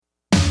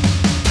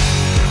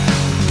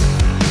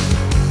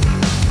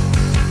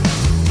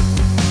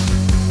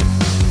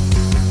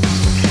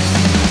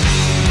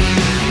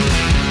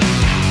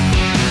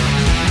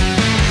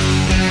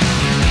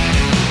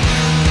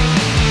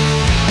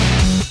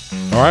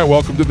All right,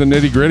 welcome to the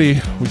Nitty Gritty.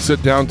 We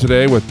sit down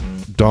today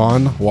with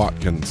Don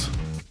Watkins.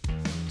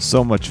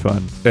 So much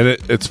fun. And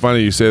it's funny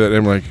you say that, and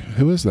I'm like,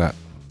 who is that?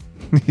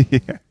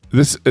 Yeah.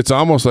 It's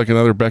almost like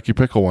another Becky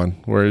Pickle one,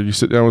 where you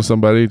sit down with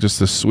somebody, just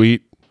a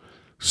sweet,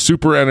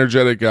 super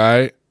energetic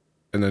guy,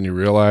 and then you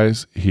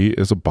realize he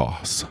is a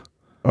boss.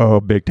 Oh,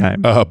 big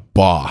time. A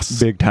boss.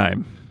 Big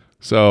time.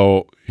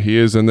 So he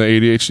is in the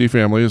ADHD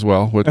family as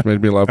well, which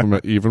made me love him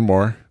even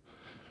more.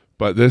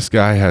 But this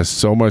guy has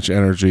so much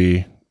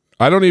energy.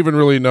 I don't even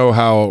really know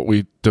how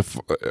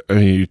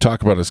you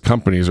talk about his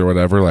companies or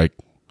whatever, like,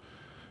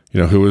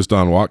 who is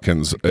Don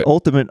Watkins? The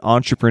ultimate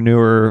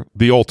entrepreneur.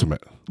 The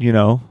ultimate.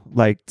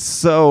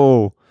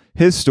 So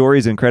his story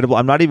is incredible.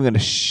 I'm not even going to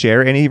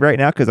share any right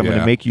now because I'm going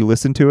to make you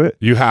listen to it.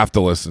 You have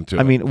to listen to it.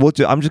 I mean, I'm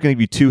just going to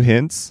give you two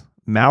hints.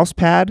 Mouse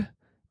pad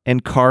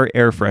and car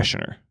air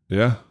freshener.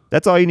 Yeah.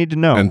 That's all you need to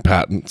know. And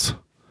patents.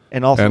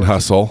 And also. And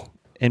hustle.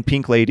 And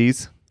pink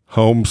ladies.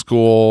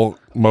 Homeschool.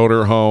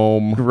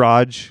 Motorhome.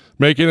 Garage.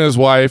 Making his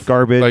wife.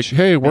 Garbage. Like,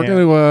 hey, we're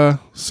going to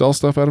sell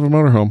stuff out of a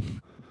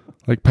motorhome.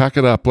 Like, pack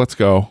it up. Let's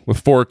go. With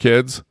 4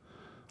 kids.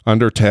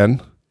 Under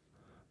 10.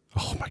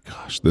 Oh my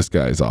gosh. This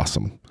guy is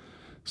awesome.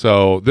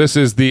 So this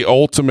is the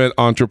ultimate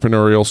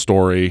entrepreneurial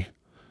story,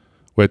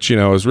 which,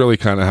 is really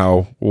kind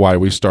of why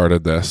we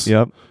started this.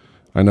 Yep.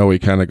 I know we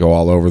kind of go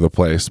all over the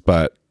place,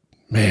 but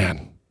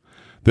man,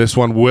 this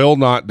one will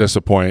not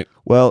disappoint.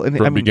 Well,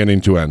 and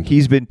beginning to end.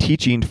 He's been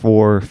teaching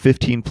for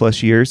 15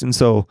 plus years. And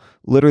so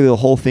literally the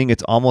whole thing,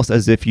 it's almost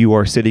as if you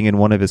are sitting in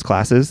one of his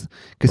classes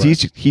because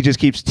he just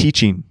keeps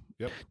teaching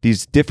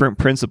these different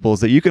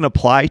principles that you can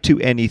apply to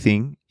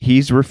anything.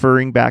 He's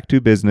referring back to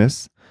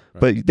business,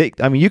 but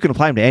you can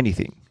apply them to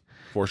anything.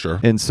 For sure.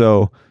 And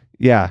so,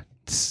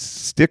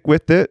 stick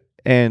with it.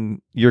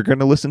 And you're going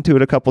to listen to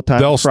it a couple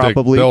times.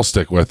 They'll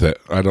stick with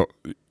it.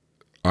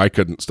 I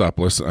couldn't stop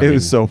listening. It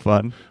was so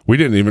fun. We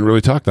didn't even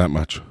really talk that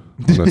much on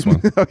this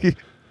one.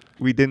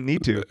 We didn't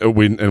need to.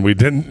 We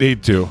didn't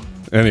need to.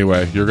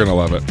 Anyway, you're going to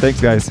love it. Thanks,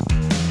 guys.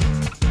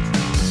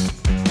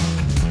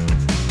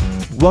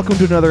 Welcome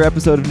to another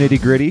episode of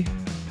Nitty Gritty.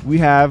 We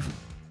have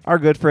our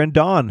good friend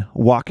Don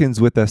Watkins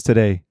with us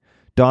today.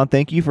 Don,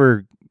 thank you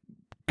for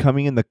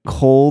coming in the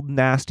cold,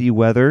 nasty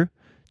weather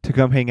to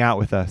come hang out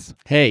with us.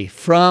 Hey,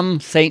 from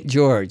St.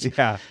 George.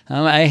 Yeah.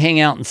 I hang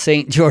out in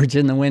St. George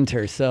in the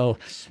winter.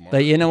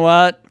 But you know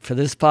what? For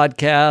this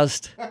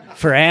podcast,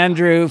 for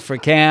Andrew, for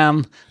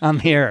Cam, I'm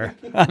here.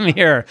 I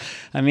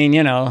mean,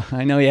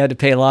 I know you had to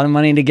pay a lot of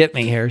money to get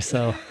me here.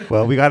 So.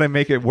 Well, we got to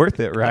make it worth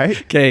it, right?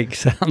 Okay,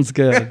 sounds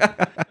good.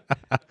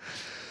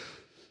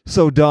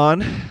 So,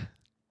 Don,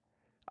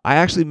 I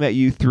actually met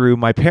you through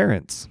my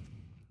parents.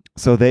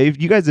 So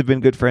you guys have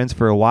been good friends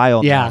for a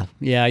while now.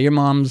 Yeah. Your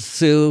mom's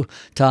Sue,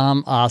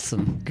 Tom,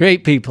 awesome.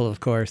 Great people, of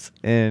course.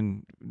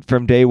 And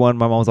from day one,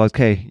 my mom was always,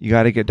 okay, you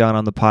got to get Don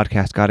on the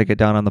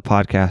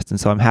podcast. And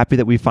so I'm happy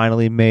that we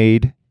finally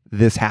made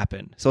this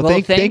happen. So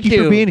thank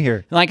you for being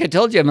here. Like I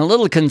told you, I'm a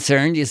little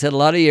concerned. You said a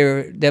lot of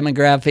your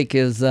demographic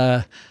is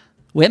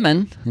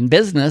women in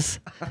business.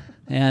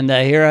 And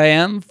here I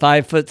am,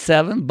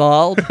 5'7",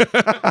 bald,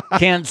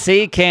 can't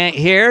see, can't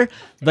hear.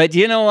 But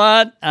you know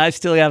what? I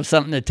still have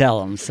something to tell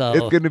them. So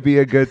it's going to be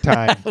a good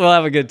time. We'll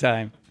have a good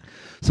time.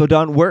 So,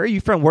 Don, where are you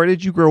from? Where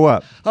did you grow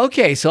up?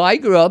 Okay, so I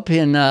grew up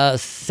in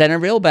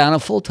Centerville,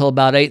 Bountiful, till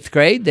about 8th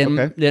grade.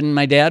 Then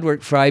my dad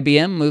worked for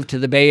IBM, moved to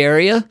the Bay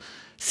Area,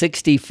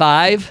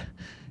 65.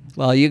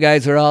 While you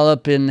guys are all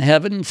up in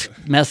heaven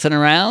messing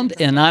around,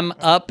 and I'm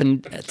up in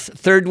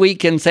third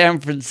week in San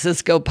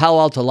Francisco, Palo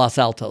Alto, Los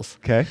Altos.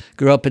 Okay.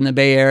 Grew up in the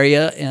Bay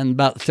Area, and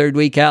about third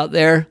week out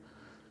there,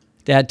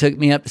 Dad took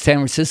me up to San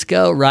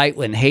Francisco right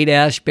when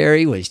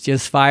Haight-Ashbury was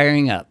just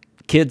firing up.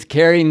 Kids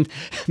carrying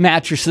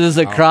mattresses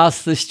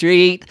across the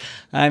street.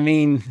 I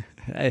mean,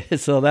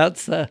 so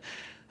that's kind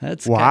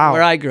of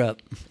where I grew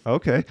up.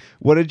 Okay.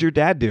 What did your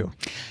dad do?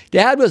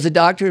 Dad was a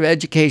doctor of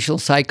educational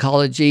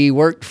psychology,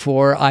 worked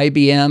for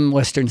IBM,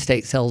 Western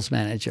State Sales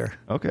Manager.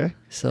 Okay.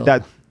 So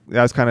that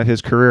was kind of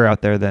his career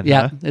out there then.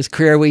 Yeah. Huh? His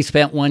career, we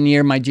spent 1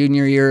 year, my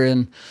junior year,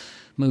 and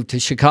moved to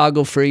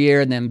Chicago for a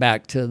year and then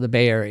back to the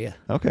Bay Area.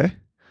 Okay.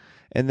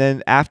 And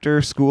then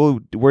after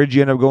school, where did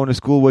you end up going to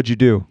school? What'd you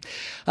do?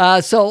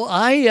 So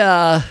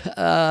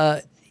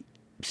I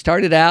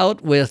started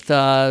out with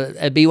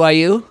at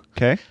BYU.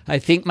 Okay. I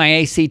think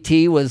my ACT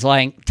was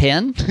like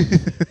 10.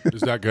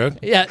 Is that good?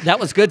 Yeah, that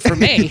was good for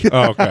me.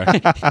 Oh, okay.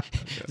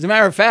 As a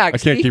matter of fact, I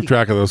can't keep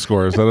track of those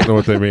scores. I don't know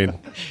what they mean.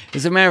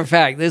 As a matter of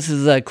fact, this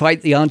is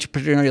quite the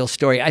entrepreneurial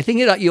story. I think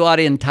you ought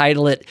to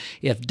entitle it,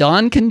 If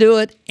Don Can Do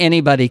It,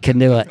 Anybody Can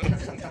Do It.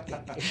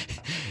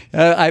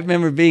 I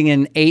remember being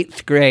in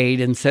 8th grade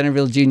in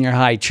Centerville Junior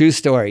High. True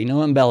story,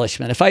 no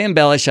embellishment. If I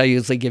embellish, I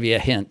usually give you a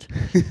hint.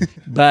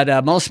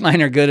 But most of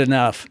mine are good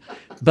enough.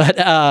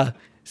 But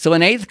so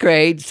in 8th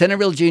grade,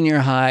 Centerville Junior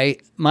High,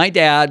 my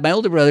dad, my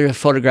older brother, had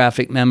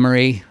photographic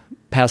memory,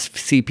 passed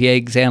CPA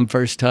exam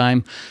first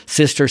time,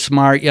 sister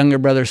smart, younger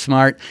brother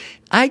smart.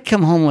 I'd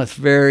come home with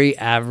very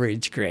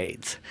average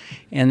grades.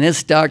 And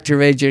this doctor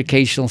of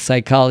educational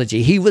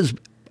psychology, he was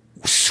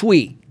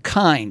sweet,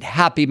 kind,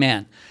 happy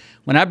man.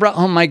 When I brought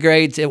home my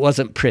grades, it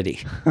wasn't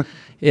pretty.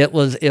 It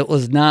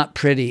was not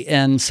pretty.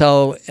 And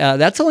so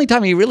that's the only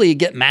time you really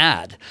get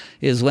mad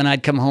is when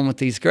I'd come home with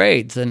these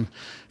grades. And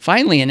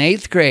finally, in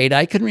 8th grade,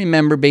 I can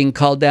remember being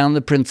called down to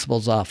the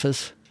principal's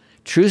office.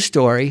 True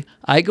story.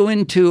 I go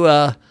into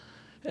a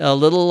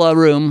little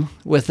room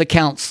with a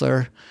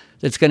counselor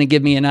that's going to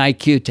give me an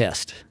IQ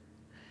test.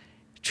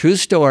 True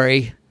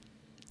story.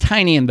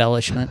 Tiny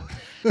embellishment.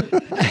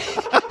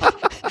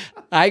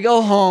 I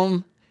go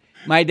home.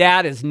 My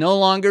dad is no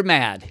longer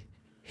mad.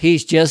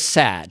 He's just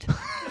sad.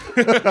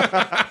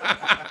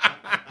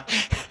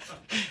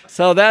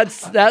 So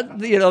that's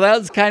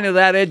kind of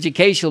that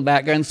educational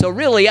background. So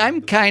really,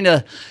 I'm kind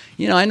of,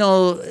 I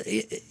know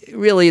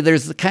really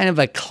there's kind of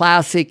a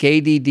classic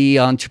ADD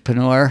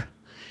entrepreneur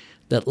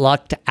that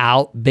lucked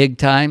out big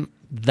time.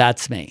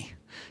 That's me.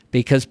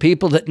 Because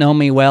people that know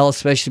me well,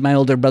 especially my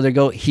older brother,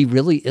 go, he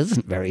really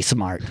isn't very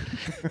smart.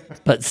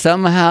 But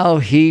somehow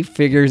he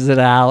figures it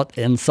out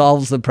and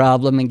solves the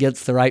problem and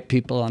gets the right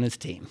people on his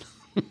team.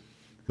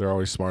 They're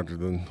always smarter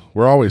than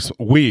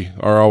we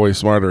are always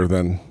smarter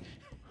than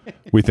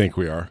we think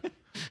we are.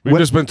 We've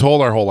just been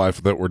told our whole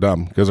life that we're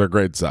dumb because our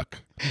grades suck.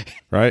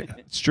 Right?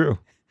 It's true.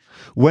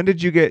 When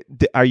did you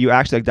are you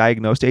actually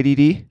diagnosed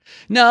ADD?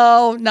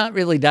 No, not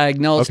really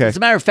diagnosed. Okay. As a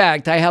matter of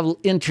fact, I have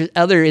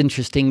other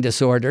interesting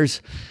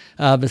disorders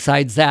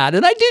besides that.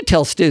 And I do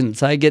tell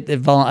students, I've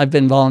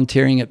been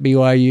volunteering at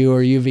BYU or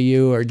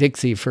UVU or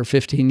Dixie for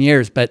 15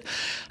 years, but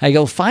I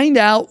go find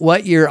out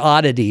what your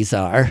oddities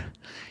are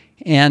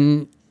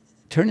and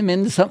turn them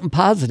into something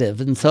positive.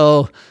 And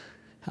so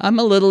I'm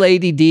a little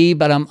ADD,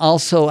 but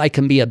I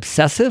can be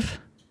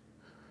obsessive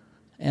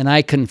and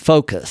I can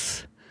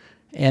focus.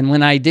 And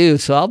when I do,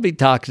 so I'll be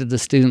talking to the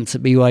students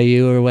at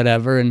BYU or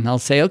whatever, and I'll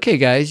say, okay,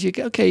 guys, you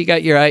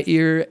got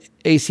your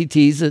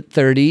ACTs at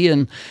 30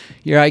 and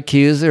your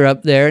IQs are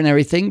up there and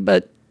everything,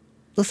 but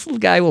this little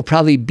guy will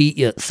probably beat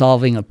you at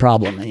solving a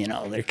problem.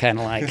 And, they're kind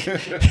of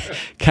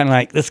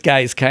like, this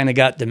guy's kind of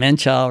got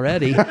dementia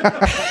already.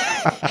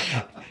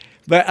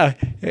 But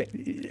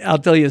I'll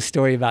tell you a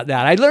story about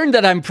that. I learned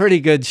that I'm a pretty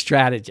good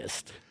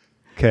strategist.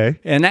 Okay.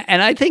 And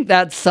I think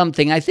that's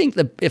something. I think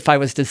that if I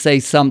was to say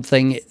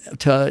something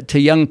to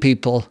young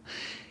people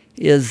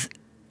is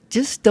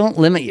just don't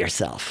limit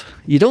yourself.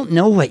 You don't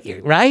know what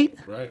you're, right?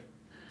 Right.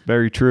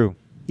 Very true.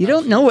 You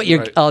don't know what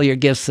all your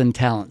gifts and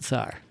talents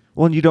are.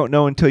 Well, and you don't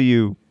know until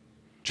you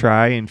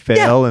try and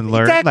fail and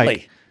learn.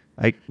 Exactly.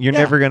 Like you're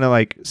never going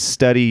to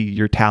study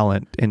your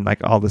talent and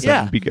all of a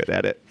sudden be good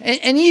at it.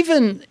 And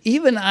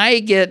even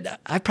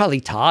I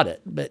probably taught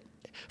it, but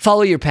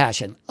follow your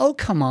passion. Oh,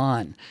 come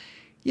on.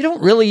 You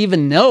don't really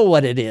even know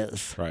what it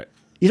is. Right.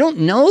 You don't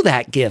know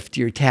that gift,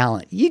 your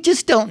talent. You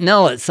just don't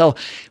know it. So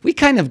we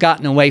kind of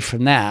gotten away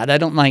from that. I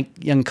don't like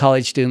young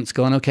college students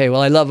going, okay,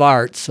 well, I love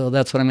art, so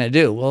that's what I'm going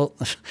to do. Well,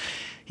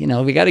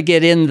 we got to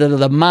get into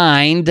the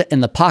mind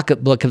and the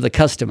pocketbook of the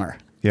customer.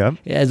 Yeah.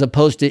 As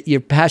opposed to your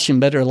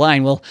passion better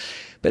align. Well,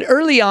 but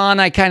early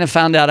on, I kind of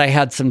found out I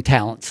had some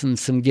talents and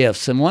some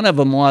gifts. And one of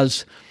them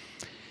was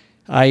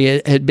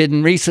I had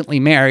been recently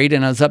married,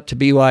 and I was up to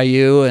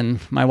BYU, and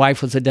my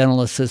wife was a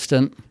dental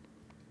assistant.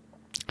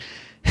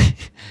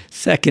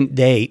 Second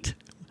date.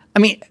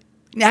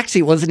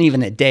 Actually, it wasn't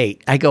even a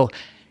date. I go, do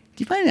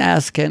you mind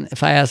asking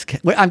if I ask?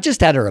 Well, I'm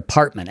just at her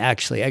apartment,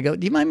 actually. I go,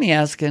 do you mind me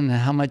asking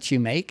how much you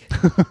make?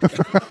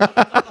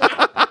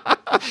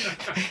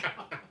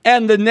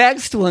 And the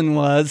next one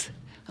was,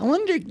 I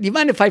wonder, do you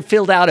mind if I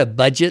filled out a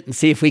budget and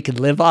see if we could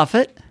live off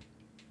it?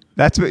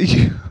 That's what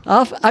you...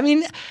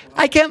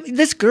 I can't...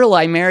 This girl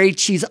I married,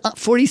 she's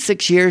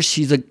 46 years.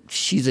 She's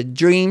a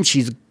dream.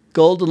 She's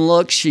golden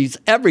looks. She's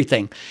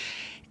everything.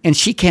 And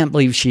she can't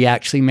believe she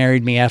actually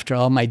married me after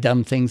all my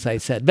dumb things I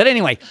said. But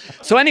anyway,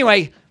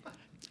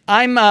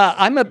 I'm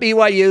at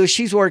BYU.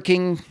 She's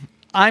working.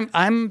 I'm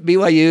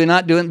BYU,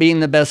 not being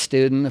the best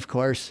student, of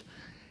course.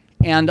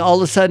 And all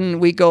of a sudden,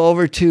 we go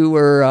over to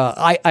where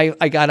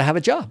I got to have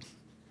a job.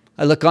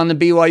 I look on the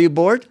BYU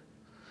board.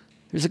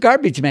 There's a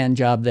garbage man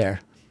job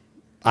there.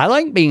 I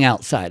like being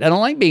outside. I don't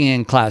like being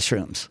in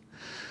classrooms.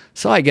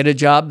 So I get a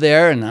job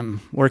there, and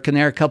I'm working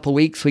there a couple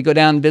weeks. We go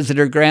down and visit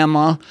her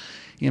grandma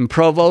in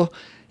Provo,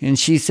 and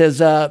she says,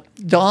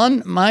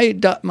 Don, my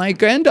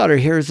granddaughter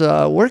here is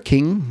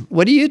working.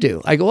 What do you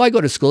do? I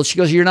go to school. She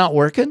goes, you're not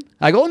working?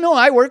 I go, no,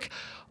 I work.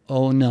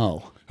 Oh,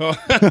 no.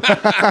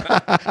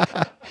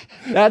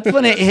 That's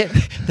when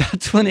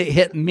it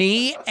hit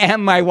me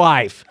and my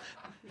wife.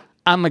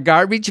 I'm a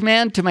garbage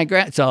man to my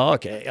so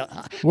okay.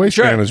 Waste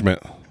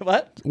management.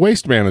 What?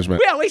 Waste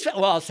management.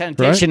 Yeah,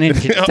 sanitation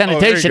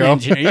sanitation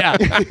engineer, yeah.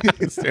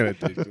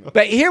 Sanitation.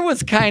 But here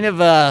was kind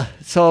of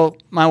so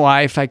my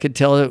wife, I could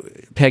tell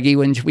Peggy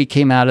when we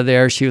came out of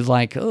there, she was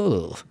like,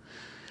 oh,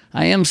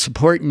 I am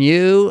supporting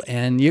you,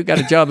 and you got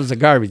a job as a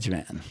garbage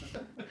man.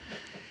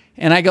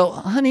 And I go,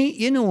 honey,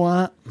 you know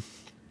what?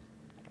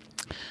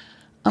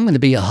 I'm going to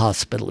be a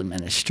hospital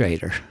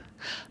administrator.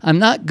 I'm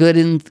not good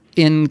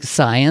in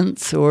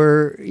science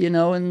or,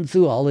 in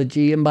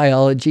zoology and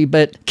biology,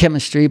 but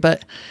chemistry,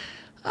 but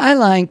I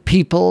like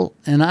people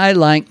and I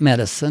like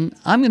medicine.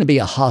 I'm going to be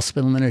a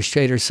hospital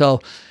administrator. So,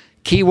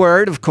 key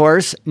word, of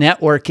course,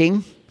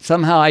 networking.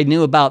 Somehow I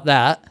knew about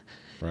that.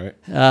 Right.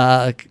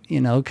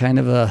 Kind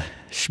of a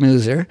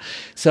schmoozer.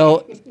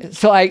 So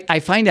I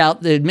find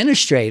out the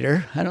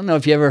administrator, I don't know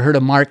if you ever heard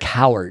of Mark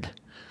Howard.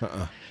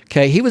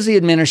 Okay, he was the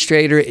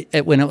administrator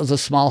when it was a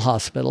small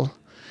hospital.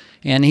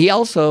 And he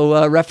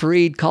also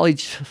refereed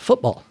college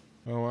football.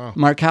 Oh, wow.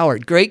 Mark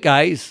Howard, great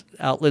guy.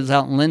 Lives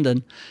out in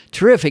Linden.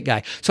 Terrific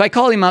guy. So I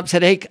called him up,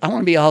 said, hey, I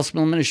want to be a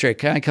hospital administrator.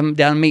 Can I come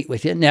down and meet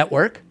with you?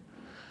 Network.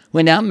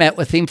 Went down, met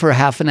with him for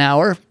half an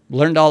hour,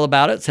 learned all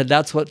about it, said,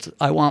 that's what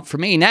I want for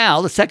me.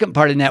 Now, the second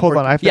part of network. Hold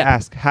on, I have to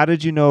ask, how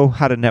did you know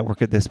how to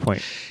network at this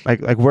point?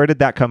 Like where did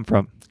that come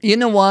from? You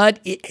know what?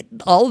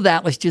 All of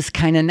that was just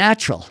kind of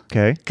natural.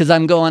 Okay. Because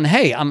I'm going,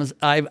 hey,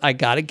 I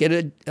got to get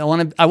it. I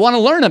want to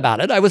learn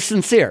about it. I was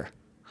sincere.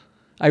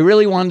 I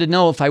really wanted to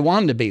know if I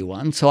wanted to be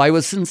one. So I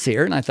was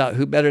sincere, and I thought,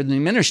 who better than the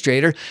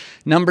administrator?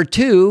 Number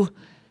two,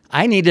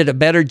 I needed a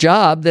better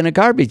job than a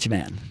garbage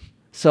man.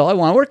 So I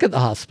want to work at the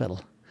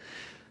hospital.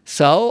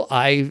 So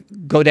I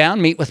go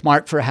down, meet with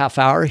Mark for a half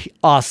hour.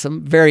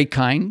 Awesome, very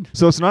kind.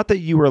 So it's not that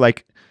you were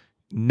like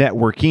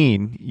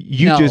networking.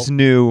 You No. just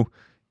knew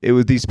it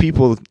was these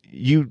people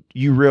you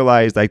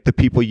realized like the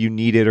people you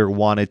needed or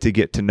wanted to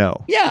get to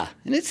know. Yeah,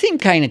 and it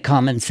seemed kind of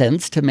common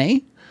sense to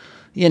me.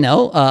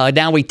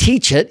 Now we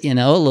teach it, a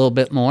little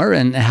bit more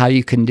and how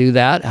you can do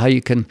that, how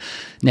you can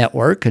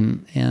network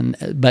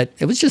but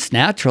it was just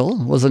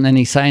natural. It wasn't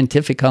any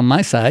scientific on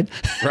my side.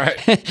 Right.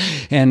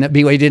 And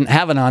BYU didn't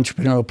have an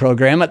entrepreneurial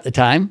program at the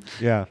time.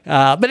 Yeah.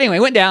 But anyway,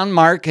 went down,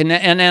 Mark, and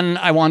then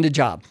I wanted a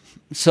job.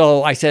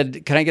 So I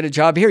said, can I get a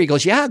job here? He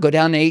goes, yeah, go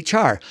down to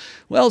HR.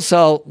 Well,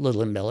 so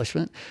little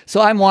embellishment. So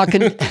I'm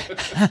walking,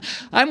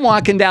 I'm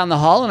walking down the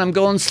hall and I'm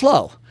going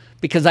slow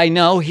because I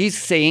know he's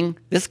seeing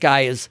this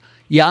guy is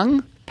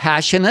young,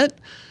 passionate,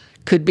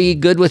 could be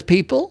good with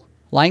people,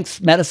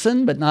 likes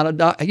medicine, but not a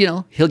doctor.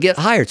 He'll get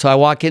hired. So I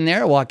walk in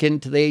there, walk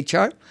into the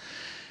HR,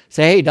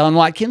 say, hey, Don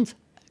Watkins.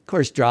 Of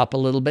course, drop a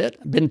little bit.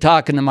 Been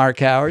talking to Mark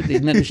Howard, the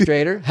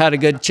administrator, had a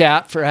good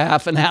chat for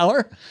half an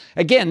hour.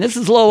 Again, this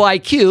is low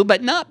IQ,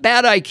 but not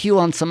bad IQ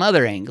on some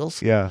other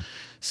angles. Yeah.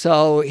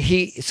 So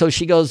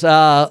she goes,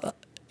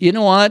 you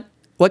know what?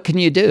 What can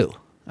you do?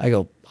 I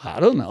go,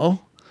 I don't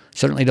know.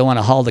 Certainly don't want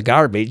to haul the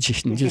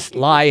garbage and just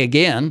lie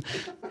again.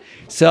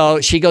 So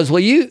she goes,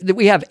 well,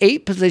 we have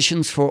 8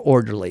 positions for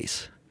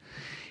orderlies.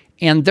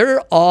 And they're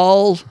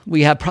all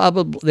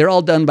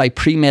done by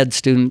pre-med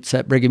students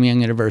at Brigham Young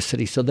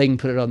University, so they can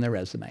put it on their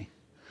resume.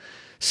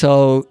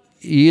 So,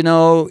 we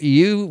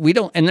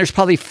don't, and there's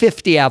probably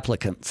 50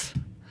 applicants.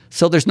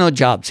 So there's no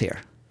jobs here.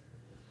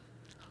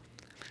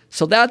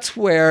 So that's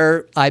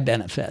where I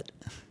benefit.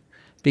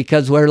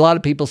 Because where a lot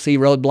of people see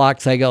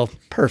roadblocks, I go,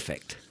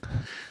 perfect.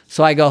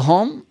 So I go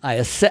home, I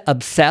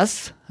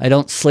obsess, I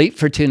don't sleep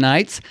for 2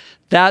 nights.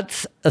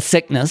 That's a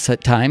sickness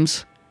at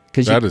times.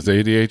 That is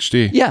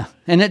ADHD. Yeah,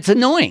 and it's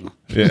annoying.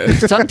 Yeah.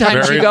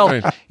 Sometimes Very you go,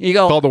 annoying. It's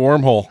called the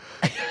wormhole.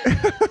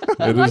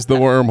 It is the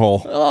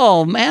wormhole.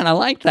 Oh man, I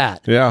like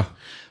that. Yeah.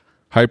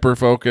 Hyper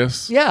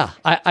focus. Yeah,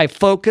 I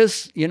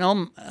focus.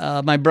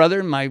 My brother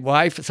and my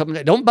wife.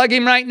 Don't bug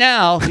him right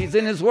now. He's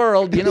in his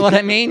world. You know what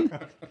I mean,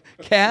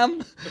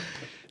 Cam?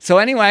 So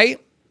anyway,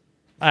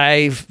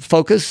 I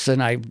focus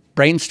and I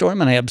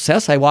brainstorm and I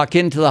obsess. I walk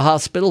into the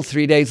hospital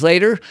 3 days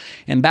later.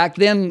 And back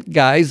then,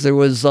 guys, there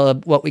was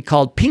what we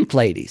called pink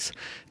ladies.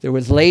 There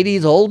was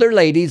older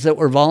ladies that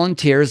were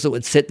volunteers that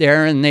would sit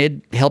there and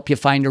they'd help you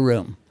find a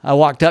room. I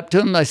walked up to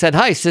them. I said,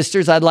 hi,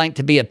 sisters, I'd like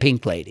to be a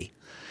pink lady.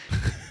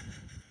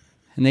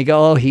 And they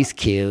go, oh, he's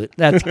cute.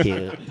 That's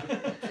cute.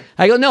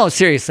 I go, no,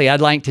 seriously,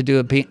 I'd like to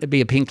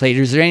be a pink lady.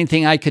 Is there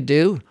anything I could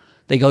do?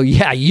 They go,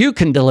 yeah, you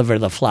can deliver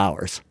the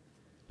flowers.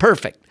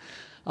 Perfect.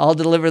 I'll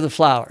deliver the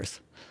flowers.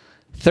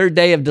 Third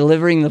day of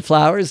delivering the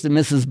flowers to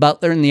Mrs.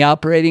 Butler in the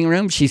operating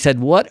room, she said,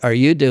 what are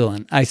you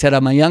doing? I said,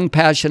 I'm a young,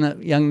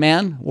 passionate young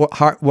man,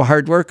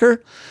 hard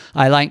worker.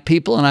 I like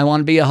people, and I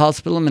want to be a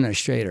hospital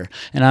administrator.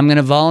 And I'm going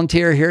to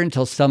volunteer here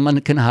until someone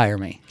can hire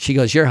me. She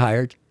goes, you're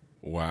hired.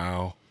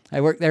 Wow.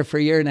 I worked there for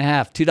a year and a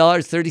half,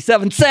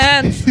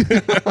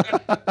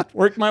 $2.37.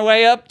 Worked my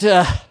way up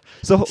to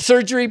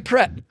surgery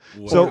prep.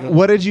 So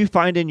what did you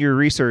find in your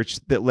research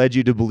that led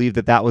you to believe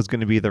that was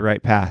going to be the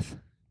right path?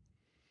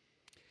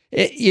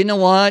 You know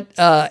what,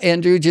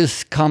 Andrew,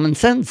 just common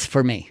sense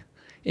for me.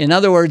 In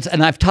other words,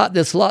 and I've taught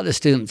this a lot of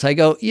students, I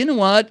go, you know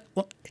what?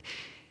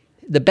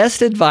 The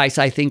best advice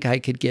I think I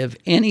could give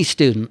any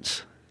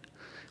students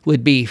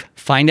would be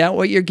find out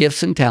what your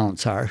gifts and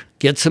talents are,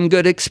 get some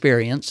good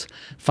experience,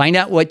 find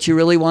out what you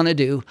really want to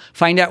do,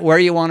 find out where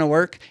you want to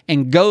work,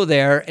 and go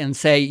there and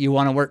say you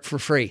want to work for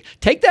free.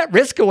 Take that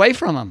risk away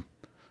from them.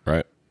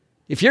 Right.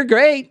 If you're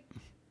great.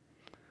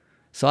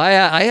 So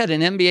I had an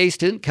MBA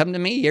student come to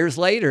me years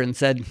later and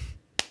said,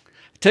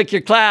 took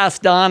your class,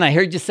 Don. I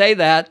heard you say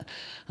that.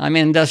 I'm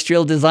an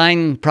industrial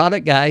design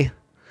product guy.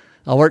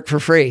 I'll work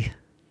for free.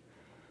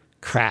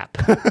 Crap.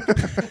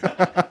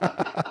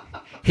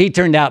 He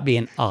turned out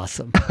being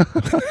awesome.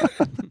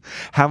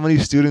 How many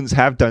students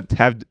have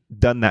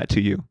done that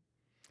to you?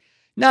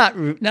 Not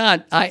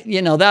I.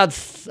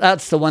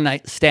 That's the one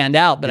I stand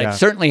out. But Yeah. I've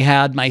certainly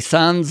had my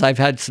sons. I've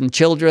had some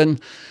children,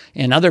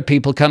 and other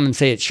people come and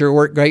say it sure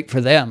worked great for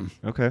them.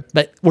 Okay.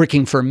 But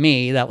working for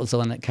me, that was the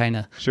one that kind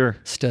of Sure.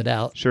 stood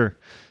out. Sure.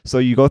 So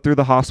you go through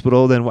the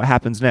hospital, then what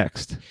happens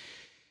next?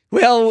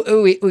 Well,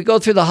 we go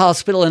through the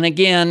hospital, and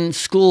again,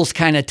 school's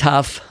kind of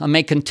tough. I'm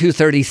making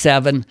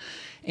 $237,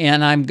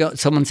 and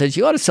someone says,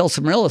 you ought to sell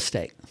some real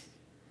estate.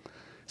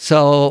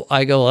 So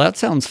I go, well, that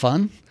sounds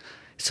fun.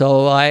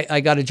 So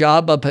I got a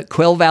job up at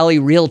Quail Valley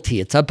Realty.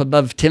 It's up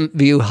above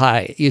Timpview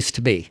High, it used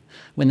to be,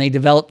 when they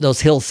developed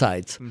those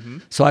hillsides. Mm-hmm.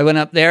 So I went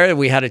up there,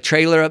 we had a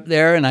trailer up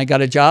there, and I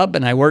got a job,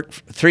 and I worked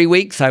 3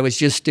 weeks. I was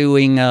just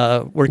doing,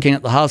 working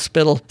at the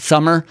hospital,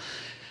 summer,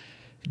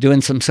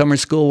 doing some summer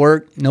school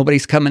work.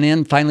 Nobody's coming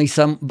in. Finally,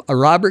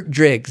 Robert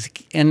Driggs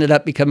ended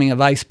up becoming a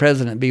vice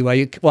president at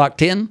BYU.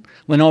 Walked in,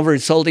 went over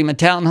and sold him a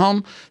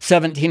townhome,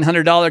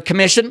 $1,700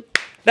 commission.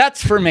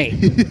 That's for me.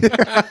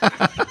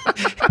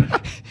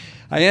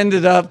 I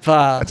ended up...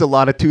 That's a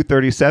lot of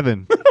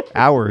 237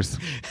 hours.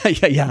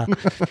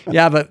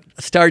 Yeah, but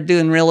started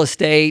doing real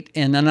estate,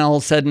 and then all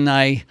of a sudden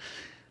I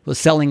was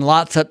selling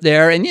lots up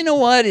there. And you know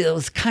what? It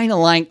was kind of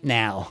like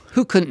now.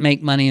 Who couldn't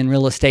make money in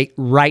real estate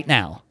right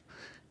now?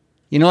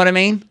 You know what I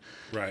mean?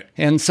 Right.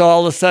 And so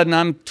all of a sudden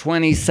I'm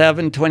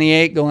 27,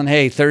 28 going,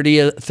 hey,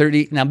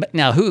 30.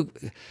 Now who...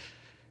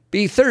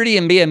 Be 30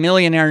 and be a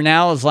millionaire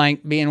now is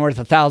like being worth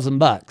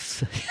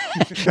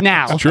 $1,000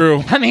 now. It's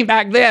true. I mean,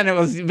 back then it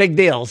was a big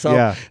deal. So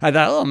Yeah. I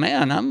thought, oh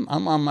man, I'm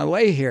on my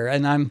way here.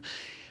 And I'm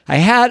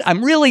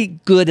really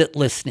good at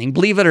listening.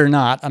 Believe it or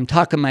not, I'm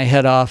talking my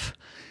head off,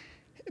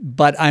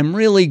 but I'm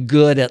really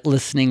good at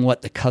listening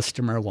what the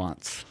customer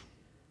wants.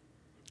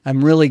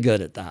 I'm really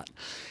good at that.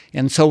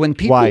 And so when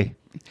people... Why?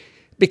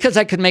 Because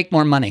I could make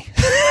more money.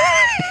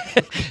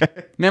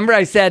 Remember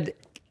I said,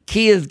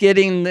 key is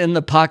getting in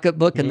the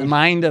pocketbook and the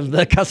mind of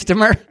the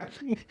customer.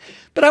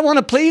 But I want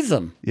to please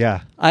them.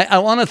 Yeah. I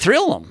want to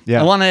thrill them.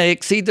 Yeah. I want to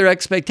exceed their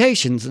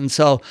expectations. And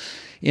so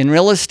in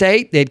real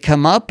estate, they'd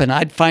come up and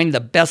I'd find the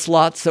best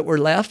lots that were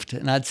left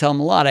and I'd sell them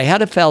a lot. I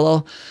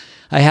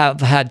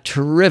have had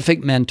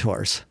terrific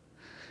mentors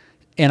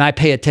and I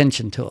pay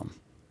attention to them.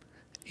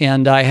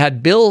 And I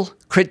had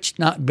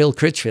not Bill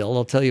Critchfield,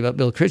 I'll tell you about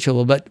Bill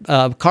Critchfield,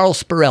 but Carl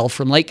Spurrell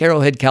from Lake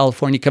Arrowhead,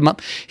 California, come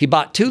up. He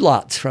bought 2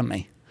 lots from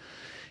me.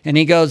 And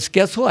he goes,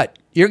 guess what?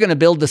 You're going to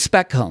build the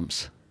spec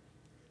homes.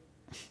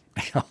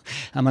 I go,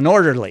 I'm an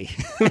orderly.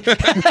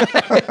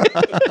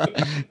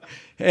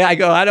 I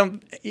go,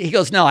 he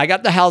goes, no, I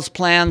got the house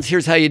plans.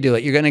 Here's how you do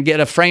it. You're going to get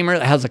a framer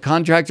that has a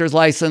contractor's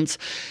license.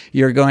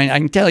 I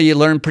can tell you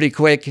learn pretty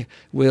quick.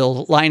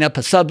 We'll line up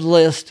a sub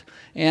list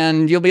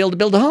and you'll be able to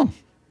build a home.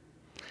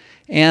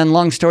 And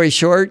long story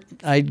short,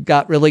 I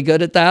got really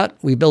good at that.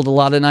 We built a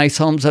lot of nice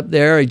homes up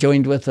there. I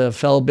joined with a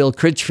fellow, Bill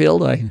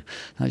Critchfield. I'm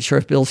not sure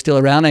if Bill's still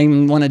around. I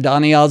even one of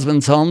Donnie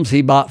Osmond's homes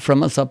he bought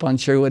from us up on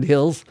Sherwood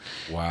Hills.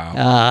 Wow.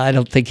 I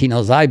don't think he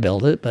knows I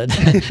built it, but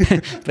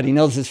but he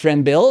knows his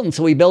friend Bill. And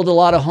so we built a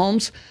lot of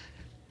homes,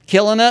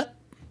 killing it.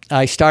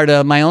 I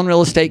started my own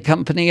real estate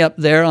company up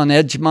there on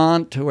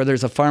Edgemont, where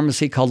there's a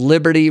pharmacy called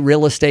Liberty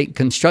Real Estate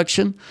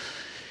Construction.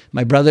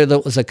 My brother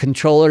that was a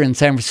controller in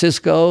San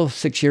Francisco,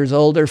 6 years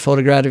older,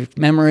 photographic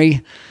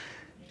memory.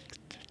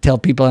 Tell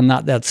people I'm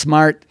not that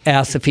smart.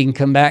 Asked if he can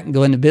come back and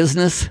go into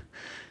business.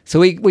 So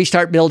we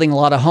start building a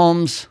lot of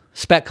homes,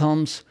 spec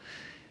homes,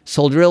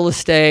 sold real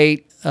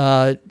estate,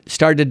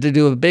 started to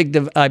do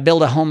I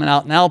built a home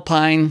out in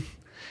Alpine,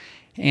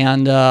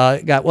 and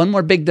got one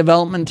more big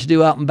development to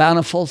do out in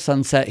Bountiful,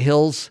 Sunset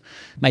Hills.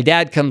 My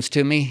dad comes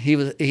to me.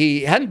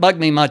 He hadn't bugged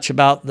me much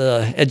about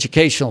the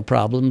educational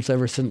problems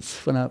ever since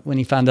when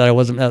he found out I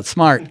wasn't that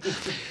smart.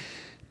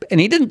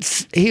 And he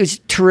was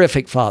a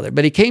terrific father,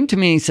 but he came to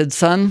me and he said,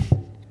 son,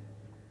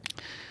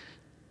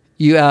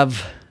 you're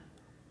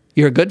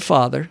a good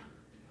father.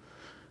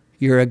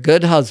 You're a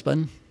good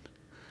husband.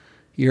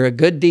 You're a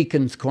good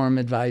deacon's quorum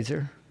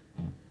advisor.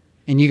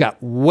 And you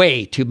got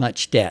way too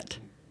much debt.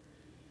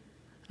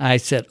 I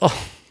said,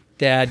 oh,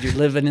 Dad, you're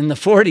living in the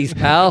 40s,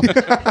 pal.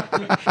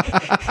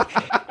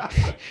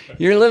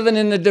 You're living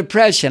in the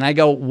Depression. I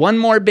go, one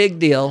more big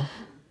deal,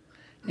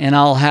 and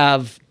I'll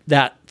have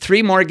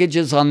 3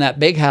 mortgages on that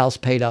big house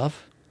paid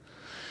off.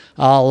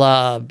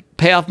 I'll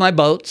pay off my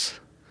boat.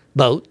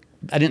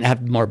 I didn't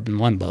have more than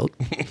one boat.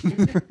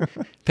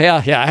 Pay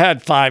off. Yeah, I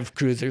had 5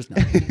 cruisers. No.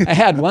 I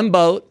had one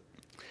boat.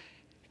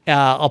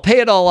 I'll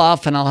pay it all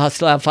off, and I'll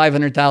still have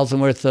 $500,000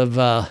 worth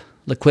of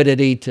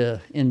liquidity to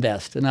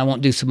invest, and I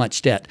won't do so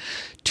much debt.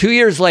 2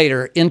 years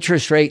later,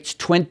 interest rates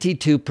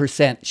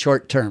 22%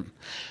 short term.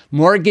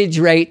 Mortgage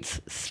rates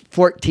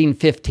 14,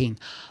 15.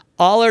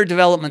 All our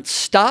development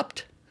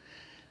stopped.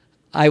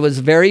 I was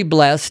very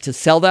blessed to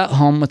sell that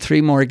home with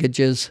 3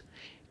 mortgages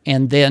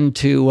and then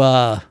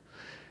to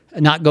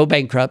not go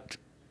bankrupt,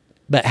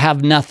 but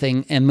have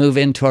nothing and move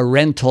into a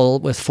rental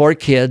with 4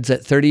 kids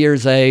at 30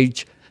 years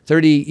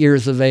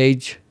of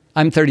age.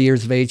 I'm 30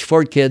 years of age,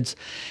 4 kids.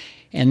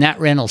 and that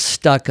rental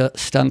stunk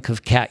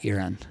of cat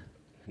urine.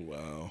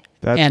 Wow.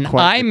 That's And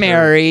quite I the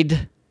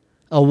married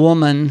a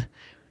woman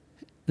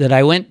that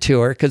I went to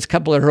her because a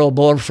couple of her old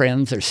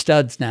boyfriends are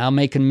studs now,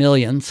 making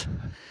millions.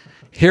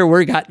 Here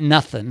we got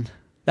nothing.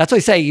 That's what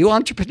I say. You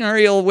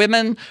entrepreneurial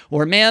women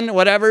or men,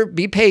 whatever,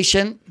 be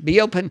patient,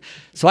 be open.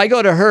 So I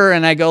go to her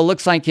and I go,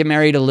 looks like you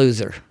married a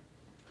loser.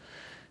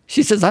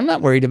 She says, I'm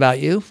not worried about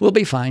you. We'll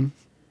be fine.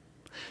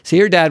 See,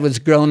 her dad was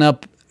grown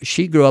up.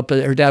 She grew up,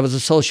 her dad was a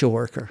social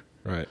worker.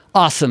 Right.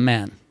 Awesome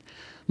man.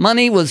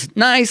 Money was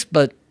nice,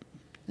 but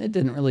it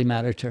didn't really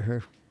matter to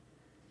her.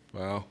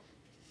 Wow.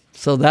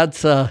 So that's,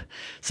 so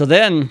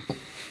then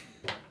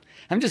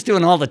I'm just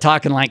doing all the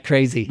talking like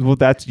crazy. Well,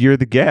 you're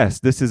the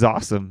guest. This is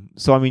awesome.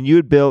 So, I mean, you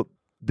had built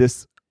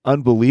this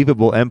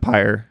unbelievable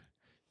empire.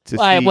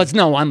 It was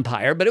no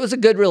empire, but it was a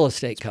good real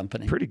estate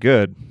company. Pretty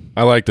good.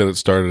 I like that it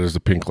started as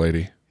a pink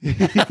lady.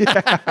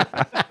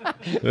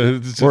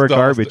 Or a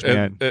garbage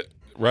man.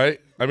 Right?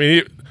 I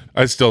mean,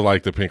 I still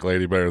like the pink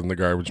lady better than the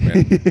garbage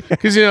man.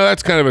 Because,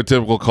 that's kind of a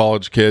typical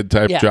college kid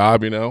type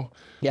job,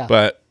 Yeah.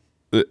 But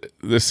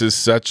this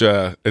is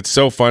it's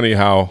so funny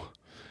how,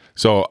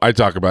 so I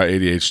talk about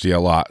ADHD a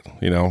lot.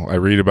 I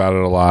read about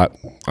it a lot.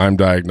 I'm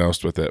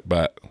diagnosed with it.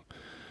 But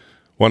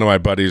one of my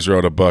buddies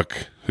wrote a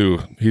book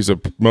he's a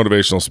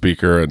motivational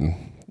speaker,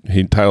 and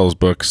he titles his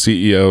book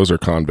CEOs or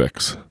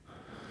Convicts.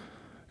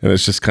 And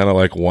it's just kind of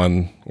like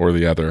one or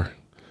the other.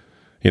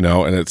 And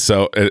it's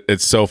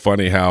so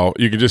funny how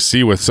you can just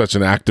see with such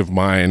an active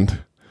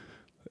mind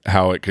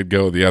how it could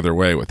go the other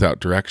way without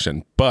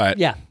direction. But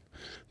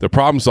the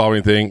problem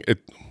solving thing,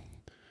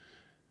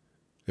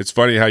 it's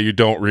funny how you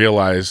don't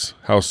realize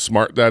how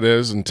smart that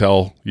is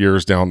until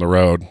years down the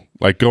road.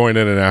 Like going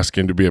in and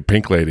asking to be a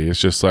pink lady, it's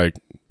just like,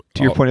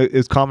 to your point,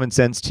 it's common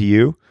sense to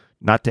you,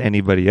 not to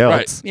anybody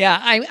else. Right. Yeah,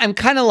 I'm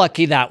kind of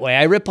lucky that way.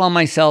 I rip on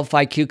myself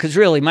IQ because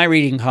really my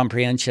reading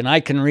comprehension, I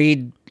can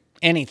read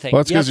anything.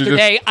 Well,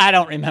 yesterday, I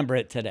don't remember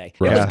it today.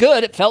 Right. It was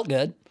good. It felt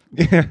good.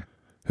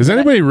 Has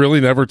anybody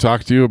really never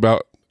talked to you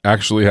about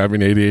actually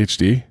having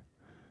ADHD?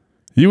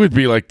 You would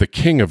be like the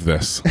king of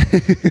this.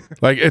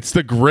 Like it's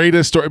the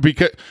greatest story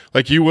because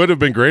like you would have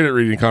been great at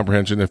reading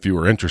comprehension if you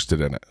were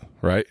interested in it,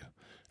 right?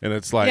 And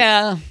it's like,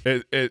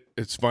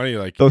 it's funny.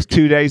 Like those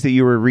 2 days that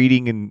you were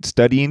reading and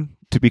studying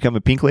to become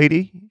a pink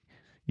lady,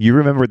 you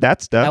remembered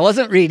that stuff. I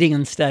wasn't reading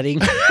and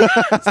studying.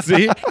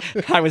 See,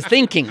 I was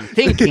thinking.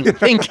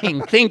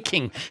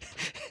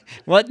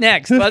 What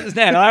next? What's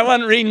next? I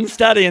wasn't reading and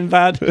studying,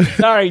 bud.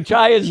 Sorry,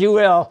 try as you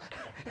will.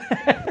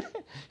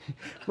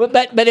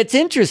 But it's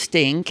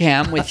interesting,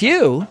 Cam, with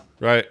you,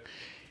 right?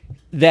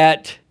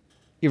 That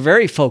you're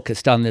very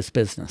focused on this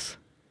business.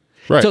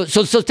 Right.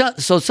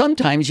 So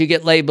sometimes you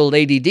get labeled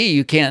ADD.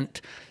 You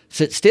can't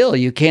sit still.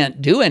 You can't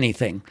do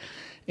anything.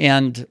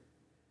 And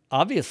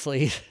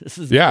obviously, this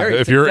is very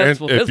if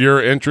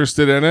you're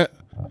interested in it,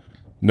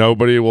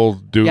 nobody will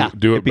do it better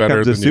than you. It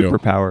becomes a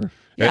superpower.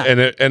 Yeah.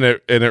 And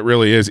it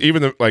really is.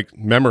 Even like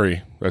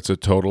memory, that's a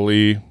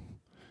totally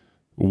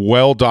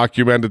well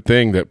documented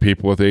thing that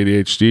people with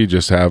ADHD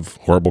just have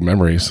horrible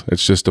memories.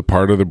 It's just a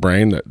part of the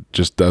brain that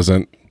just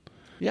doesn't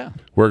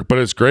work. But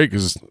it's great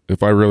because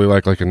if I really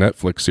like a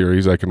Netflix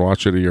series, I can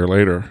watch it a year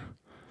later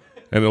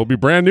and it'll be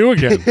brand new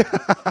again.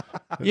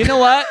 You know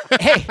what?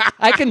 Hey,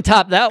 I can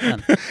top that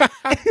one.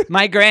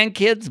 My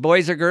grandkids,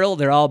 boys or girls,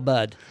 they're all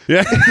bud.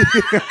 Yeah.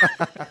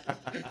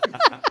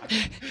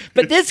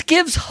 But this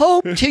gives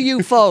hope to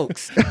you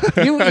folks.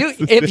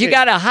 If you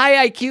got a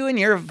high IQ and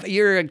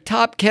you're a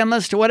top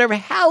chemist or whatever,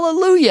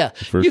 hallelujah.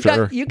 You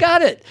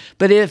got it.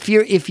 But if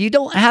you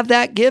don't have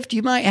that gift,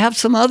 you might have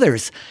some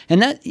others. And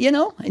that,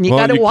 and you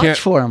got to watch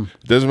for them.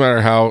 It doesn't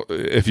matter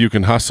if you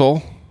can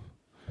hustle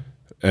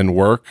and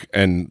work,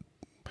 and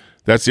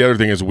that's the other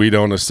thing is we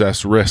don't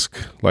assess risk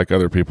like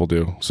other people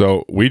do.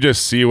 So we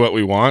just see what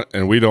we want,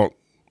 and we don't.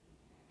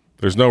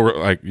 There's no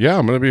I'm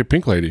going to be a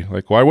pink lady.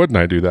 Like, why wouldn't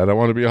I do that? I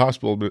want to be a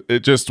hospital. But it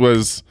just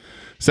was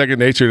second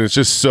nature, and it's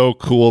just so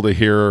cool to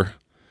hear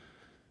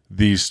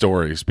these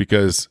stories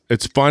because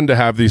it's fun to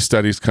have these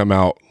studies come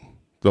out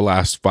the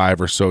last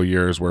 5 or so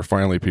years where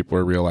finally people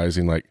are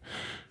realizing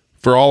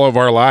for all of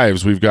our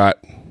lives we've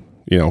got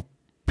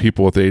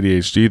people with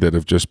ADHD that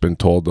have just been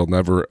told they'll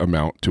never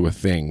amount to a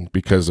thing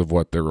because of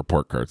what their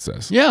report card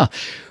says. Yeah.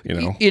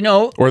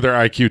 Or their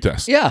IQ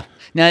test. Yeah.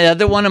 Now, the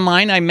other one of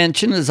mine I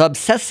mentioned is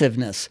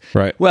obsessiveness.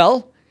 Right.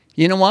 Well,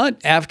 you know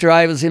what? After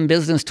I was in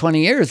business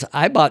 20 years,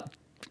 I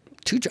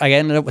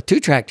ended up with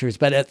 2 tractors,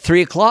 but at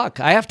 3:00,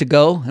 I have to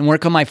go and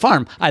work on my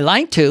farm. I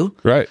like to.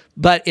 Right.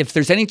 But if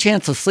there's any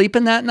chance of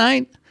sleeping that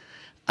night,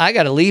 I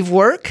got to leave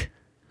work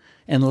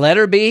and let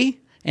her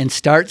be and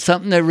start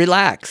something to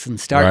relax and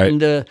starting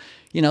to...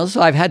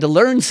 so I've had to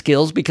learn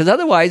skills because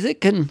otherwise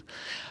it can,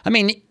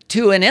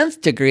 to an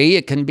nth degree,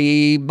 it can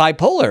be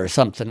bipolar or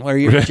something where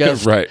you're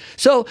just, right.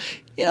 So,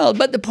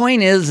 but the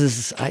point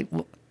is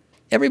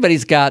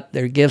everybody's got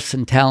their gifts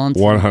and talents.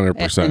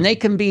 100%. And they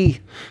can be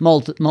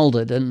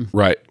molded and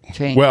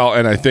changed. Well,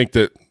 and I think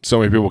that so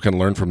many people can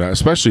learn from that,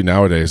 especially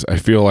nowadays. I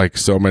feel like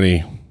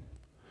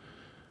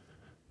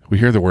we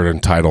hear the word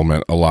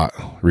entitlement a lot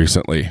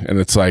recently. And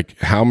it's like,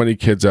 how many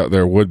kids out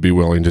there would be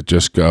willing to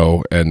just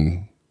go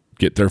and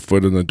get their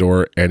foot in the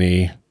door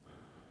any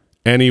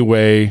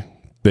way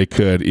they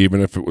could,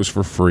 even if it was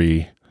for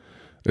free?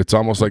 It's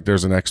almost like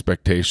there's an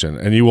expectation,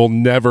 and you will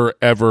never,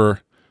 ever,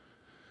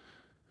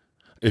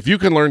 if you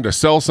can learn to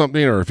sell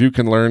something, or if you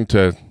can learn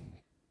to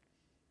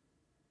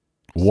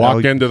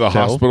walk into the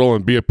hospital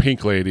and be a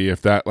pink lady,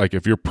 if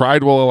your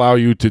pride will allow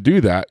you to do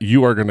that,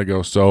 you are going to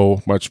go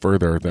so much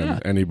further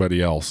than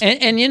anybody else.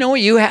 And you know,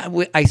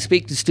 I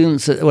speak to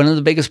students that one of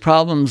the biggest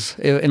problems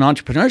in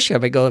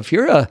entrepreneurship, I go, if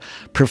you're a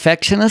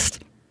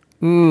perfectionist,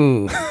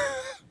 right?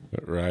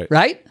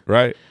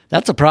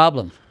 That's a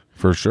problem.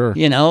 For sure.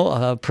 You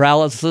know,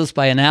 paralysis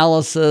by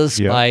analysis,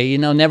 by,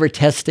 never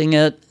testing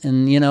it,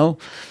 and,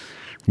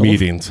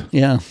 meetings.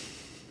 Yeah.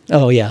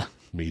 Oh, yeah.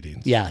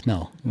 Meetings. Yeah,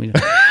 no. We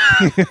don't.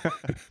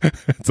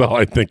 That's all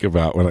I think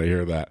about when I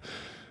hear that.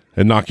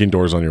 And knocking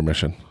doors on your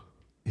mission.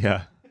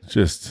 Yeah.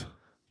 Just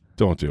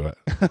don't do it.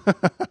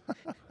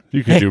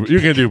 You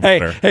can do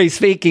better. Hey,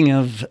 speaking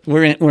of,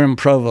 we're in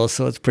Provo,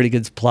 so it's a pretty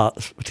good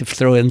plot to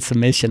throw in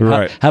submission.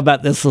 Right. How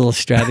about this little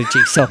strategy?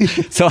 So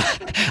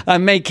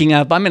I'm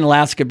in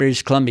Alaska,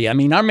 British Columbia. I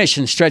mean, our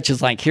mission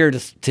stretches like here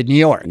to New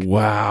York.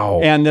 Wow.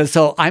 And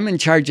so I'm in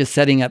charge of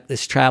setting up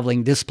this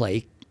traveling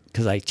display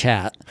because I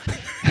chat.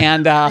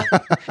 And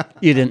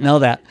you didn't know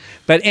that.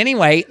 But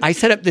anyway, I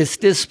set up this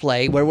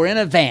display where we're in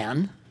a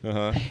van.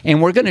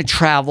 And we're going to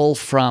travel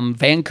from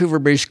Vancouver,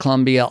 British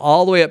Columbia,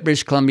 all the way up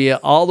British Columbia,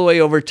 all the way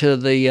over to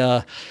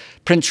the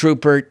Prince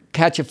Rupert,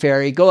 catch a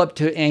ferry, go up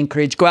to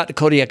Anchorage, go out to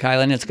Kodiak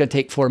Island. It's going to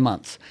take 4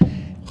 months.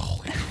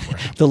 Holy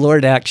crap. The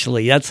Lord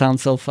actually, that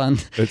sounds so fun.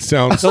 It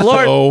sounds the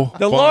Lord, fun.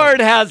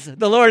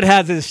 The Lord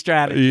has his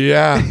strategy.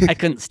 Yeah. I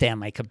couldn't stand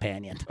my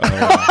companion.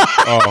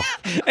 Oh.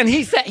 And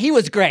he said he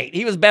was great.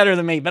 He was better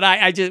than me. But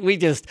I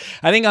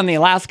think on the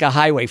Alaska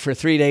highway for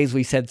 3 days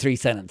we said 3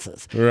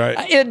 sentences. Right.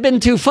 It had been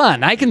too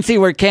fun. I can see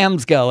where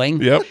Cam's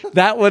going. Yep.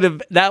 That would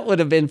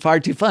have been far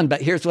too fun.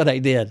 But here's what I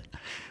did.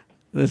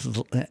 This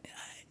is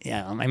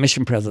my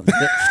mission present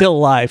still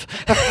alive.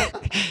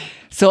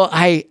 So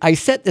I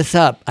set this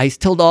up. I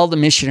told all the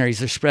missionaries,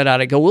 they're spread out.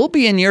 I go, we'll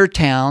be in your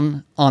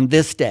town on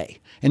this day.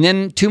 And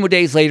then 2 more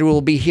days later, we'll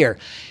be here.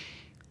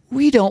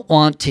 We don't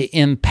want to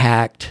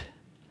impact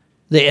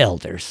the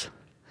elders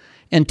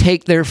and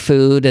take their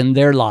food and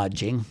their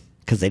lodging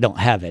because they don't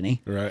have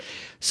any. Right.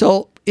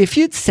 So if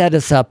you'd set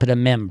us up at a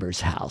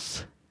member's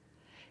house,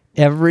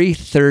 every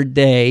third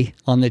day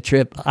on the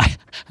trip,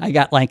 I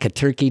got like a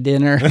turkey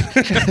dinner.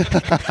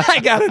 I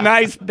got a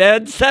nice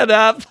bed set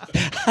up.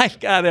 I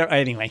got it.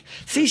 Anyway,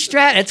 see,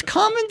 it's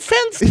common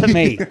sense to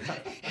me.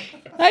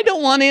 I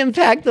don't want to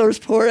impact those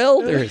poor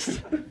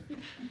elders.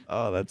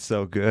 Oh, that's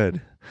so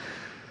good.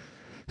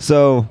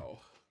 So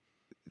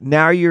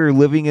now you're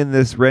living in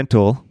this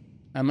rental.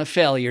 I'm a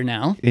failure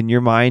now. In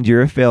your mind,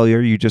 you're a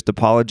failure. You just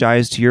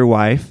apologized to your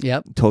wife.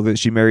 Yep. Told her that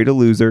she married a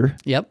loser.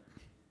 Yep.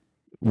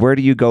 Where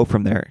do you go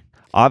from there?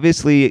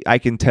 Obviously, I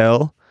can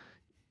tell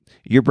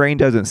your brain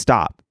doesn't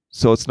stop.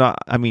 So it's not,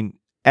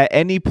 at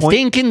any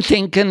point.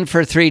 Thinking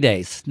for 3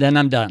 days. Then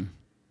I'm done.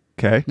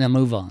 Okay. Now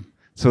move on.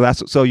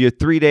 So you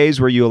 3 days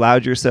where you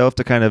allowed yourself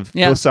to kind of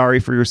feel sorry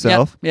for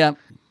yourself. Yeah.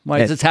 Why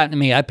does this happen to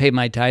me? I pay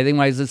my tithing.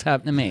 Why does this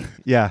happen to me?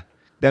 Yeah.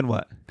 Then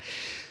what?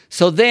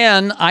 So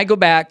then I go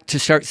back to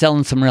start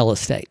selling some real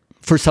estate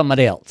for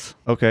somebody else.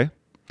 Okay.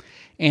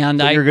 And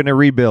you're going to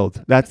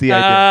rebuild. That's the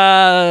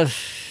idea.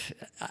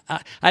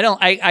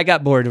 I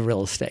got bored of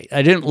real estate.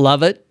 I didn't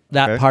love it,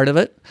 that part of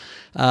it.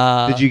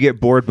 Did you get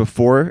bored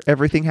before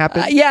everything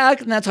happened? Yeah,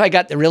 and that's why I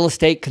got the real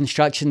estate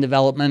construction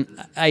development.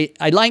 I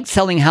liked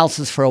selling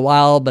houses for a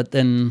while, but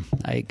then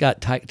I got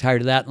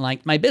tired of that and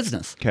liked my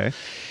business. Okay.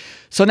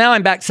 So now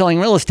I'm back selling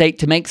real estate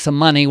to make some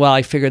money while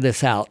I figure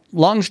this out.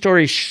 Long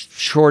story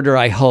shorter,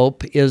 I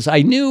hope, is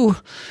I knew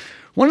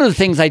one of the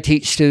things I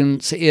teach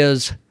students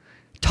is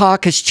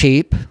talk is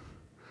cheap.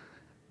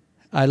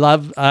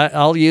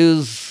 I'll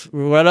use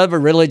whatever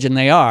religion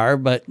they are,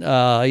 but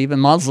even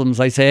Muslims,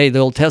 I say, the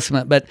Old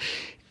Testament, but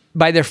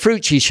by their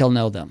fruits ye shall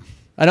know them.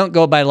 I don't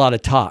go by a lot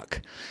of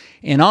talk.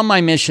 And on my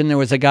mission, there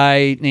was a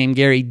guy named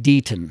Gary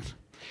Deaton,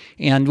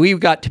 and we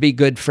got to be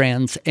good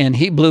friends, and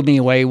he blew me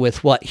away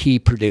with what he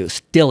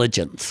produced.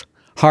 Diligence,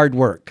 hard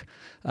work,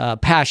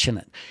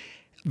 passionate,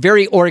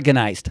 very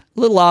organized, a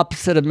little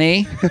opposite of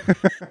me.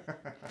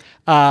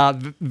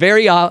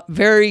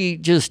 Very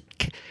just...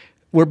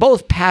 We're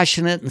both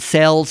passionate in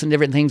sales and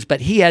different things,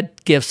 but he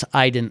had gifts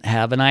I didn't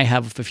have, and I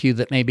have a few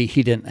that maybe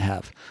he didn't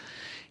have.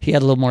 He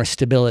had a little more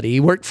stability.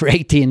 He worked for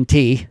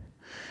AT&T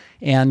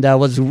and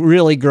was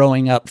really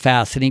growing up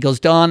fast. And he goes,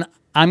 Don,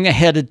 I'm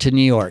headed to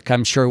New York,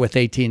 I'm sure, with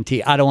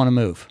AT&T. I don't want to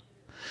move.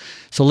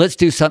 So let's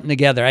do something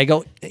together. I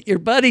go, your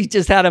buddy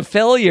just had a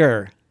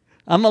failure.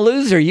 I'm a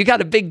loser. You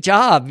got a big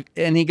job.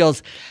 And he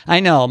goes,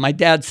 I know. My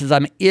dad says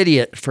I'm an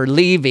idiot for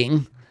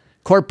leaving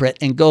corporate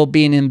and go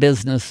being in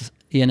business,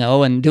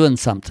 and doing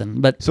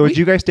something. But so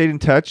you guys stayed in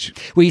touch?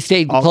 We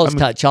stayed close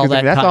touch all that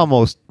time. That's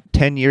almost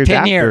 10 years 10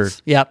 after.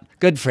 years. Yep.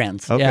 Good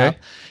friends. Okay. Yeah.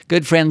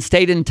 Good friends,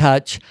 stayed in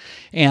touch.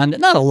 And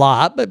not a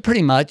lot, but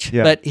pretty much.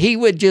 Yeah. But he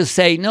would just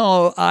say,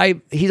 no,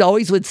 he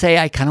always would say,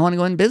 I kind of want to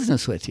go in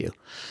business with you.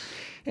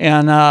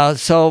 And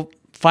so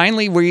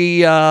finally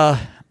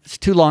it's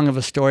too long of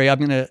a story. I'm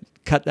going to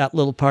cut that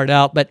little part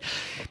out. But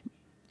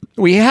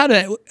we talked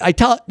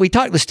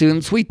to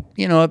students, at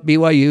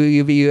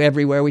BYU, UVU,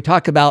 everywhere. We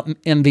talk about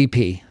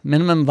MVP,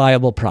 minimum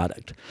viable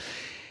product.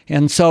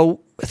 And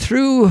so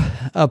through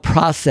a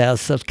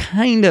process of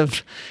kind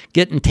of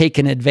getting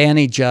taken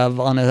advantage of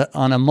on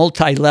a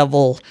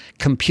multi-level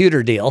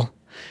computer deal,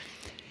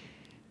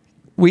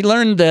 we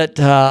learned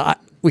that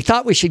we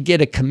thought we should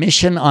get a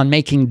commission on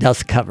making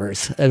dust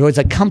covers. There was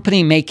a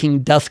company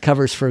making dust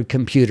covers for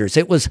computers.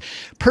 It was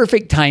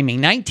perfect timing,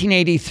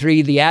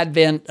 1983, the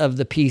advent of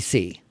the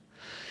PC.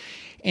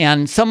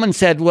 And someone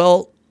said,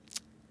 well,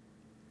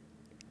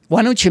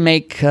 why don't you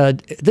make,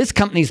 this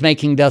company's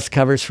making dust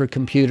covers for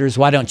computers.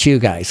 Why don't you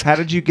guys? How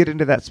did you get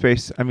into that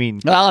space? I mean,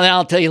 well,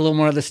 I'll tell you a little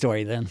more of the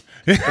story then.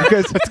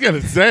 Because I was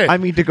going to say. I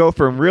mean, to go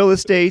from real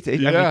estate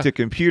to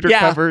computer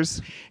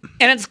covers.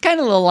 And it's kind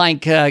of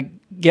like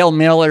Gail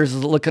Miller's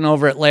looking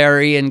over at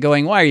Larry and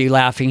going, why are you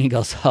laughing? He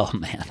goes, oh,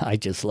 man, I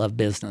just love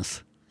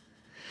business.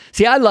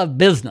 See, I love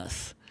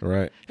business.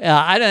 Right.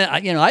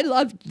 I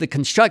loved the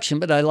construction,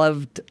 but I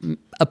loved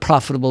a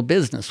profitable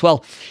business.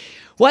 Well,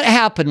 what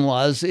happened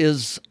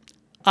is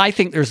I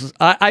think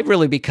I've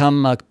really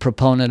become a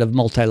proponent of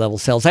multi-level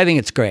sales. I think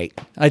it's great.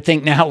 I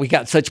think now we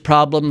got such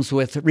problems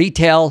with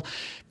retail,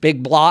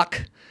 big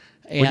block.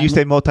 When you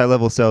say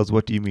multi-level sales,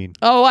 what do you mean?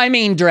 Oh, I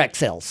mean direct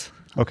sales.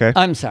 Okay.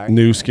 I'm sorry.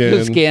 New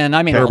Skin.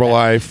 I mean,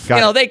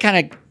 Herbalife. They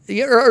kind of,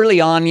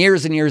 early on,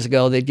 years and years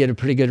ago, they'd get a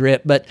pretty good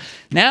rip. But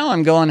now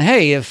I'm going,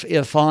 hey,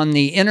 if on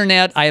the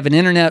internet, I have an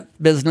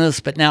internet business,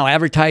 but now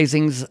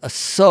advertising's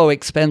so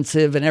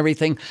expensive and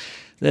everything,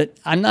 that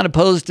I'm not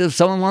opposed to if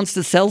someone wants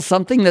to sell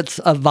something that's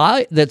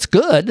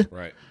good,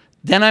 right,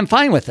 then I'm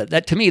fine with it.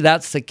 That, to me,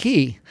 that's the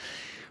key.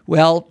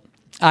 Well,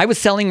 I was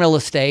selling real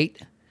estate,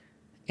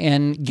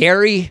 and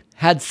Gary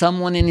had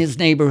someone in his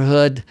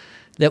neighborhood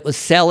that was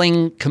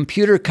selling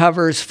computer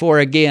covers for,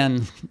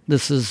 again,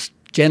 this is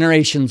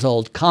generations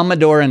old,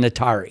 Commodore and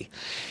Atari,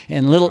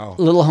 and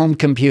little home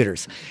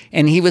computers.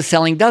 And he was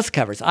selling dust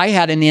covers. I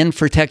had an in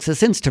for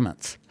Texas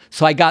Instruments,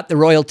 so I got the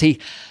royalty.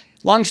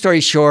 Long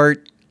story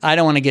short, I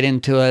don't want to get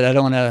into it. I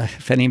don't want to,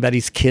 if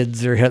anybody's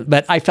kids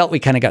but I felt we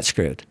kind of got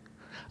screwed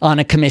on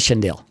a commission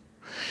deal.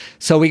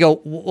 So we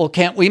go, well,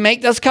 can't we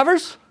make dust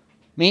covers?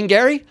 Me and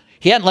Gary?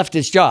 He hadn't left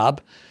his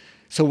job.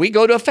 So we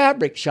go to a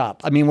fabric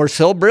shop. I mean, we're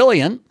so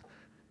brilliant.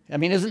 I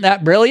mean, isn't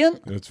that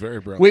brilliant? It's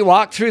very brilliant. We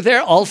walk through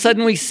there. All of a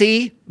sudden we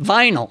see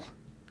vinyl.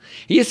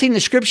 You seen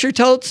the scripture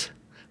totes?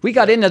 We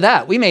got into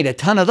that. We made a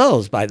ton of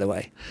those, by the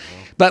way.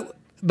 Wow.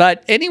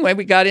 But anyway,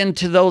 we got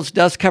into those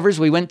dust covers.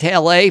 We went to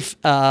LA,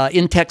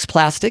 Intex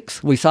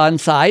Plastics. We saw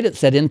inside, it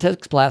said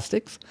Intex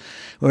Plastics.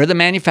 We're the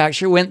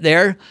manufacturer, went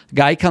there.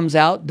 Guy comes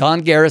out,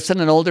 Don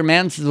Garrison, an older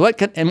man, says,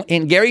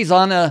 and Gary's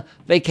on a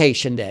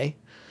vacation day.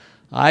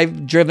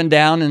 I've driven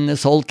down in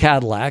this old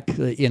Cadillac,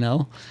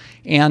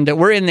 and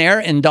we're in there,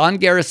 and Don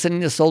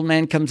Garrison, this old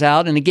man, comes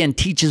out and again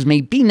teaches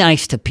me, be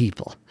nice to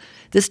people.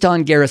 This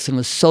Don Garrison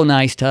was so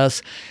nice to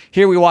us.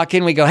 Here we walk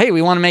in, we go, hey,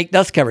 we want to make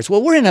dust covers.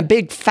 Well, we're in a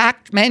big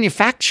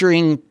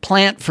manufacturing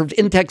plant for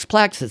Intex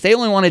Plastics. They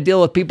only want to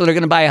deal with people that are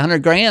going to buy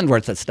 $100,000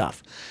 worth of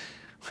stuff.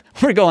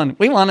 We're going,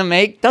 we want to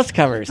make dust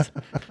covers.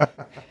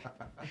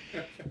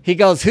 He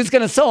goes, who's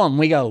going to sew them?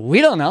 We go, we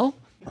don't know.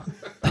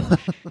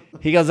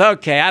 He goes,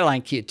 okay, I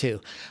like you too.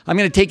 I'm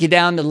going to take you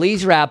down to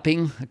Lee's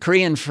Wrapping, a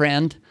Korean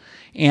friend.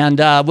 And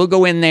we'll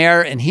go in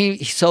there, and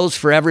he sews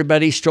for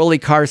everybody, Stroley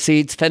car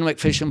seats, Fenwick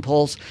fishing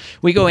poles.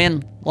 We go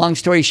in, long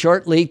story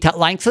short, Lee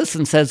likes us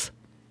and says,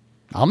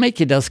 I'll make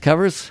you dust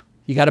covers.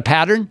 You got a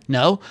pattern?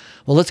 No.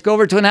 Well, let's go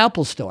over to an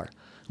Apple store.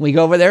 We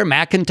go over there,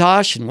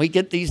 Macintosh, and we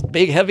get these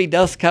big, heavy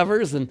dust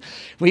covers, and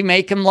we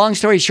make them. Long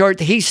story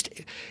short,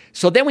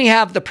 so then we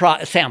have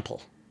the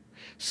sample.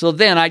 So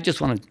then I just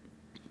want to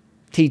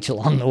teach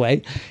along the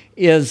way,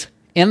 is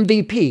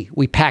MVP.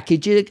 We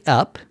package it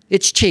up.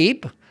 It's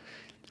cheap.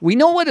 We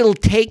know what it'll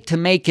take to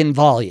make in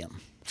volume,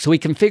 so we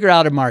can figure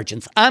out our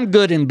margins. I'm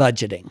good in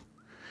budgeting.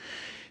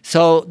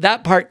 So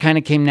that part kind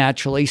of came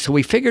naturally. So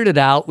we figured it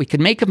out. We could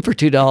make them for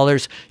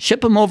 $2,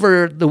 ship them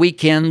over the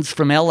weekends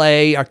from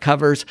LA, our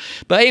covers.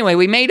 But anyway,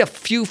 we made a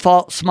few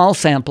small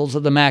samples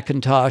of the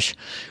Macintosh.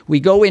 We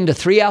go into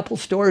 3 Apple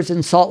stores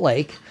in Salt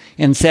Lake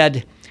and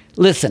said,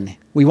 listen,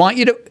 we want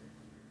you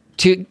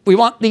we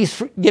want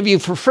these give you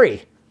for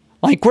free,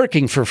 like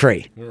working for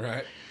free.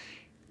 Right.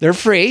 They're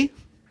free.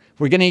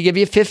 We're going to give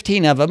you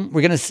 15 of them.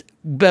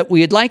 But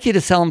we'd like you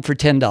to sell them for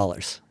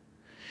 $10.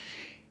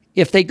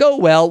 If they go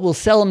well, we'll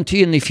sell them to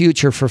you in the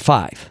future for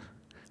 $5.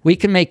 We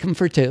can make them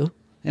for $2,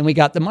 and we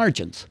got the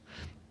margins.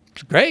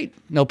 It's great,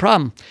 no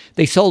problem.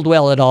 They sold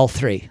well at all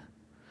 3.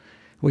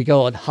 We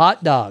go on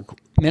hot dog,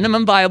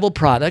 minimum viable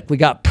product. We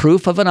got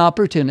proof of an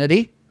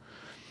opportunity.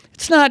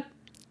 It's not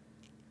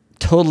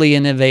totally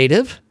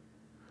innovative.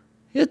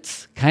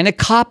 It's kind of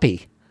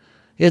copy.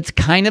 It's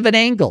kind of an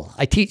angle.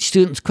 I teach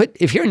students,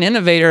 if you're an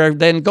innovator,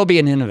 then go be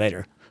an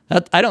innovator.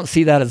 I don't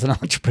see that as an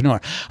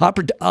entrepreneur.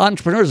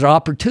 Entrepreneurs are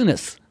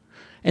opportunists.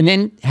 And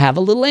then have a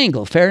little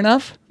angle. Fair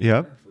enough?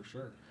 Yep. For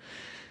sure.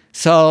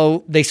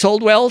 So they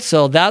sold well.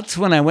 So that's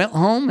when I went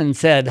home and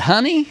said,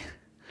 honey,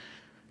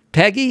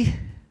 Peggy,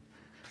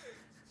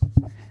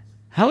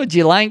 how would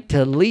you like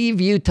to leave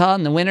Utah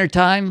in the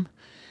wintertime?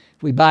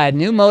 We buy a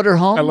new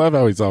motorhome. I love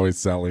how he's always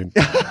selling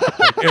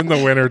in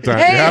the wintertime.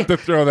 Hey! You have to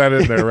throw that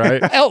in there,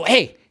 right? Oh,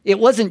 hey, it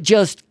wasn't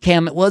just,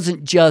 Cam, it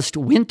wasn't just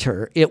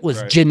winter. It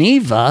was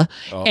Geneva,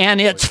 and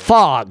it's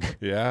fog.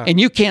 Yeah. And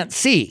you can't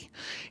see.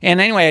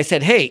 And anyway, I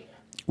said, hey,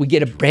 we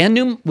get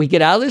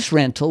out of this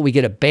rental, we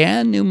get a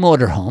brand new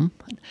motorhome,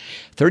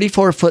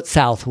 34-foot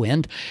south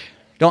wind.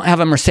 Don't have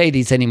a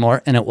Mercedes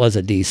anymore, and it was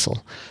a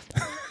diesel.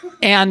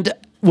 And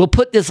we'll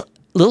put this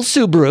little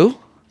Subaru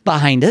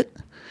behind it,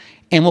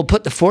 and we'll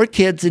put the 4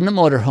 kids in the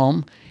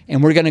motorhome,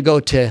 and we're going to go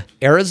to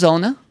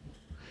Arizona.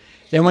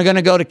 Then we're going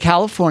to go to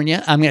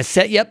California. I'm going to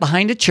set you up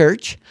behind a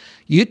church.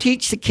 You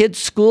teach the kids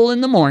school in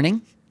the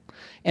morning,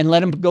 and let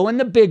them go in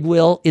the big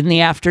wheel in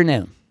the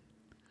afternoon.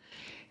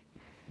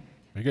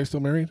 Are you guys still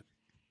married?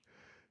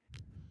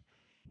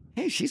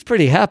 Hey, she's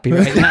pretty happy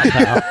right now,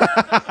 pal.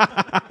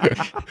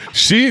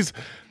 She's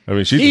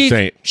a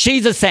saint.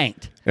 She's a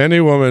saint. Any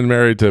woman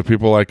married to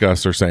people like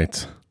us are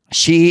saints.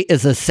 She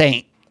is a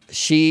saint.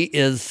 She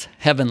is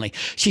heavenly.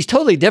 She's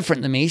totally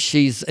different than me.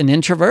 She's an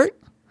introvert.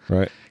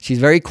 Right. She's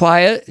very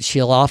quiet.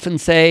 She'll often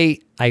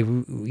say,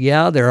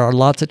 there are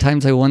lots of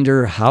times I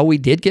wonder how we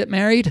did get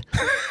married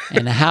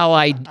and how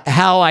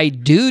I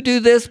do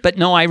this, but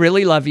no, I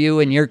really love you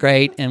and you're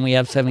great and we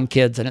have 7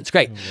 kids and it's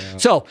great. Yeah.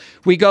 So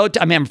we go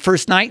to,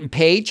 first night in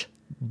Page,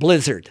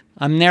 blizzard.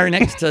 I'm there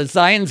next to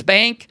Zion's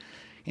Bank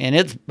and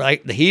it's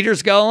like the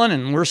heater's going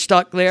and we're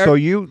stuck there. So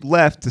you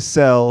left to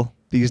sell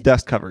these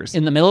dust covers.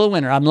 In the middle of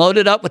winter. I'm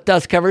loaded up with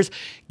dust covers.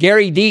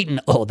 Gary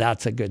Deaton,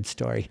 that's a good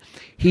story.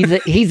 He's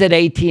at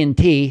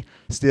AT&T.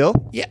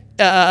 Still? Yeah.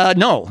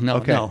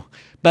 No.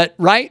 But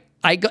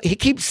he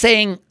keeps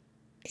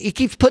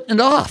putting it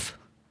off.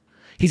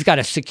 He's got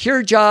a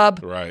secure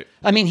job. Right.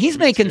 He's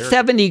making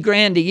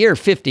 $70,000 a year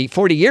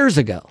 40 years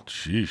ago.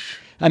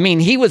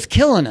 Sheesh. He was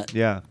killing it.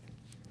 Yeah.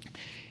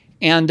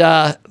 And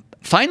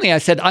finally I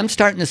said, I'm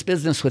starting this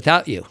business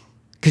without you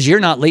because you're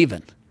not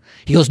leaving.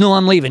 He goes, no,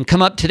 I'm leaving.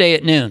 Come up today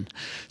at noon.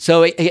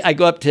 So I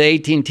go up to the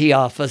AT&T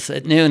office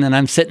at noon, and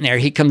I'm sitting there.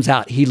 He comes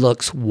out. He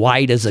looks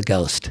white as a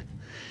ghost.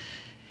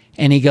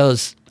 And he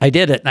goes, I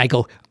did it. And I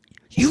go,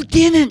 you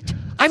didn't.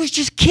 I was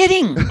just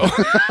kidding.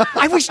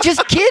 I was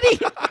just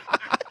kidding.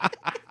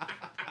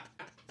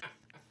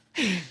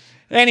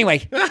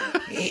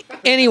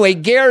 Anyway,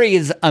 Gary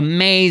is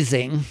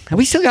amazing. Have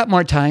we still got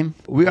more time?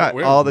 We got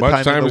all the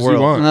time in the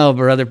world. Oh,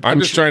 brother. I'm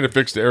just trying to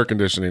fix the air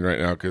conditioning right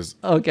now because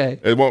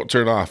it won't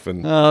turn off.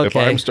 And if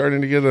I'm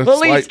starting to get a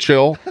slight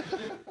chill,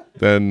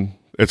 then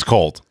it's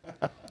cold.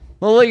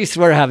 Well, at least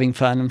we're having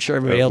fun. I'm sure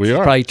everybody else has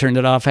probably turned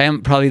it off.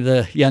 Probably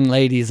the young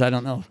ladies. I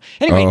don't know.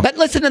 Anyway, but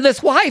listen to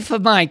this wife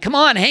of mine. Come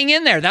on, hang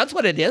in there. That's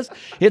what it is.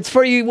 It's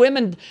for you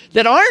women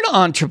that aren't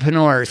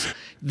entrepreneurs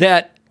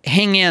that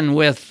hang in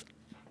with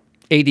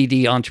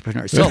ADD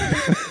entrepreneurs.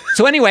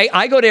 So anyway,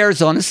 I go to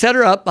Arizona, set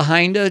her up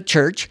behind a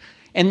church,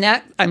 and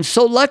that I'm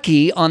so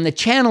lucky on the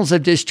channels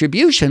of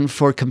distribution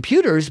for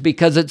computers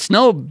because it's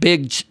no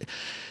big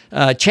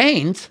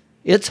chains.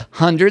 It's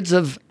hundreds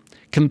of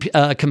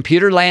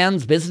computer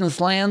lands,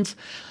 business lands,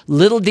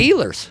 little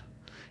dealers.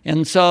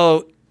 And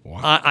so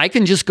I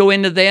can just go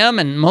into them,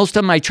 and most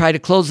of them I try to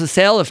close the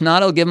sale. If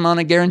not, I'll give them on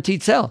a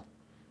guaranteed sell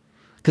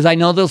because I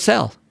know they'll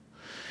sell.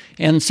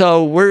 And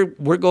so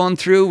we're going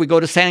through. We go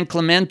to San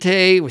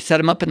Clemente. We set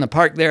them up in the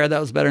park there. That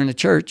was better than the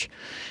church.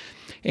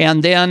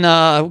 And then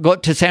go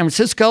to San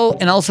Francisco.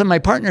 And all of a sudden, my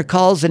partner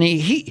calls, and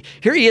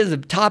here he is, a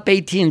top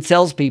 18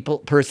 salespeople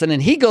person,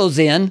 and he goes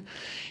in,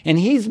 and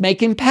he's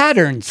making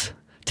patterns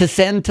to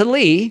send to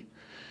Lee.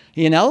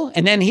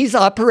 And then he's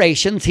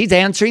operations. He's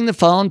answering the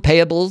phone,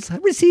 payables,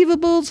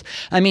 receivables.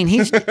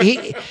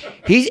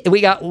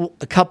 We got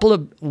a couple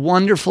of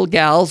wonderful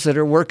gals that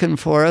are working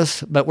for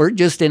us, but we're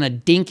just in a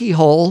dinky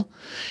hole.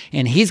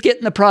 And he's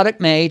getting the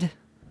product made,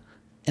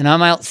 and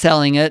I'm out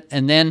selling it.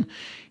 And then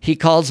he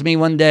calls me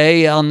one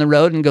day on the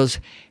road and goes,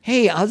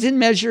 hey, I was in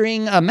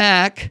measuring a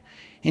Mac,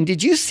 and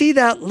did you see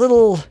that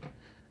little,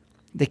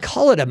 they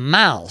call it a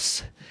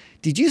mouse.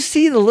 Did you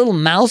see the little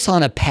mouse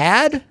on a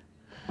pad?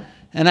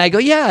 And I go,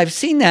 yeah, I've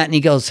seen that. And he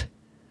goes,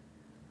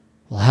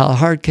 well, how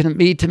hard can it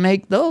be to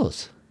make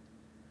those?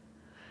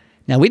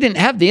 Now, we didn't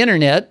have the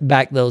internet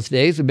back those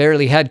days. We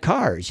barely had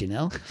cars,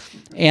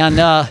 And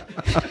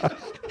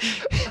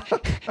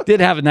did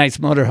have a nice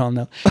motorhome,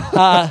 though.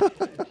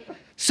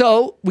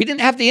 So we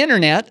didn't have the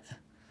internet.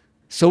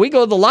 So we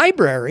go to the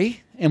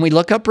library and we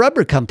look up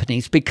rubber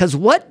companies because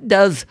what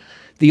does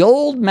the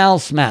old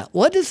mouse mat,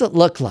 what does it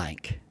look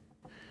like?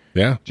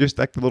 Yeah. Just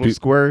like the little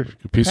square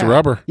piece of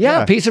rubber.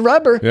 Yeah, a piece of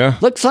rubber. Yeah.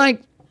 Looks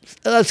like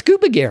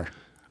scuba gear.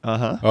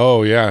 Uh-huh.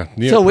 Oh, yeah.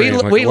 So we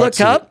look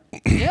up.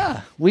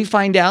 Yeah. We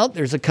find out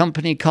there's a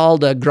company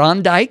called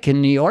Grondike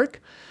in New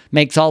York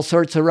makes all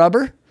sorts of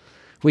rubber.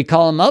 We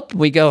call them up.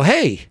 We go,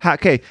 hey. How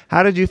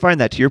did you find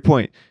that? To your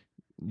point,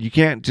 you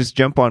can't just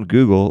jump on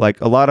Google. Like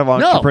a lot of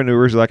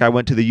entrepreneurs, like I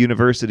went to the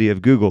University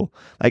of Google.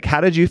 Like, how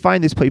did you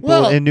find these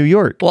people in New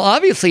York? Well,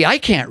 obviously I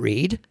can't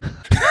read.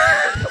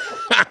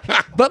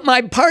 But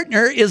my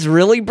partner is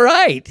really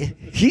bright.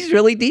 He's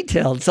really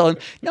detailed. So,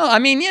 no, I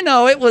mean,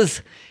 it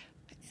was,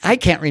 I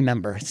can't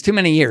remember. It's too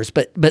many years.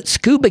 But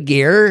scuba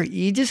gear,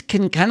 you just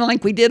can kind of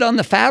like we did on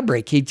the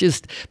fabric.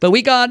 But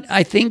we got,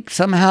 I think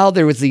somehow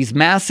there was these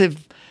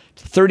massive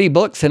 30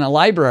 books in a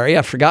library.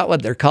 I forgot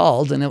what they're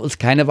called. And it was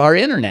kind of our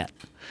internet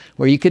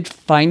where you could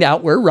find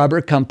out where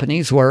rubber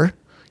companies were.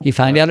 You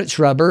find out it's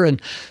rubber.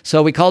 And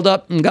so we called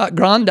up and got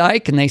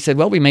Grondike, and they said,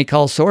 well, we make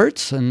all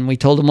sorts. And we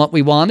told them what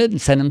we wanted and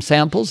sent them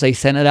samples. They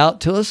sent it out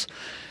to us.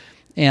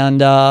 And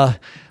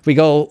we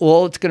go,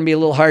 well, it's going to be a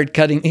little hard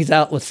cutting these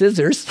out with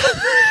scissors.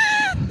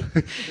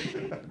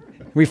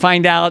 We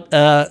find out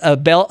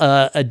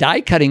a die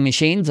cutting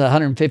machine's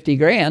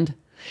 $150,000.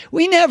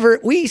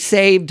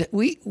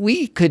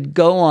 We could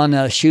go on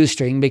a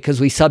shoestring because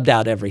we subbed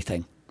out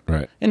everything.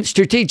 Right. And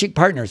strategic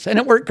partners. And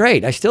it worked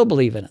great. I still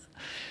believe in it.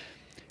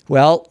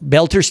 Well,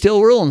 Belter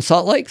Steel Rule in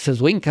Salt Lake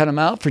says we can cut them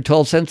out for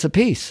 12 cents a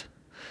piece.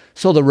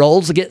 So the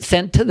rolls get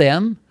sent to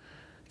them.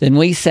 Then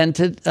we sent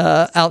it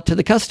out to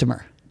the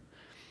customer.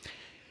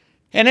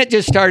 And it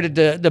just started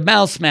the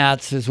mouse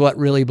mats is what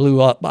really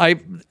blew up.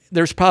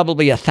 There's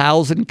probably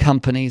 1,000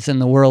 companies in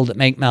the world that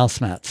make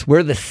mouse mats.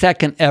 We're the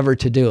second ever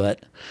to do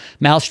it.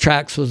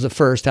 Mousetrax was the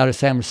first out of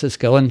San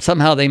Francisco, and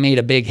somehow they made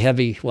a big,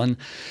 heavy one.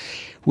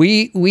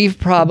 We've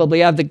probably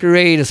have the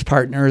greatest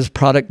partners,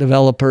 product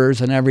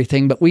developers and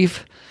everything, but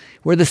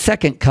we're the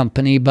second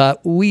company,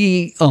 but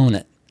we own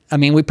it. I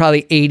mean, we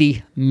probably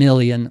 80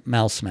 million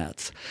mouse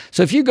mats.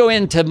 So if you go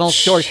into most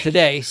stores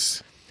today,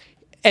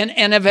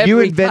 and of every you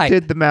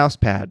invented type, the mouse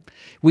pad.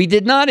 We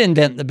did not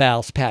invent the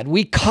mouse pad.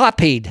 We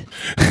copied.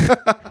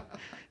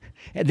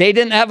 They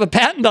didn't have a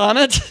patent on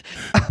it,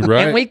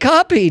 right. And we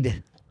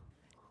copied.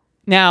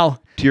 Now,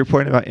 to your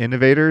point about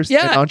innovators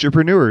Yeah. and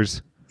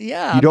entrepreneurs,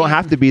 yeah, you don't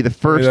have to be the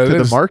first to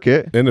the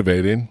market.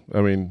 Innovating.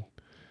 I mean,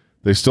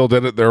 they still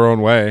did it their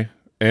own way,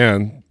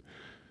 and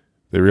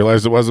they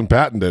realized it wasn't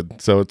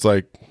patented. So it's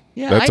like,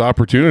 that's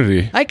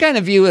opportunity. I kind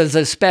of view it as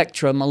a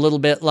spectrum, a little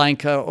bit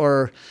like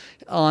or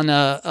on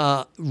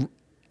a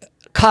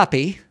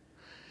copy,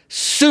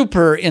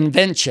 super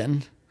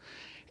invention,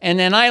 and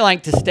then I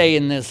like to stay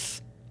in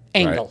this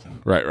angle.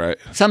 Right.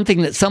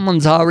 Something that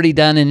someone's already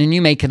done, and then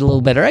you make it a little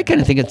better. I kind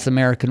of think it's the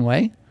American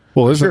way.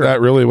 Well, isn't that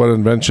really what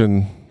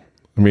invention?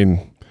 I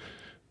mean,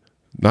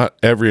 not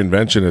every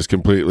invention is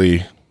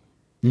completely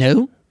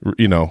No.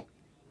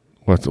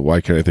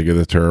 Why can't I think of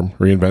the term?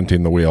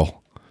 Reinventing the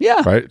wheel.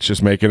 Yeah. Right? It's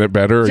just making it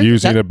better,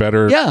 using a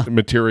better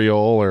material,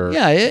 or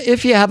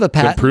if you have a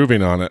patent.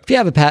 Improving on it. If you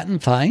have a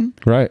patent, fine.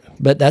 Right.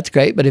 But that's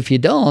great. But if you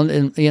don't,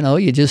 and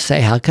you just say,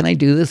 how can I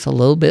do this a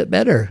little bit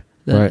better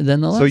than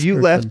the last So you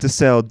person? left to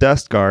sell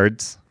dust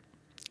guards.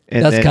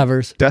 And Dust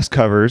covers. Dust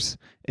covers.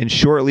 And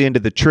shortly into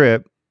the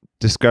trip,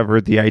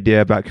 discovered the idea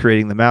about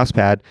creating the mouse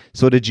pad.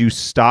 So did you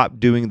stop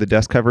doing the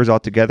dust covers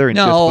altogether and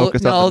just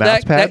focus on the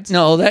mouse pads?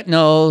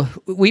 No.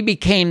 We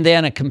became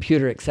then a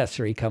computer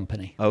accessory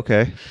company.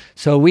 Okay.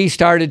 So we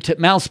started to,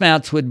 mouse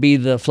mats would be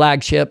the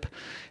flagship.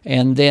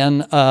 And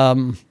then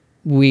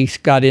we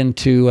got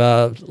into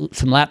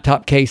some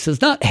laptop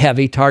cases, not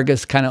heavy.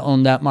 Targus kind of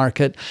owned that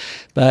market,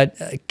 but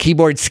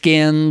keyboard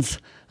skins,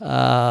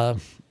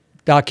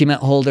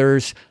 document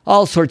holders,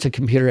 all sorts of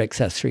computer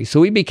accessories. So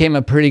we became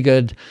a pretty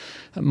good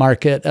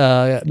market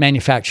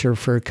manufacturer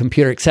for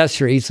computer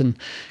accessories and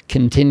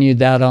continued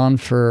that on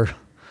for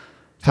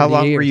How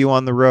long years. were you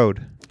on the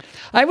road?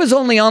 I was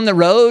only on the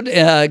road,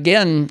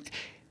 again,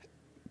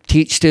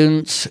 teach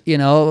students,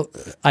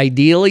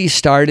 ideally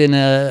start in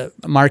a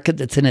market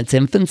that's in its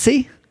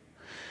infancy.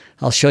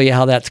 I'll show you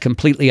how that's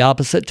completely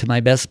opposite to my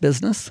best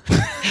business.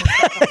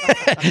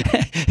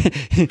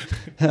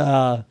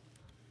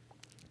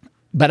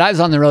 But I was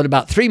on the road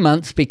about 3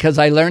 months because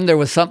I learned there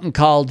was something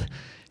called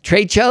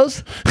trade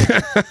shows.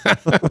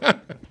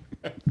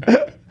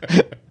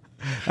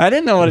 I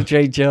didn't know what a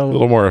trade show was. A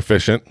little more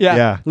efficient.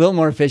 Yeah. A little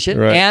more efficient.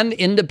 Right. And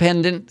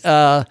independent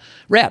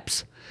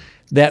reps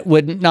that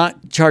would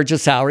not charge a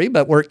salary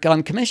but work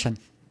on commission.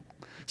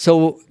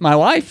 So my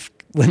wife,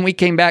 when we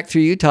came back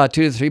through Utah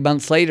 2 to 3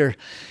 months later,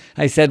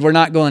 I said, we're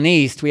not going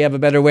east. We have a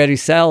better way to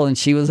sell. And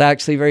she was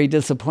actually very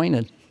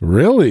disappointed.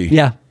 Really?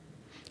 Yeah.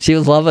 She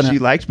was loving it. She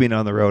liked being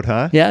on the road,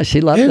 huh? Yeah,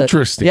 she loved it.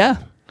 Interesting. Yeah.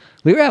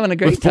 We were having a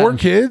great With time. 4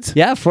 kids?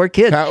 Yeah, 4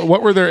 kids.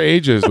 What were their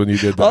ages when you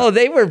did that? Oh,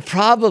 they were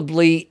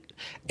probably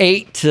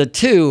 8 to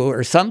 2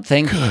 or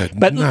something. Good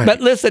But night.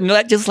 listen,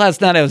 just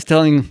last night I was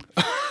telling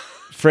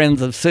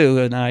friends of Sue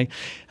and I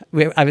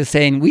was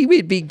saying we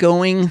would be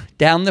going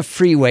down the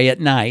freeway at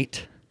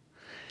night,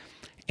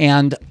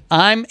 and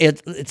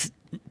it's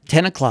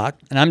 10 o'clock,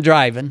 and I'm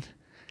driving.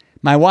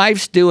 My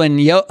wife's doing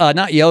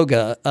not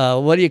yoga.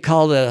 What do you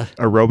call the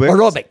Aerobics?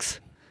 Aerobics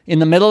in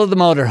the middle of the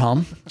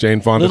motorhome. Jane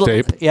Fonda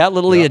tape. Yeah,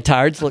 little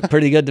leotards look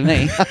pretty good to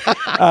me.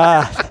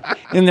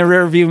 In the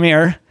rear view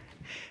mirror.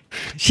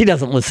 She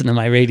doesn't listen to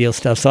my radio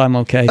stuff, so I'm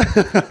okay.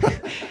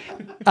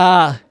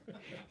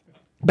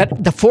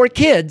 But the 4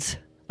 kids,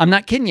 I'm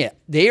not kidding you,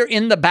 they're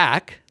in the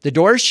back, the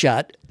door's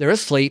shut, they're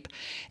asleep,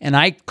 and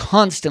I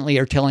constantly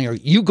are telling her,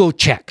 you go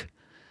check.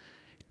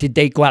 Did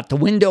they go out the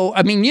window?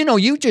 I mean,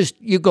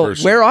 you go,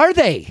 where are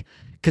they?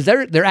 Because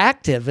they're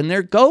active and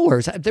they're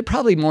goers. They're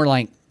probably more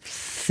like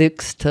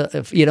 6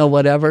 to,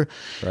 whatever.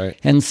 Right.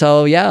 And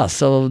so,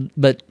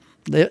 but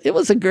it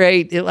was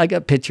I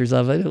got pictures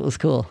of it. It was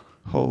cool.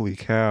 Holy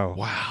cow.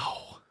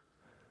 Wow.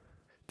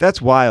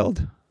 That's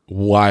wild.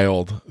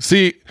 Wild.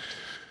 See,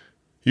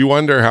 you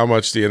wonder how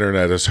much the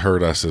internet has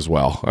hurt us as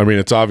well. I mean,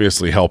 it's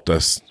obviously helped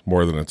us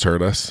more than it's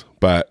hurt us,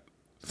 but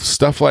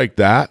stuff like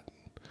that.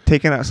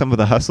 Taking out some of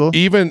the hustle.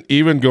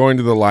 Even going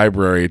to the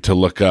library to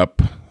look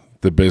up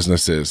the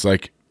businesses,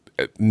 like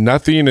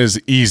nothing is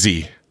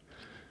easy,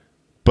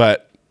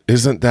 but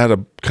isn't that a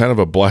kind of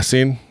a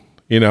blessing,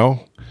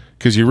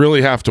 because you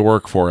really have to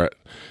work for it.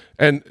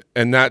 And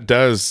that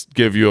does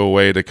give you a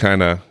way to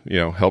kind of,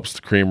 helps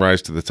the cream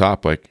rise to the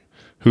top, like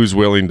who's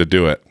willing to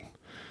do it.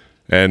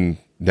 And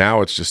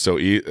now it's just so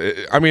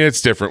easy. I mean,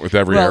 it's different with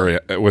every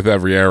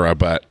era,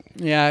 but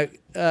yeah,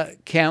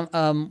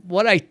 Cam,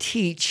 what I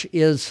teach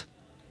is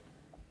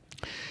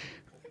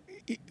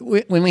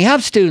when we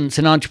have students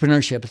in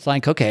entrepreneurship, it's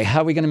like, okay, how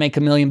are we going to make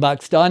 $1 million?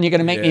 Don, you're going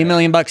to make me $1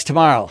 million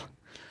tomorrow.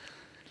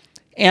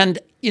 And,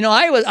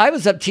 I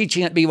was up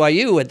teaching at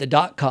BYU at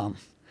the .com,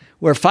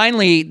 where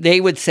finally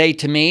they would say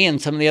to me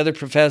and some of the other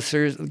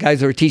professors, the guys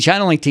who were teaching, I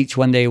only teach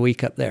 1 day a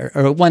week up there,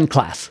 or 1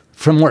 class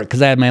from work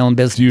because I had my own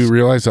business. Do you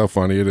realize how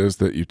funny it is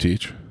that you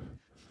teach?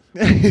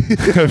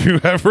 Have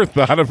you ever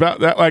thought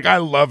about that? Like, I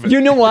love it.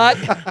 You know what?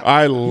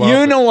 I love it.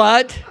 You know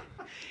what?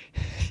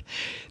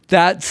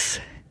 That's...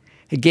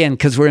 Again,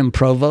 because we're in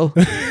Provo.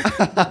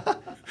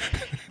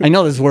 I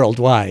know this is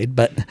worldwide,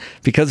 but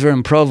because we're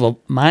in Provo,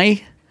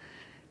 my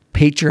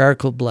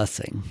patriarchal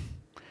blessing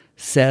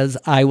says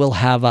I will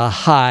have a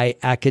high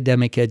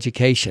academic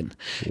education.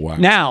 Wow.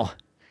 Now,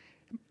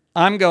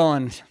 I'm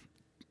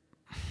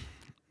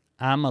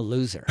a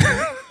loser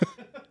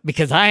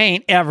because I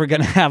ain't ever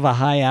going to have a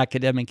high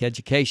academic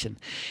education.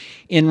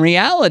 In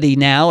reality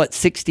now, at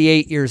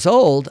 68 years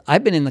old,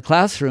 I've been in the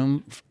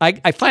classroom.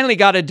 I finally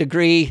got a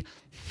degree.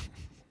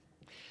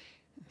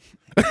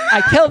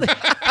 I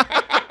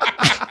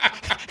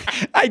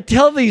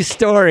tell these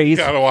stories. You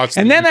gotta watch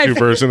the YouTube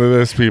version of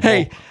this, people.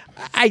 Hey,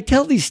 I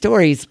tell these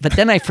stories, but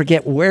then I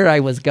forget where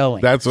I was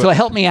going. So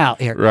help me out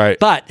here. Right.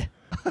 But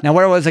now,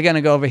 where was I going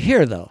to go over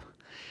here, though?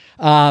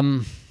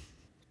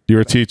 You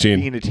were teaching.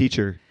 Being a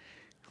teacher.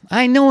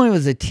 I know I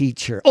was a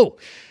teacher. Oh,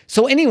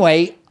 so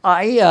anyway,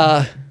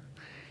 I'm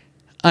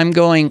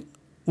going.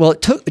 Well,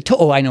 it took.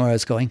 I know where I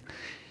was going.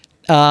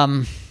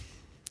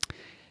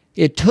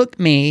 It took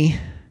me.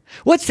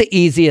 What's the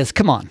easiest?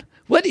 Come on.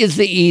 What is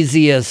the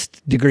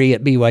easiest degree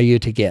at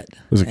BYU to get?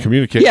 Was it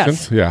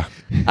communications? Yes.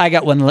 Yeah. I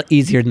got one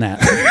easier than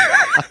that.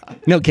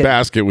 No kidding.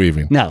 Basket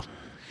weaving. No.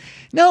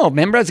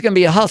 Remember, I was going to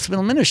be a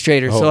hospital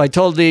administrator. So I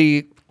told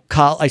the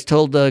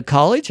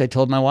college, I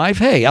told my wife,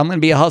 hey, I'm going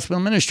to be a hospital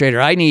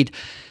administrator. I need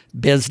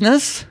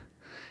business.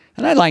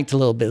 And I liked a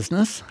little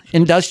business,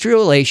 industrial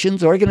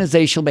relations,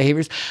 organizational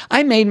behaviors.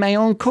 I made my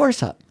own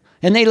course up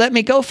and they let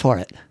me go for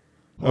it.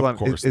 Hold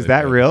on. Is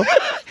that real?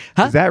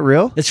 Huh? Is that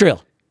real? It's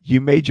real.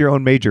 You made your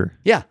own major.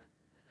 Yeah.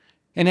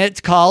 And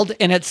it's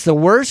the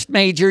worst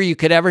major you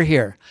could ever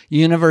hear,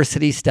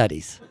 university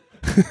studies.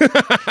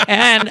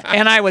 and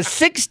I was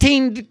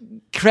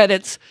 16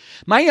 credits.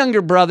 My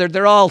younger brother,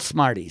 they're all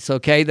smarties,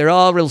 okay? They're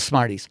all real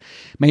smarties.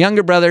 My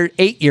younger brother,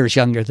 8 years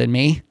younger than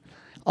me.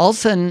 All of a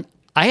sudden,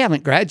 I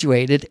haven't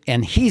graduated,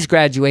 and he's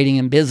graduating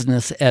in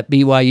business at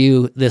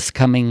BYU this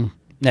coming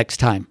next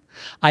time.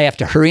 I have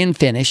to hurry and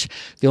finish.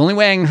 The only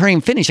way I can hurry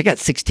and finish, I got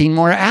 16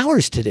 more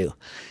hours to do.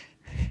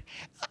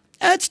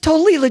 That's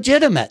totally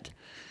legitimate.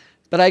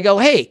 But I go,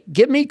 hey,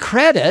 give me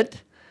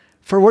credit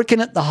for working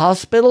at the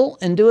hospital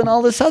and doing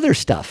all this other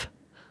stuff.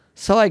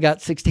 So I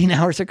got 16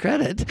 hours of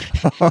credit.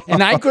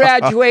 And I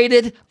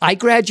graduated. I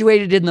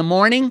graduated in the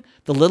morning.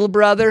 The little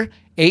brother,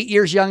 8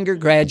 years younger,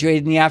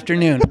 graduated in the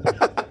afternoon.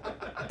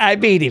 I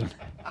beat him.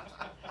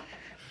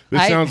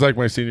 This sounds like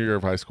my senior year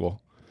of high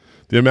school.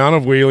 The amount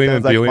of wheeling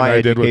and dealing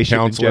I did with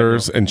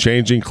counselors and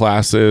changing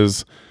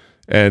classes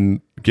and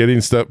getting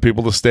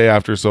people to stay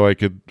after so I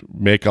could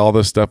make all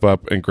this stuff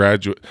up and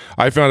graduate.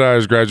 I found out I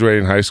was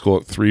graduating high school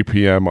at 3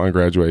 p.m. on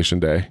graduation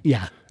day.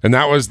 Yeah. And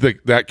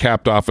that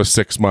capped off a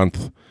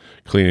 6-month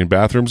cleaning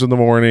bathrooms in the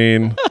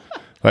morning,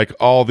 like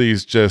all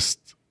these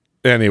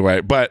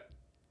anyway, but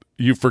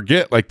you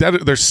forget like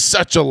that. There's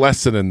such a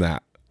lesson in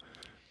that.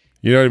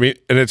 You know what I mean?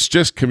 And it's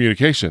just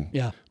communication.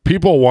 Yeah.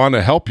 People want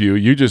to help you.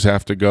 You just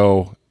have to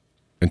go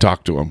and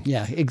talk to them.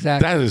 Yeah,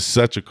 exactly. That is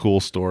such a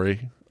cool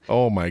story.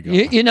 Oh my God.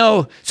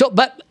 So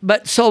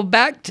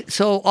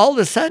all of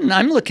a sudden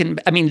I'm looking,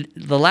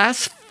 the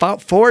last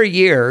 4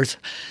 years,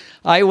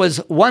 I was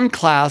one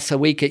class a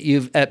week at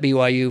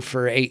BYU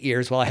for 8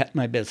 years while I had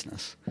my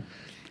business.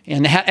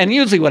 And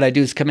usually what I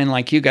do is come in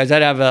like you guys.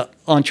 I'd have an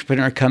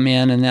entrepreneur come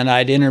in, and then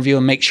I'd interview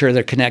and make sure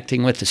they're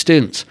connecting with the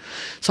students.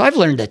 So I've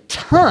learned a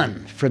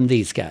ton from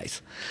these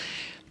guys.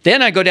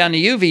 Then I go down to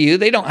UVU.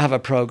 They don't have a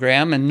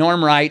program, and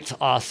Norm Wright's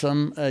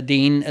awesome,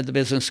 dean at the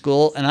business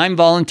school, and I'm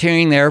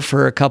volunteering there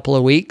for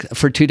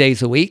 2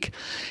 days a week.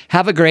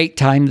 Have a great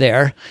time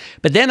there.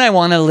 But then I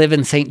want to live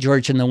in St.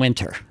 George in the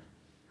winter.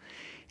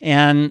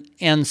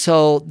 And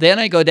so then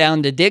I go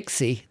down to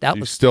Dixie.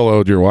 You still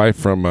owed your wife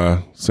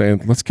from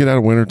saying, let's get out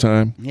of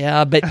wintertime.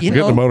 Yeah, but get in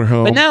the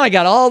motorhome. But now I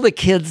got all the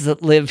kids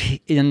that live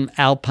in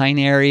Alpine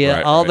area,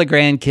 the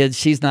grandkids.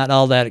 She's not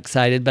all that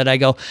excited, but I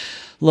go,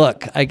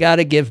 look, I got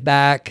to give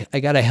back. I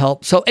got to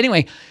help. So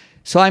anyway,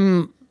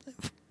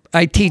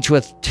 I teach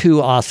with 2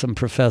 awesome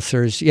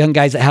professors, young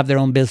guys that have their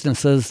own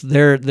businesses.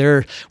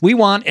 We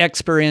want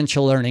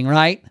experiential learning,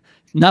 right?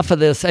 Enough of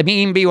this. I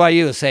mean,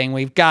 BYU is saying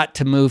we've got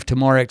to move to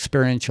more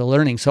experiential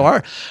learning. So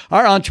our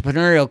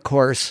entrepreneurial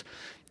course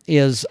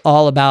is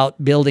all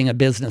about building a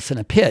business and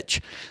a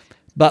pitch.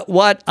 But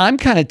what I'm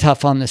kind of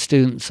tough on the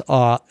students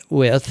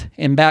with,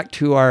 and back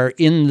to our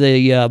in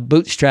the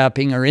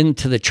bootstrapping or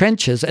into the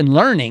trenches and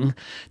learning,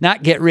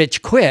 not get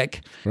rich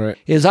quick,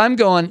 is I'm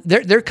going,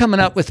 they're coming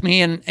up with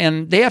me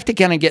and they have to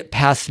kind of get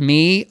past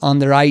me on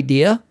their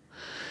idea.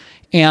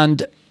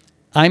 And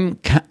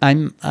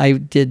I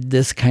did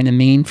this kind of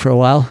mean for a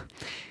while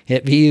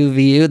at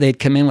VU. They'd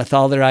come in with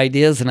all their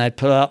ideas, and I'd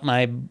put out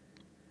my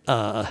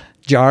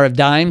jar of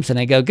dimes, and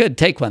I go, good,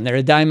 take one. They're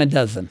a dime a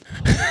dozen.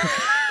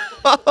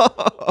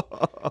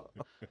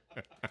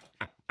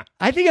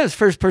 I think I was the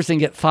first person to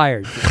get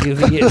fired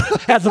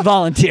as a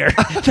volunteer.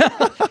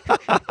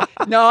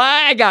 No,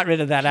 I got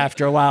rid of that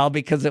after a while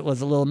because it was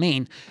a little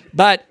mean.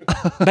 But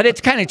it's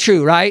kind of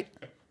true, right?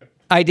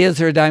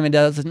 Ideas are a dime a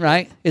dozen,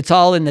 right? It's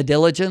all in the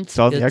diligence. It's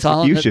all the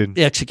execution. All in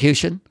the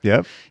execution.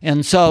 Yep.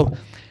 And so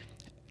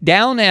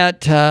down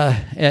at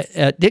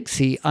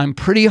Dixie, I'm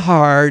pretty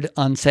hard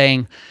on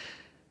saying,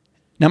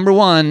 number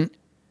one,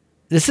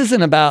 this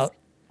isn't about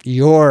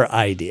your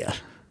idea.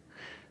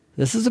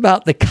 This is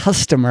about the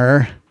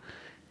customer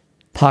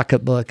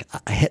pocketbook.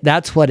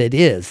 That's what it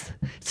is.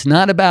 It's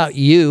not about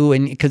you.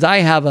 And because I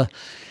have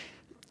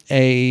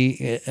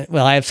I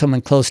have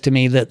someone close to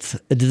me that's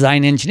a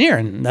design engineer,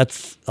 and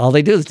that's all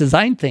they do is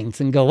design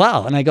things and go,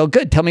 wow. And I go,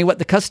 good, tell me what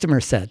the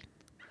customer said.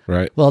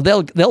 Right. Well,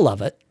 they'll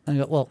love it. I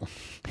go, well,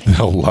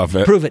 they'll love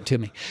it. Prove it to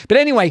me. But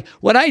anyway,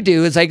 what I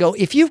do is I go,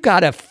 if you've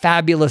got a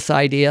fabulous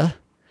idea,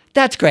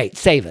 that's great.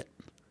 Save it.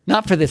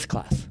 Not for this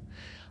class.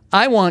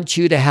 I want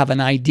you to have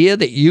an idea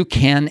that you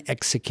can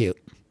execute.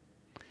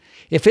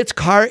 If it's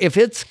car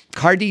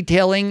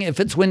detailing, if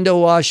it's window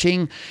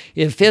washing,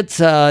 if it's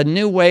a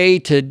new way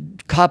to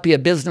copy a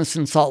business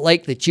in Salt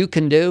Lake that you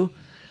can do,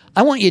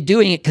 I want you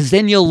doing it because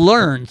then you'll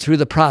learn through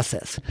the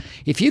process.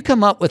 If you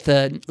come up with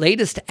the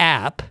latest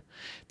app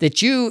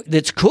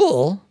that's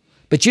cool,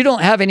 but you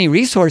don't have any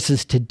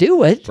resources to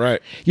do it,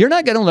 you're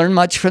not going to learn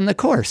much from the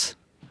course.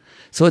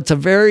 So it's a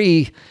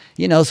very,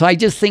 so I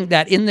just think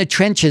that in the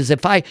trenches,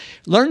 if I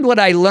learned what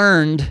I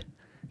learned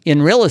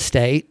in real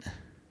estate,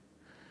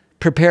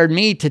 prepared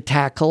me to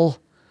tackle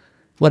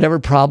whatever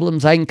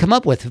problems I can come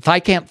up with. If I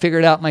can't figure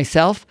it out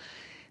myself,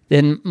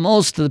 then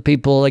most of the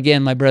people,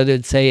 again, my brother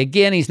would say,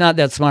 again, he's not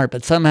that smart,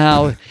 but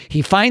somehow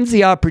he finds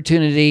the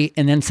opportunity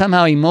and then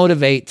somehow he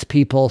motivates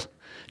people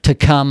to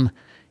come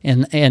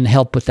and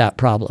help with that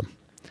problem.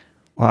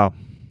 Wow.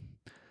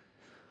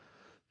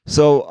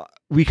 So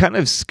we kind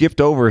of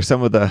skipped over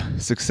some of the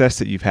success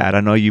that you've had.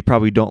 I know you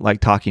probably don't like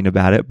talking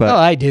about it, but... Oh,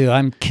 I do.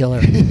 I'm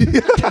killer.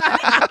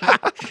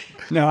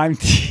 No, I'm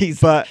teasing.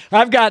 But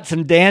I've got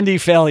some dandy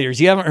failures.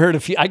 You haven't heard a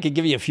few. I could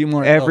give you a few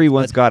more.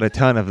 Everyone's got a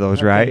ton of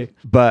those, right?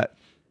 But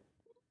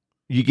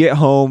you get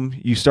home,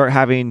 you start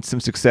having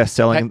some success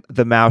selling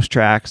the mouse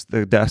tracks,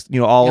 the dust,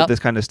 all of this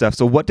kind of stuff.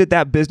 So what did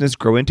that business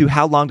grow into?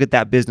 How long did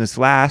that business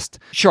last?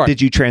 Sure.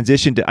 Did you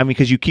transition to,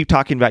 because you keep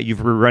talking about you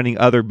were running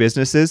other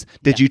businesses.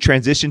 Did you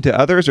transition to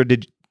others, or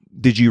did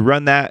you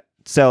run that,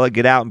 sell it,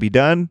 get out and be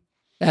done?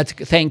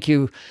 Thank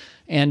you,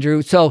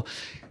 Andrew. So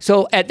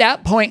at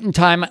that point in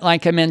time,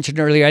 like I mentioned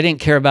earlier, I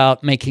didn't care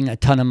about making a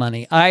ton of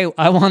money. I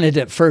wanted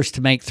at first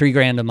to make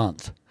 $3,000 a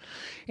month.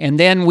 And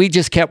then we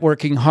just kept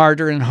working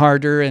harder and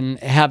harder and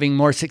having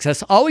more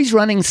success, always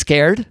running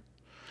scared,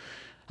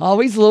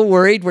 always a little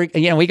worried. We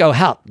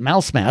go,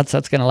 mouse mats,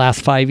 that's going to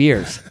last 5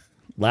 years.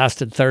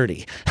 Lasted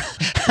 30.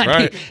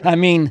 Right.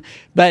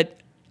 But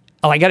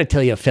I got to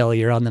tell you a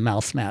failure on the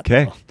mouse mat.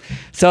 Okay. Though.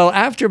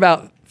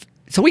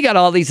 So we got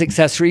all these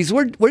accessories.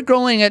 We're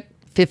growing at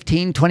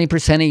 15,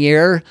 20% a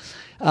year,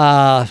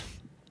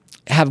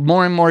 have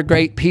more and more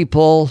great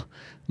people,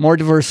 more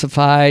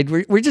diversified.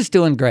 We're just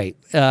doing great.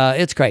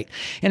 It's great.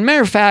 And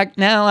matter of fact,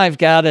 now I've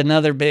got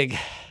another big,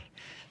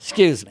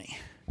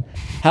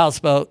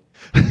 houseboat.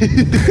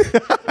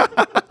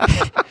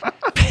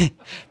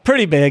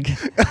 Pretty big.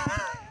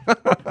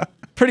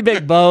 Pretty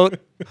big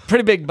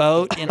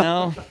boat.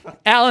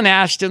 Alan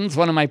Ashton's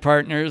one of my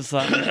partners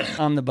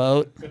on the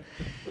boat.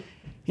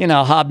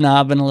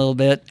 Hobnobbing a little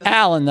bit.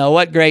 Alan, though,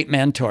 what great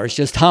mentors.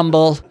 Just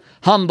humble,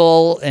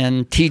 humble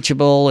and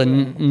teachable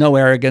and no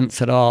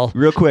arrogance at all.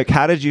 Real quick,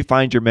 how did you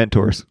find your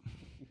mentors?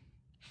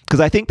 Because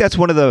I think that's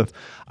one of the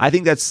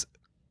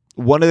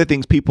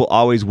things people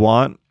always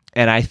want,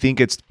 and I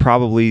think it's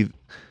probably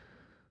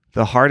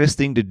the hardest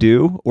thing to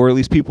do, or at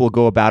least people will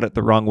go about it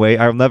the wrong way.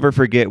 I'll never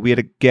forget, we had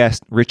a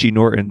guest, Richie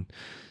Norton,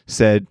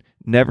 said,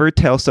 never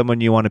tell someone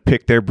you want to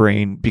pick their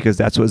brain because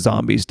that's what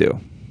zombies do.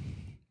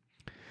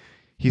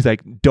 He's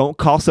like, don't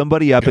call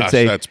somebody up and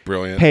say, that's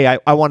brilliant. Hey,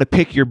 I want to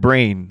pick your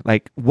brain.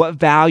 Like, what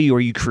value are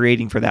you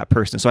creating for that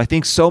person? So I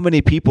think so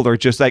many people are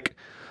just like,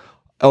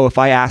 oh, if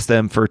I ask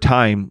them for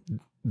time,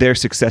 they're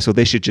successful.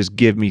 They should just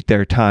give me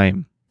their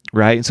time.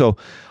 Right. And so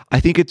I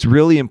think it's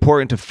really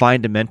important to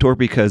find a mentor,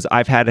 because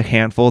I've had a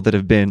handful that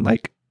have been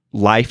like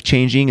life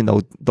changing, and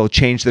they'll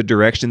change the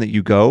direction that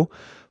you go.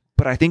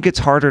 But I think it's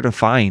harder to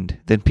find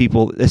than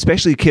people,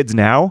 especially kids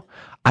now.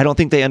 I don't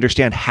think they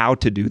understand how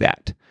to do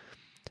that.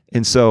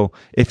 And so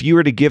if you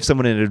were to give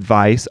someone an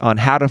advice on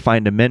how to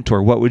find a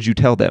mentor, what would you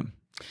tell them?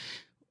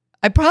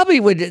 I probably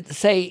would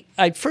say,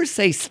 I'd first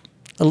say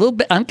a little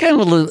bit, I'm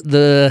kind of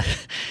the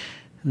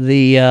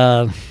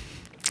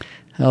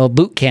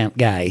boot camp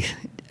guy.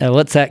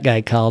 What's that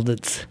guy called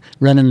that's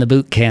running the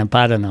boot camp?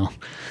 I don't know.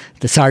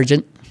 The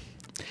sergeant.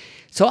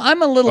 So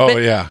I'm a little bit. Oh,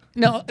 yeah.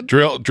 No.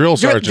 Drill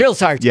sergeant. Drill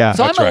sergeant. Yeah.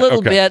 So I'm That's a right. little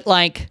Okay. bit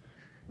like,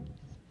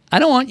 I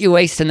don't want you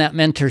wasting that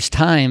mentor's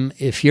time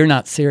if you're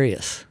not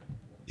serious.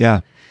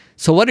 Yeah.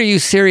 So what are you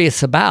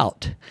serious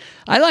about?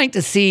 I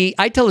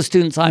tell the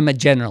students I'm a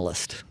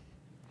generalist.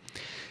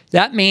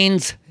 That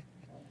means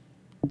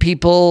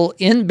people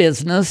in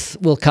business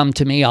will come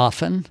to me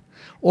often,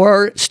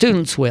 or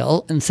students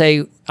will, and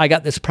say, I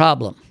got this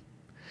problem.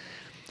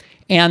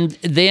 And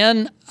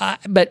then,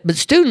 but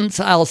students,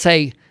 I'll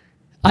say,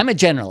 I'm a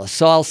generalist.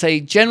 So I'll say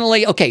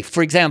generally, okay,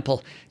 for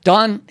example,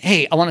 Don,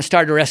 hey, I want to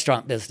start a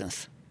restaurant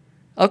business.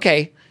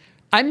 Okay,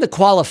 I'm the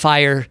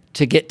qualifier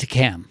to get to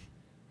CAM.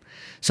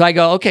 So I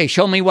go, okay,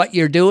 show me what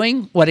you're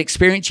doing, what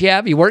experience you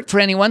have. You work for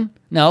anyone?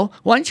 No.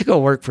 Why don't you go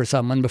work for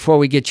someone before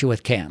we get you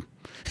with CAM?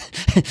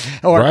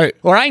 Or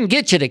I can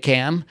get you to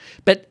CAM.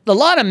 But a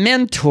lot of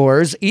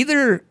mentors,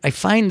 either I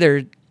find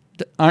they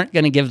aren't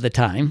going to give the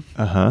time.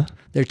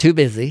 They're too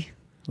busy,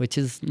 which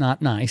is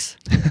not nice.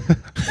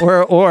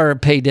 or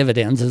pay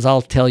dividends, as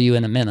I'll tell you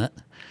in a minute.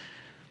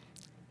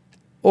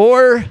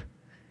 Or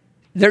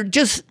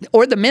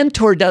the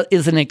mentor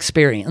isn't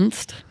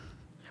experienced,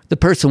 the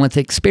person with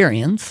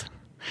experience.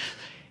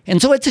 And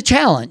so it's a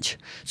challenge.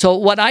 So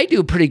what I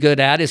do pretty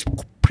good at is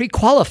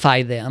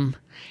pre-qualify them.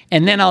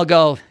 And then I'll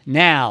go,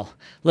 now,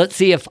 let's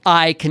see if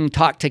I can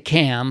talk to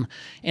Cam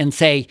and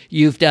say,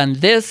 you've done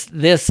this,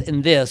 this,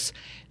 and this.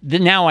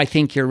 Then now I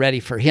think you're ready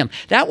for him.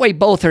 That way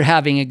both are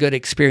having a good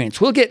experience.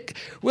 We'll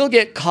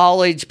get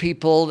college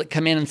people that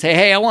come in and say,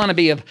 hey, I'm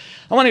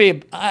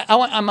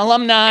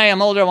alumni,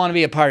 I'm older, I want to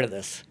be a part of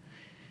this.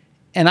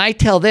 And I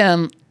tell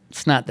them,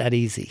 it's not that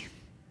easy.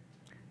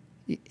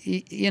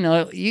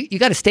 You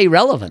got to stay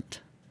relevant.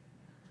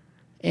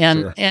 And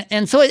Sure.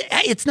 and so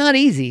it's not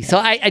easy. So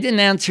I didn't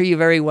answer you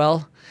very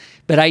well,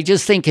 but I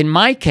just think in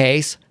my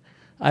case,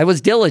 I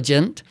was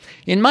diligent.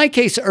 In my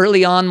case,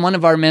 early on, one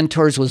of our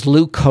mentors was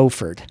Lou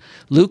Coford.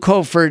 Lou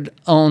Coford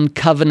owned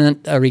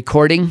Covenant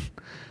Recording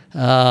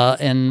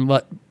and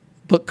what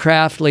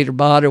Bookcraft later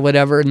bought or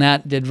whatever, and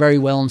that did very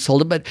well and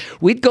sold it. But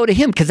we'd go to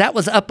him because that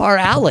was up our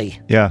alley.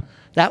 Yeah.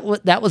 That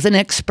was an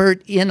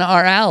expert in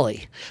our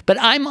alley. But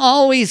I'm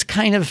always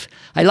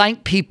I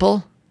like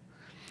people,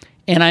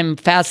 and I'm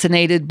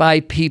fascinated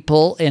by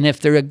people. And if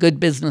they're a good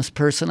business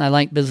person, I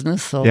like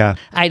business. So Yeah.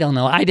 I don't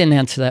know. I didn't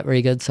answer that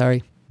very good.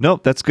 Sorry.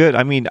 Nope, that's good.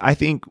 I mean, I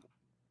think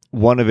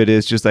one of it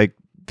is just like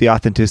the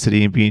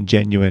authenticity and being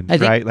genuine,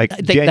 right? Like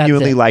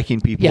genuinely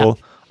liking people. Yeah.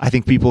 I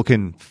think people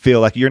can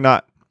feel like you're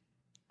not,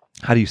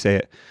 how do you say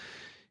it?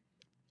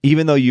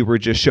 Even though you were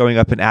just showing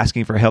up and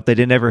asking for help, they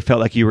never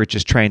felt like you were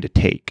just trying to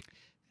take.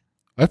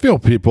 I feel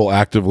people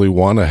actively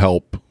want to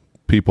help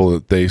people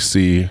that they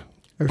see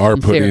are sincere.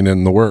 putting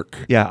in the work.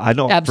 Yeah, I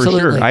know.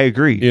 Absolutely. For sure. I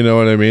agree. You know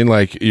what I mean?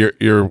 Like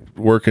you're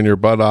working your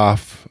butt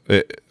off.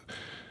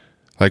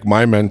 Like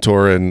my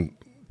mentor in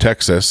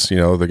Texas,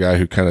 the guy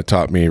who kind of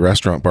taught me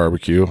restaurant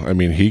barbecue. I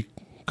mean, he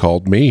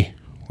called me.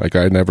 Like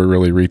I never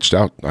really reached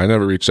out. I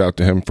never reached out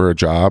to him for a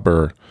job,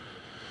 or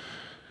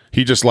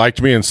he just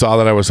liked me and saw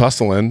that I was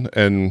hustling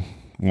and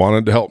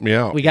wanted to help me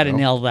out. We got to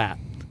nail that.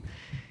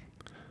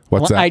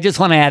 What's that? I just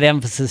want to add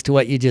emphasis to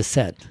what you just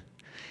said.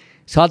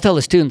 So I'll tell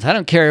the students, I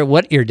don't care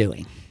what you're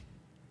doing.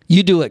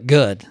 You do it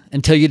good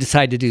until you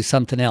decide to do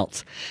something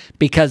else.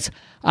 Because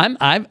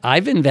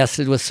I've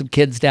invested with some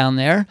kids down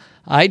there.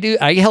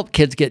 I help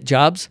kids get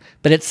jobs,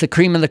 but it's the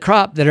cream of the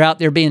crop that are out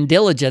there being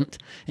diligent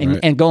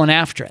and going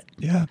after it.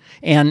 Yeah.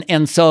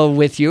 And so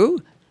with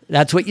you,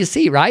 that's what you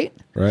see, right?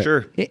 Right.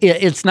 Sure.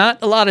 It's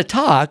not a lot of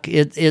talk.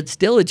 It's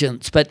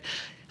diligence. But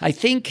I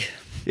think...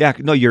 Yeah,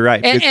 no, you're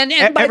right. And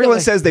by the everyone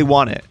way- says they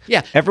want it.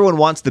 Yeah. Everyone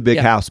wants the big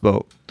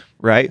houseboat,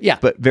 right? Yeah.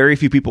 But very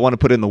few people want to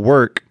put in the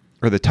work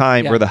or the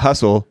time or the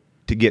hustle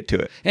to get to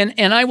it.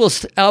 And I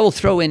will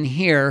throw in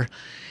here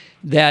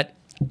that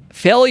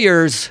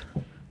failures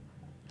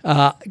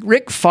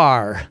Rick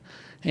Farr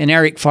and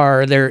Eric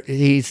Farr,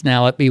 he's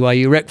now at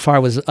BYU. Rick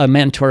Farr was a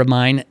mentor of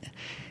mine.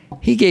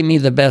 He gave me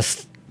the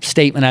best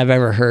statement I've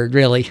ever heard,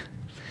 really.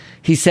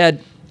 He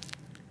said,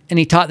 and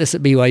he taught this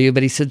at BYU,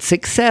 but he said,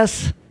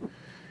 success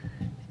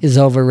is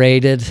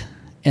overrated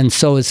and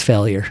so is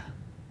failure.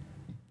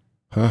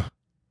 Huh.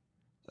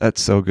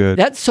 That's so good.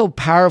 That's so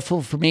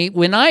powerful for me.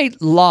 When I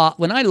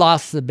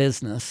lost the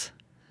business,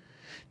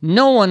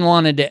 no one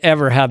wanted to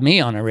ever have me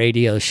on a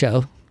radio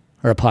show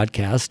or a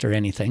podcast or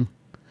anything.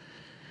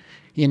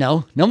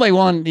 Nobody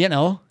wanted,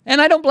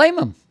 and I don't blame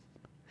them.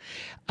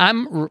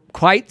 I'm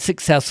quite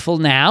successful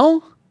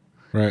now.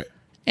 Right.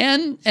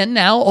 And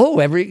now,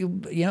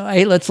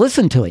 hey, let's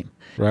listen to him.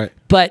 Right.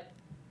 But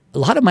a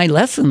lot of my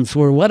lessons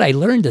were what I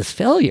learned as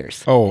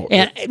failures. Oh.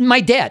 And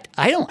my debt.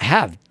 I don't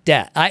have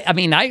debt.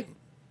 I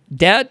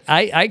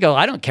go,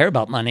 I don't care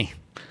about money.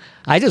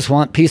 I just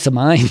want peace of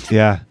mind.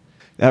 Yeah.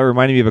 That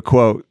reminded me of a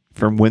quote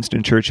from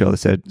Winston Churchill that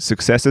said,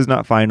 success is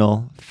not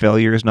final,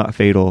 failure is not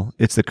fatal.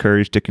 It's the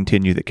courage to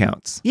continue that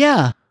counts.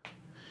 Yeah.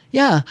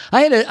 Yeah.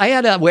 I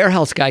had a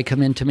warehouse guy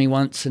come in to me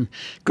once, and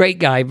great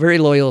guy, very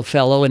loyal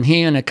fellow. And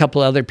he and a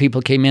couple other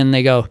people came in.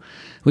 They go,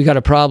 we got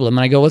a problem.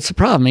 And I go, what's the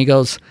problem? He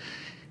goes,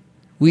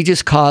 we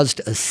just caused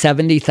a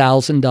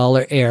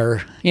 $70,000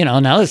 error.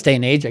 Now this day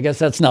and age, I guess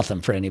that's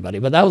nothing for anybody,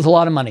 but that was a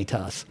lot of money to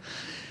us.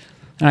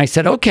 And I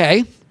said,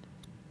 okay,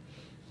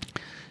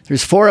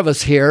 there's 4 of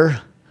us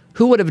here.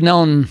 Who would have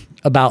known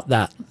about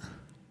that?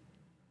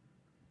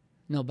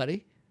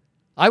 Nobody.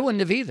 I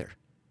wouldn't have either.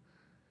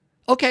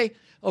 Okay.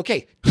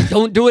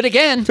 Don't do it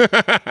again.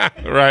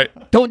 Right.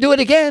 Don't do it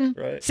again.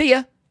 Right. See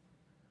ya.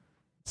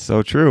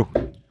 So true.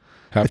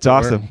 Have It's to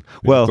awesome. learn. You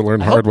Well, have to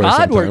learn I the hard hope way God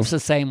sometimes. works the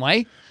same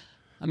way.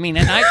 I mean,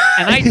 and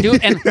I do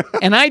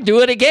and I do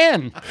it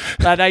again,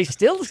 but I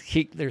still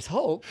there's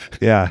hope.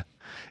 Yeah.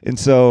 And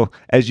so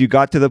as you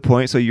got to the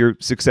point, so you're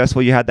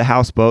successful, you had the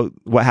houseboat.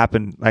 What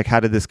happened? Like, how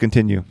did this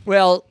continue?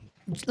 Well,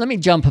 let me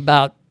jump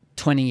about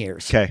 20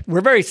 years. Okay.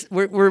 We're very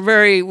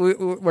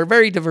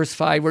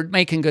diversified. We're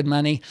making good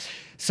money.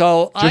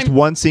 So Just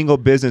one single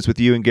business with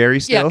you and Gary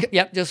still?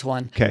 Yep, just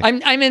one. Okay.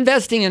 I'm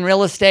investing in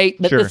real estate,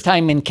 but Sure. this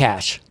time in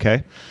cash.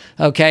 Okay.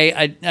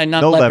 Okay, I'm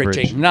not No leveraging.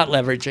 leverage. Not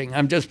leveraging.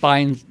 I'm just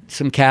buying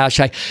some cash.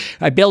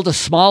 I built a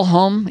small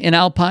home in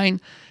Alpine.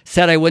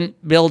 Said I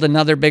wouldn't build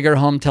another bigger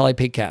home till I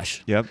paid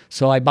cash. Yep.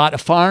 So I bought a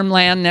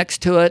farmland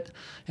next to it,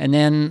 and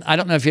then I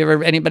don't know if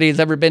anybody's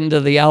ever been to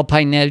the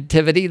Alpine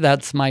Nativity.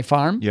 That's my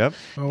farm. Yep.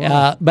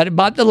 But I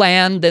bought the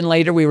land. Then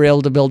later we were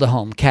able to build a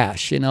home,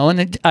 cash.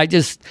 And I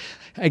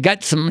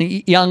got some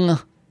young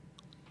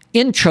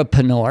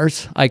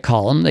entrepreneurs, I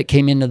call them, that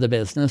came into the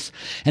business,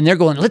 and they're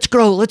going, let's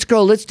grow,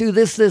 let's do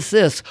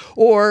this.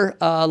 Or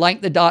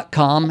like the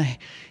 .com,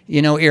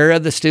 era,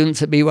 the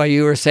students at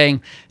BYU are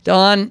saying,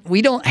 Don,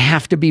 we don't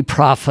have to be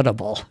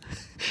profitable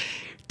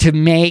to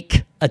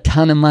make a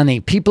ton of money.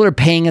 People are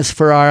paying us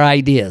for our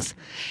ideas.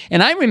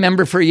 And I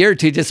remember for a year or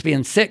two just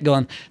being sick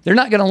going, they're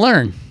not going to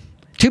learn.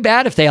 Too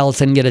bad if they all of a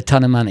sudden get a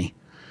ton of money.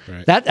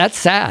 Right. That's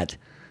sad.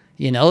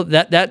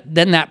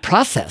 That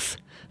process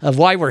of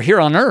why we're here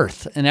on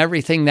earth and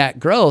everything, that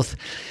growth.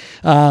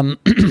 So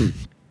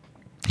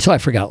I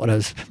forgot what I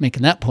was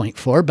making that point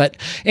for. But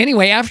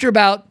anyway, after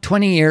about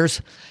 20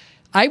 years,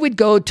 I would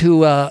go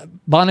to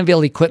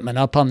Bonneville Equipment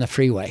up on the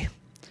freeway.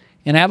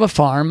 And I have a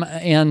farm.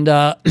 And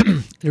there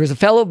was a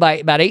fellow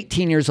about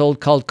 18 years old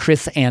called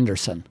Chris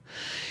Anderson.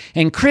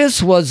 And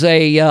Chris was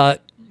a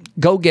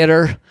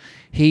go-getter.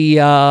 He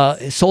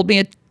sold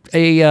me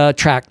a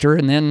tractor,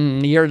 and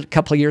then a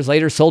couple of years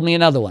later sold me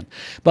another one.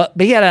 But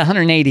he had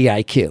 180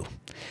 IQ.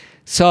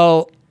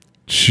 So,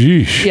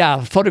 Sheesh.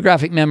 yeah,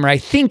 photographic memory. I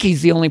think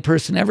he's the only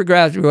person ever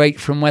graduate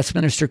from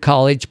Westminster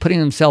College, putting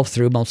himself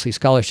through mostly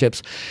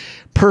scholarships.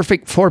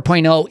 Perfect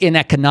 4.0 in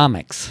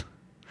economics.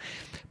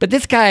 But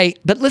this guy,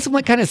 listen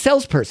what kind of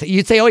salesperson.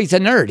 You'd say, oh, he's a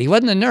nerd. He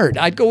wasn't a nerd.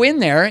 I'd go in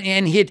there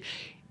and he'd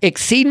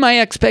exceed my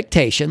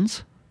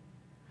expectations.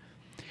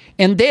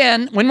 And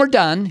then when we're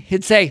done,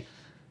 he'd say,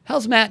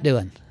 how's Matt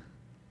doing?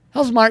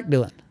 How's Mark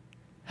doing?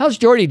 How's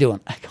Jordy doing?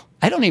 I go,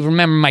 I don't even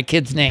remember my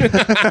kid's name.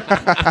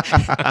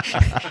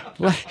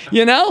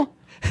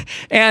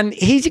 And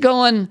he's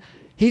going,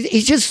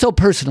 he's just so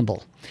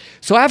personable.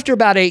 So after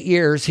about 8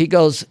 years, he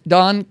goes,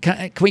 Don,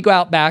 can we go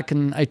out back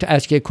and I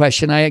ask you a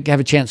question? I have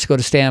a chance to go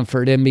to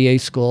Stanford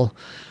MBA school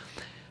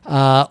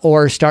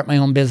or start my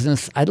own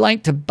business. I'd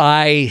like to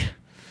buy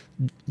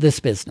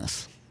this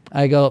business.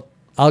 I go,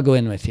 I'll go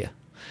in with you.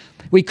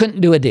 We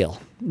couldn't do a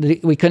deal.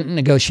 We couldn't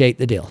negotiate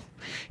the deal.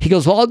 He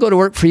goes, well, I'll go to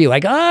work for you. I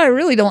go, I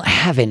really don't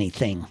have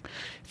anything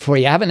for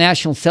you. I have a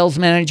national sales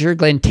manager,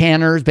 Glenn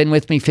Tanner, has been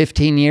with me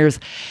 15 years.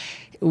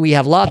 We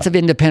have lots of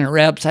independent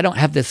reps. I don't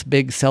have this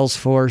big sales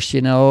force,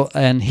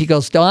 And he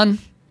goes, Don,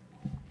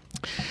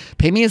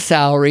 pay me a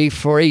salary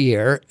for a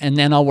year, and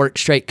then I'll work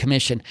straight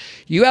commission.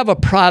 You have a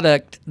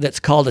product that's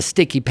called a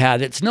sticky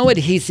pad. It's no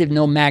adhesive,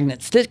 no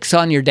magnet. Sticks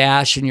on your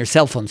dash, and your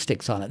cell phone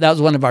sticks on it. That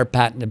was one of our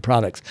patented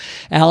products.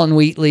 Alan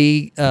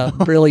Wheatley,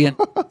 brilliant.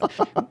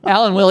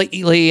 Alan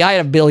Wheatley, I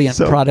have brilliant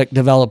product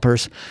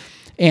developers.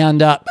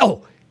 And,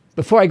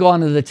 before I go on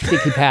to the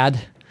sticky pad,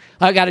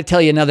 I got to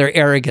tell you another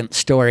arrogant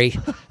story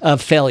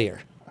of failure.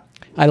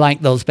 I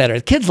like those better.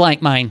 The kids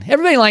like mine.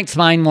 Everybody likes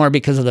mine more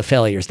because of the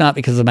failures, not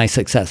because of my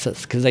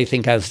successes, because they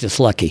think I was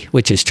just lucky,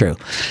 which is true.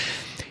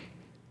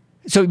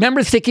 So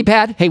remember sticky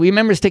pad? Hey, we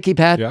remember sticky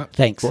pad? Yeah,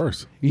 thanks. of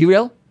course. You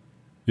real?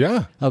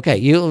 Yeah. Okay,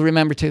 you'll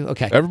remember too?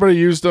 Okay. Everybody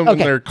used them in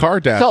their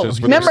car dashes.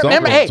 So, remember,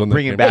 hey,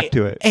 bring it back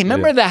to it. Hey,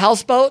 remember the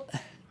houseboat?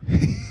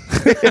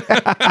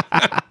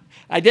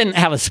 I didn't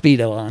have a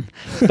Speedo on,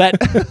 but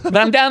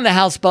I'm down the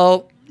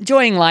houseboat,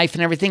 enjoying life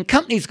and everything.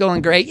 Company's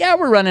going great. Yeah,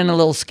 we're running a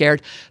little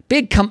scared.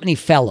 Big company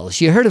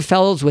fellows. You heard of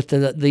fellows with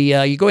the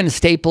you go into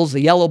Staples, the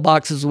yellow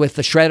boxes with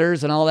the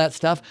shredders and all that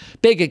stuff.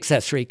 Big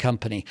accessory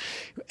company.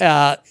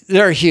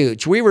 They're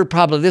huge.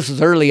 This was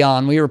early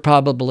on. We were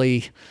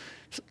probably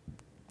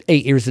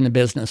 8 years in the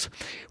business.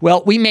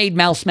 Well, we made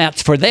mouse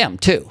mats for them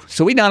too.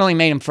 So we not only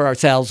made them for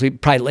ourselves, we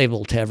private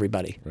labeled to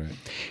everybody. Right.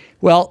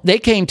 Well, they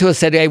came to us and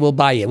said, hey, we'll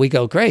buy you. We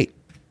go, great.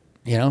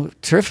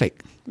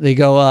 Terrific. They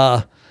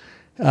go,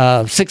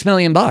 $6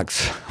 million.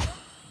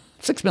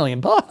 $6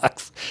 million.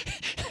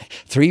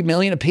 $3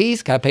 million a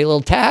piece. Got to pay a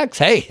little tax.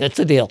 Hey, it's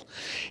a deal.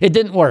 It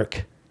didn't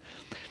work.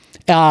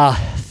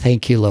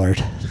 Thank you, Lord.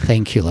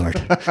 Thank you, Lord.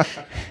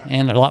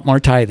 And a lot more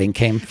tithing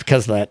came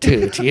because of that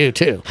too, to you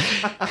too.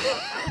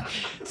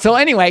 So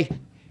anyway,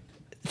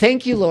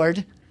 thank you,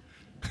 Lord.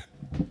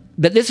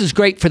 But this is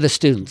great for the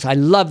students. I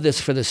love this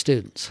for the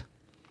students.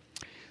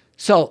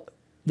 So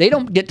they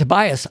don't get to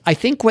buy us. I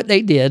think what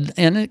they did,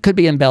 and it could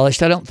be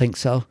embellished, I don't think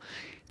so.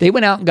 They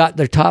went out and got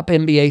their top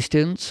MBA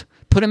students,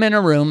 put them in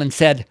a room and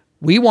said,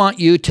 we want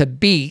you to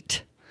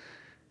beat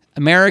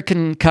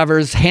American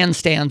Covers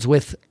handstands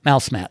with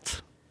mouse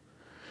mats.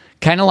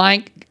 Kind of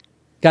like,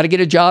 got to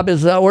get a job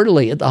as an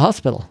orderly at the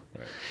hospital.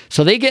 Right.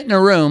 So they get in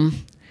a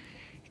room,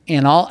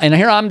 and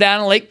here I'm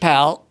down in Lake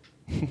Powell.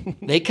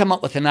 They come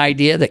up with an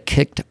idea that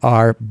kicked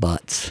our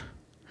butts.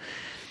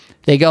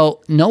 They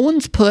go, no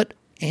one's put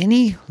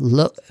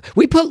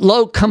we put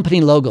low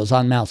company logos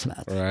on mouse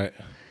mats. Right.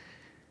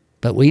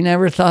 But we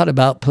never thought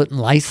about putting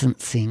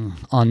licensing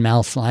on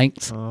mouse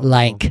lights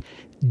like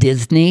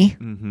Disney.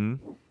 Mm-hmm.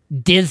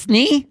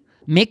 Disney?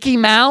 Mickey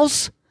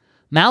Mouse?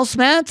 Mouse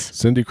mats?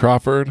 Cindy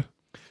Crawford?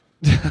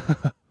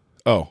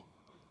 Oh,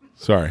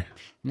 sorry.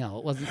 No,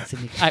 it wasn't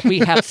Cindy.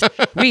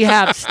 We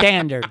have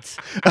standards.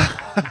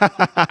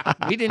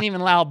 We didn't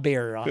even allow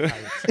beer on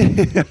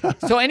ours.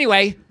 So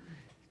anyway,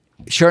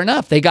 sure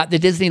enough, they got the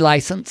Disney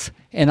license,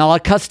 and all our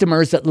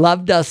customers that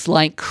loved us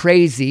like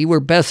crazy, we're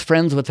best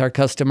friends with our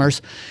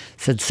customers,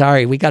 said,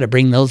 sorry, we got to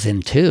bring those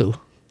in too.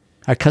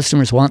 Our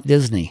customers want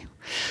Disney.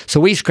 So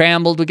we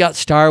scrambled. We got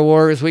Star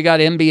Wars. We got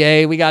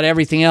NBA. We got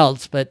everything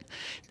else, but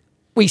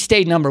we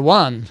stayed number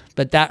one.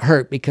 But that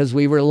hurt because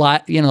we were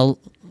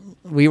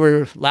we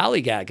were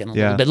lollygagging a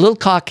little bit, a little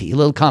cocky, a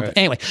little confident.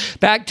 Right. Anyway,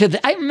 back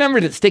to I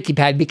remembered it sticky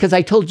pad because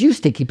I told you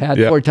sticky pad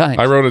 4 times.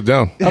 I wrote it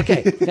down.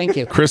 Okay, thank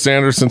you. Chris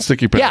Anderson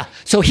sticky pad. Yeah.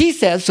 So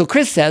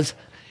Chris says,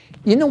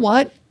 you know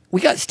what? We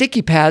got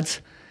sticky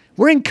pads.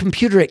 We're in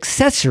computer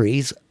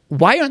accessories.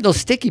 Why aren't those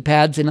sticky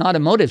pads in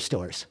automotive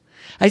stores?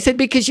 I said,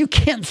 because you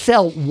can't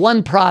sell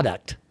one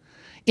product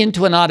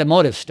into an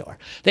automotive store.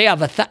 They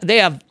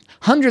have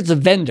hundreds of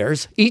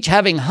vendors, each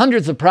having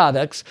hundreds of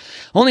products.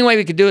 Only way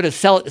we could do it is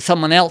sell it to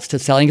someone else to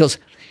sell. And he goes,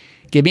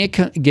 give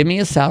me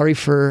a salary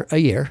for a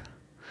year,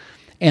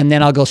 and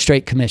then I'll go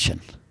straight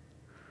commission.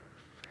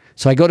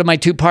 So I go to my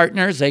 2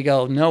 partners. They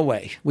go, no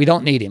way. We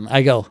don't need him.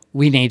 I go,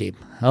 we need him.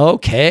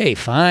 Okay,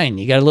 fine.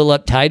 You got a little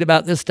uptight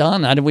about this,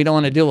 Don? We don't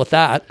want to deal with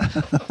that.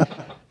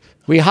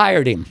 We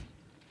hired him.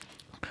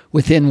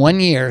 Within 1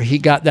 year, he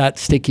got that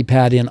sticky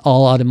pad in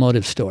all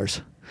automotive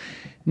stores.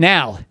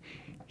 Now,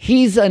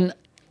 he's an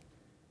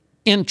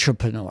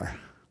entrepreneur.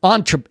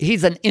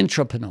 He's an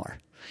intrapreneur.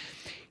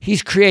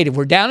 He's creative.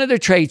 We're down at a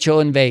trade show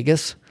in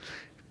Vegas,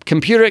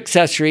 computer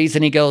accessories,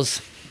 and he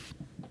goes,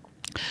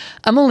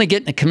 I'm only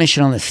getting a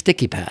commission on the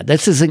sticky pad.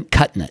 This isn't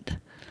cutting it.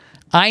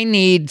 I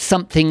need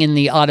something in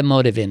the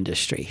automotive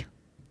industry.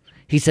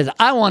 He says,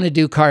 I want to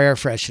do car air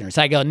fresheners.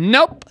 I go,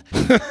 nope.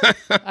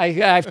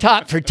 I've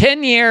taught for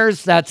 10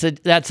 years. That's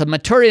a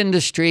mature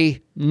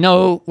industry.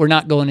 No, we're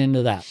not going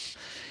into that.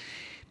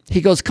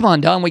 He goes, come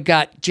on, Don, we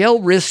got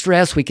gel wrist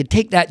rest. We could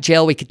take that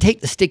gel. We could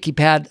take the sticky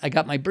pad. I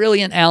got my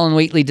brilliant Alan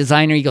Wheatley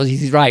designer. He goes,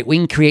 he's right. We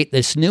can create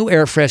this new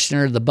air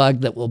freshener, the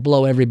bug that will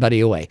blow everybody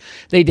away.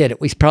 They did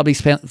it. We probably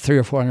spent $300,000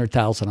 or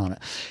 $400,000 on it.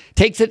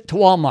 Takes it to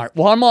Walmart.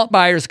 Walmart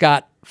buyers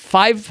got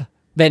 5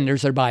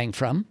 vendors they're buying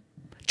from.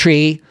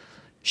 Tree,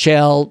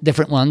 Shell,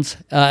 different ones.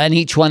 And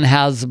each one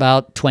has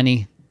about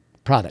 20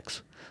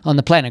 products on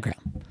the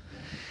planogram.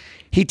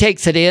 He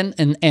takes it in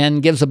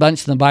and gives a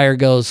bunch, and the buyer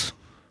goes,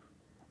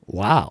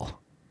 wow,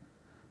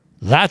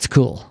 that's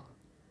cool.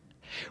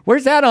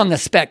 Where's that on the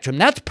spectrum?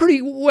 That's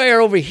pretty way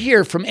over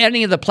here from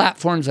any of the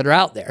platforms that are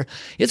out there.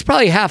 It's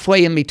probably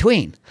halfway in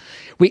between.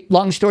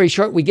 Long story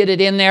short, we get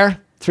it in there.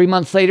 3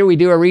 months later, we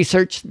do our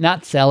research,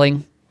 not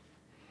selling.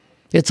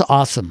 It's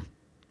awesome.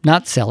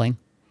 Not selling.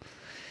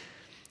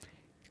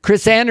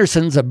 Chris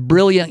Anderson's a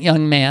brilliant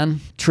young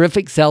man,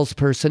 terrific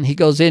salesperson. He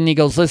goes in, he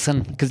goes,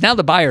 listen, because now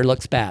the buyer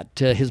looks bad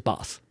to his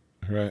boss.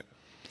 Right.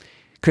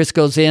 Chris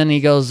goes in, he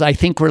goes, I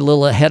think we're a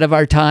little ahead of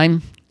our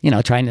time,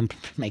 trying to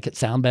make it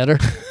sound better.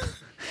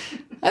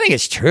 I think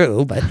it's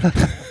true, but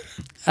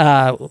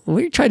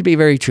we try to be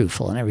very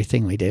truthful in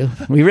everything we do.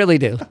 We really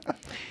do.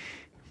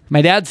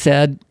 My dad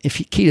said,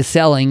 key to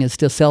selling is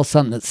to sell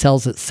something that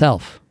sells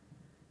itself.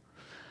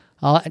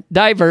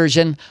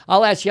 Diversion.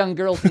 I'll ask young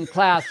girls in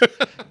class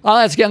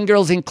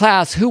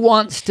who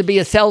wants to be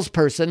a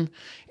salesperson,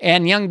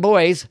 and young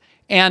boys,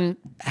 and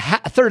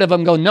a third of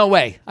them go, no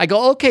way. I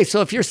go, okay,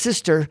 so if your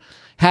sister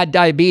had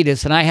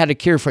diabetes and I had a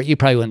cure for it, you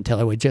probably wouldn't tell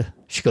her, would you?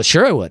 She goes,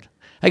 sure I would.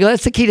 I go,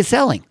 that's the key to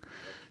selling.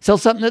 Sell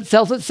something that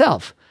sells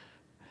itself.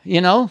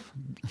 You're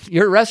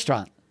a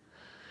restaurant.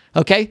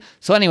 Okay,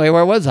 so anyway,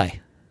 where was I?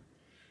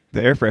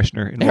 The air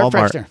freshener in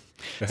Walmart.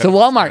 So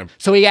Walmart.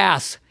 So he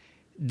asks,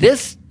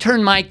 this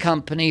turned my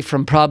company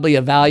from probably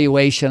a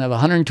valuation of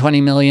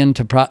 $120 million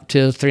to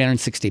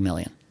 $360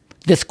 million.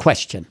 This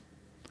question.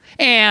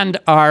 And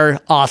our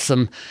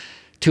awesome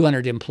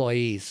 200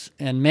 employees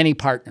and many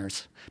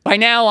partners. By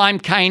now, I'm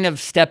kind of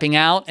stepping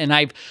out, and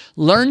I've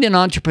learned in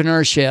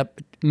entrepreneurship,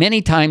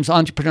 many times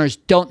entrepreneurs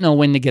don't know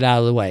when to get out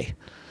of the way.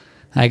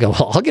 I go,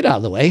 well, I'll get out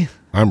of the way.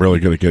 I'm really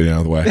good at getting out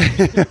of the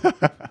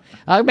way.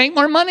 I'll make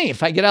more money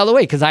if I get out of the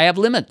way because I have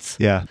limits.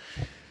 Yeah.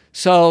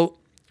 So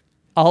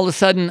all of a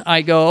sudden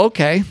I go,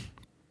 okay,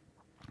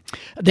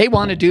 they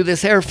want to do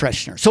this air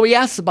freshener. So he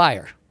asked the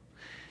buyer.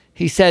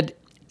 He said,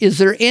 is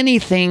there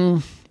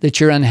anything that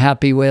you're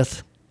unhappy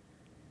with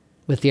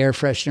the air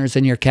fresheners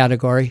in your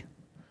category?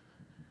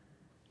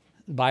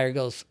 The buyer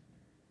goes,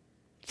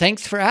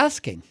 thanks for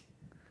asking.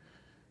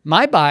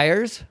 My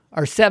buyers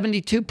are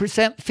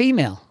 72%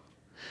 female.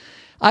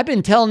 I've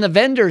been telling the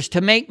vendors to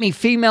make me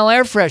female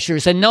air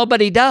fresheners and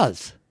nobody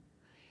does.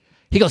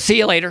 He goes, see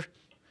you later.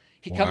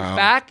 He comes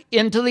back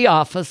into the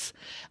office.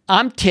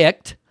 I'm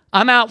ticked.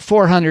 I'm out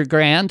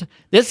 $400,000.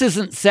 This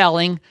isn't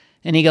selling.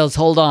 And he goes,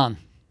 hold on.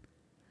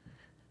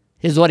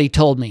 Here's what he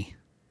told me.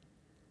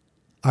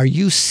 Are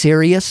you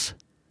serious?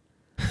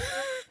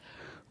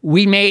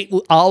 We made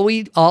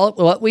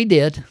what we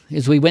did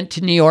is we went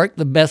to New York,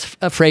 the best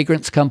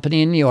fragrance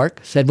company in New York,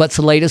 said, what's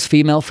the latest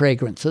female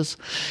fragrances?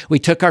 We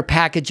took our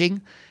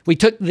packaging. We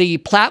took the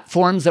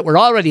platforms that were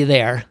already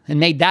there and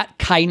made that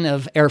kind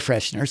of air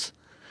fresheners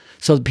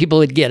so that people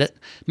would get it.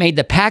 Made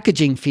the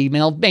packaging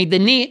female, made the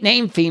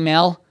name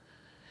female,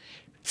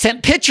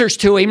 sent pictures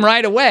to him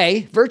right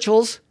away,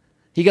 virtuals.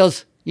 He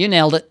goes, you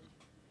nailed it.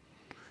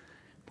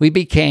 We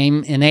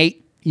became, in 8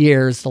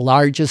 years, the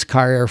largest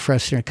car air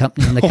freshener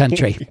company in the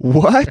country.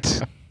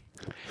 What?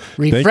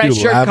 Refresh Thank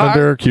you, your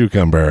lavender car.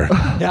 cucumber.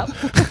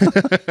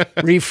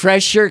 Yep.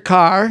 Refresh your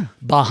car,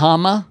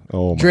 Bahama,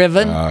 Oh my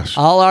driven, gosh.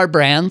 all our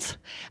brands.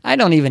 I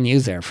don't even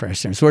use air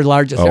fresheners. We're the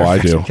largest air I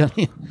do. freshener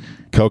company.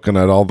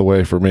 Coconut all the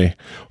way for me.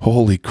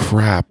 Holy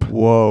crap.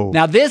 Whoa.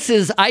 Now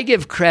I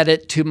give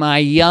credit to my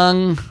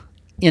young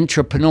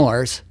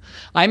entrepreneurs.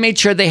 I made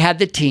sure they had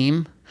the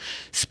team.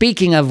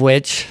 Speaking of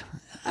which,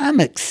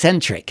 I'm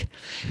eccentric.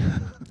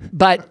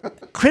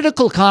 But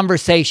critical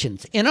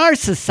conversations in our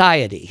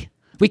society,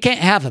 we can't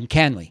have them,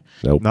 can we?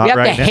 Nope. Not We have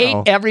right to hate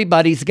now.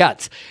 everybody's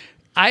guts.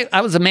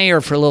 I was a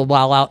mayor for a little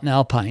while out in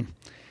Alpine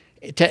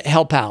to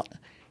help out.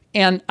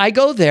 And I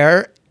go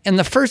there, and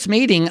the first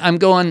meeting, I'm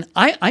going,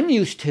 I'm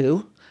used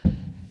to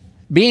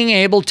being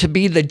able to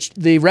be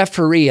the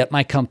referee at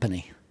my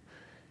company.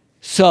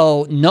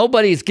 So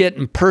nobody's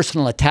getting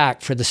personal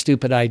attack for the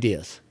stupid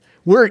ideas.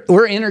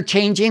 We're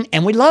interchanging,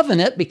 and we're loving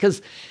it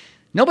because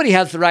nobody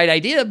has the right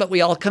idea, but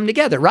we all come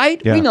together,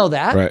 right? Yeah. We know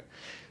that. Right.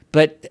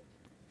 But,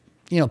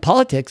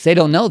 politics, they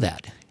don't know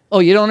that. Oh,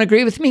 you don't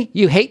agree with me?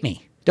 You hate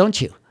me,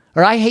 don't you?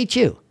 Or I hate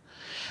you.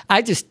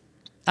 I'm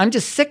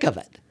just sick of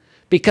it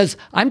because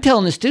I'm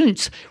telling the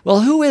students,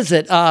 well, who is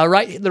it?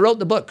 That wrote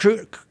the book,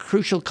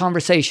 Crucial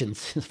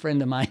Conversations, a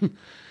friend of mine,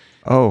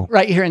 Oh.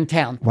 right here in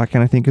town. Why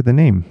can't I think of the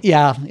name?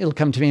 Yeah, it'll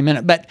come to me in a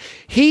minute. But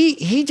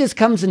he just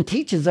comes and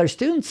teaches our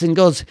students and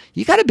goes,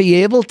 you got to be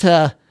able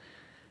to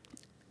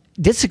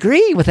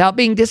disagree without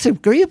being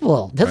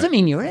disagreeable. Doesn't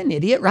mean you're an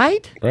idiot,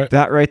 right? Right.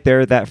 That right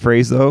there, that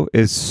phrase though,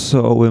 is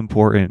so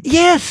important.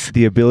 Yes.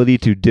 The ability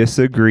to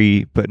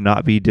disagree but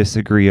not be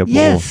disagreeable.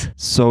 Yes.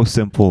 So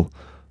simple,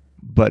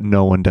 but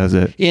no one does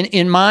it.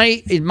 In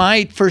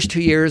my first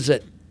 2 years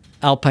at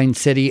Alpine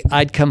City,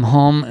 I'd come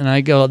home and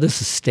I'd go,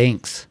 this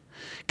stinks.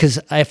 Because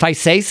if I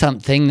say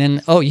something,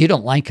 then, oh, you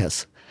don't like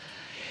us.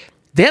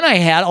 Then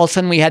all of a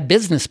sudden we had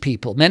business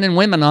people, men and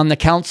women on the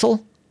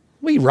council.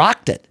 We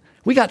rocked it.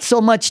 We got so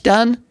much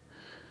done.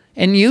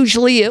 And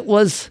usually it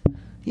was,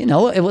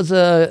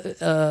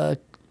 a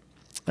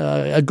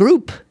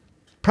group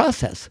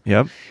process.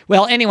 Yep.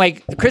 Well,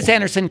 anyway, Chris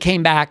Anderson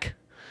came back,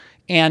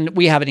 and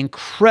we have an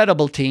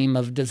incredible team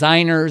of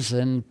designers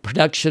and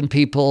production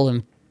people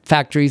and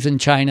factories in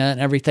China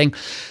and everything.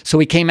 So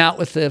we came out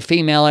with the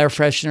female air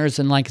fresheners,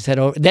 and like I said,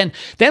 then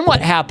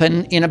what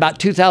happened in about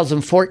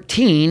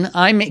 2014,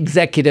 I'm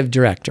executive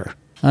director.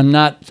 I'm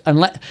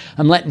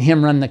letting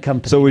him run the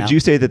company. So would now. you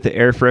say that the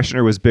air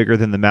freshener was bigger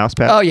than the mouse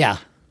pad? Oh yeah.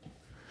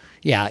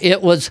 Yeah,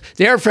 it was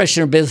the air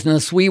freshener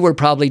business. We were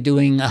probably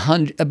doing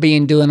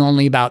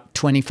only about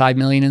 25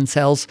 million in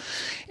sales,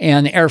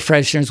 and air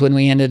fresheners when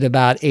we ended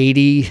about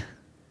 80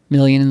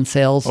 million in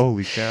sales.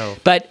 Holy cow!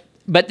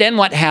 But then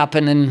what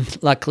happened?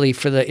 And luckily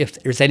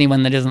if there's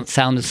anyone that isn't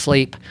sound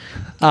asleep,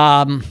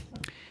 then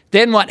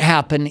what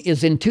happened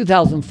is in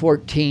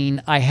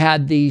 2014 I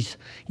had these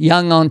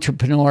young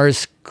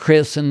entrepreneurs,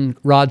 Chris and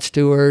Rod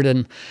Stewart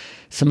and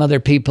some other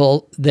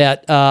people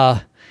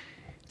that.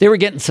 They were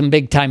getting some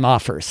big time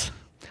offers.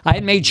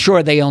 I made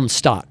sure they owned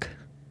stock.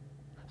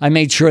 I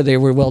made sure they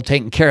were well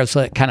taken care of,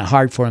 so it's kind of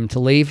hard for them to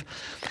leave.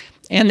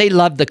 And they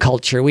loved the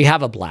culture. We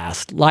have a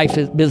blast.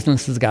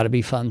 Business has got to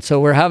be fun. So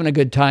we're having a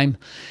good time.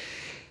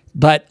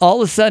 But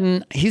all of a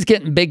sudden, he's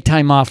getting big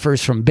time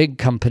offers from big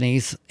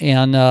companies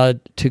and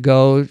to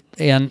go.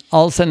 And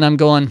all of a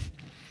sudden,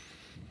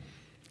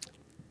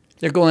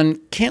 they're going,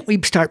 can't we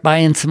start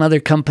buying some other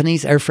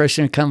companies, air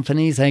freshener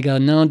companies? I go,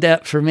 no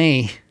debt for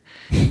me.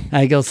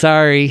 I go,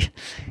 sorry.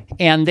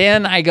 And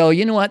then I go,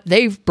 you know what?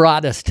 They've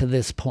brought us to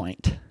this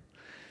point.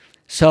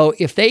 So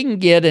if they can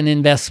get an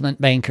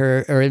investment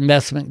banker or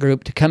investment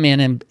group to come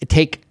in and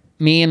take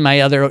me and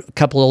my other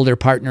couple older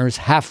partners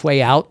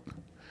halfway out,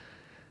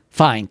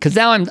 fine. Because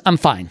now I'm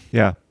fine.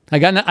 Yeah.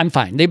 I'm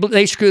fine.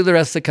 They screw the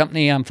rest of the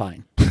company. I'm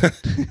fine.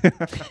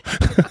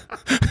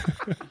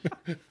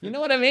 You know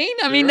what I mean?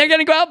 I mean, they're going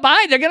to go out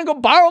buy. They're going to go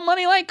borrow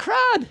money like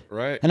crud.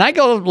 Right. And I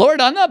go, Lord,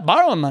 I'm not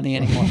borrowing money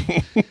anymore.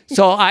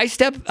 So I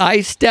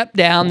step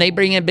down. They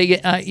bring in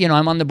big,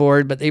 I'm on the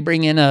board, but they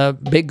bring in a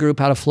big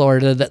group out of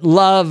Florida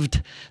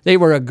that they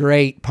were a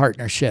great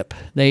partnership.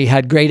 They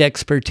had great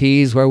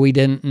expertise where we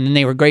didn't, and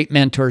they were great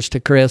mentors to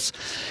Chris.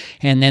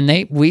 And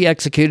then we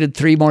executed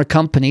 3 more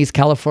companies,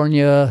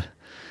 California,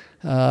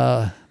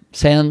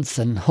 Sense,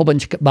 and a whole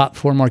bunch, bought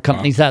 4 more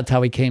companies. Wow. That's how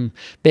we came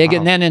big. Wow.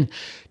 And then in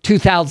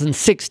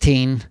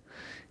 2016,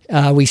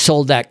 we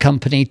sold that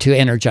company to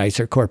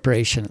Energizer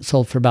Corporation. It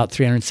sold for about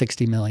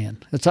 $360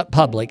 million. It's up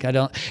public.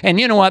 And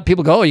you know what?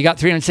 People go, oh, you got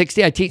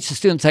 360? I teach the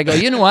students. I go,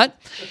 you know what?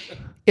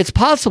 It's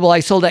possible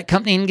I sold that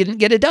company and didn't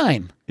get a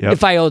dime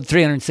if I owed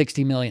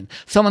 $360 million.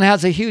 Someone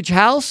has a huge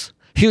house,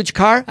 huge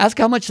car, ask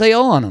how much they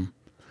owe on them.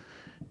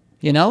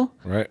 You know?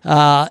 Right.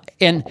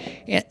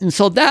 And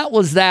so that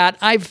was that.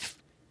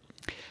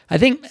 I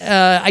think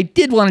I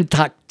did want to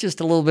talk just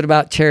a little bit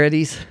about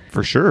charities.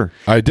 For sure.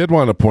 I did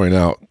want to point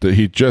out that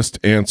he just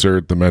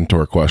answered the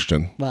mentor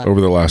question over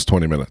the last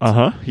 20 minutes.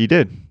 He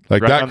did.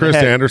 Like right that Chris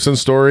Anderson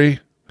story.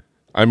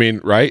 I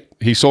mean, right?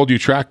 He sold you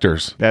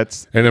tractors.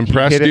 And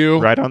impressed you.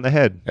 Right on the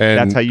head. And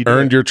that's how you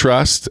earned your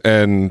trust.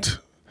 And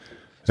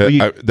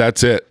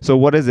that's it. So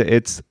what is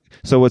it?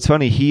 So what's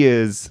funny, he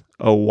is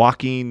a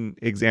walking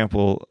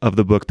example of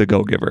the book, The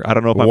Go-Giver. I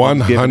don't know if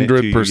I'm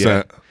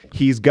 100%.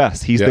 He's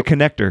Gus. He's the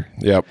connector.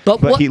 Yep.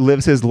 But he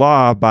lives his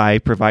law by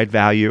provide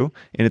value.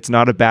 And it's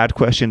not a bad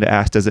question to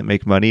ask, does it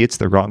make money? It's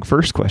the wrong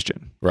first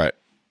question. Right.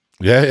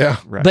 Yeah.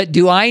 Right. But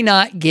do I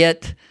not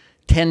get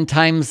 10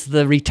 times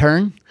the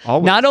return?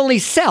 Always. Not only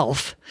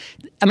self.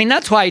 I mean,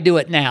 that's why I do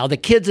it now. The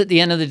kids at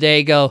the end of the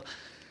day go,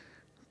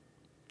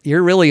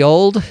 you're really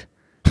old,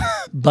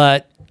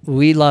 but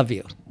we love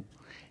you.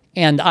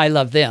 And I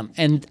love them.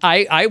 And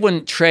I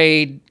wouldn't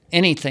trade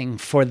anything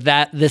for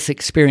this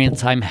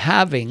experience I'm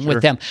having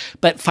with them.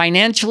 But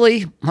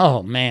financially,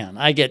 oh man,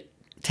 I get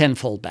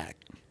tenfold back.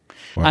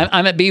 Wow.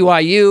 I'm at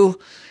BYU,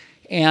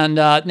 and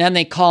then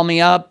they call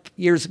me up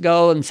years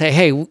ago and say,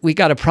 hey, we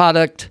got a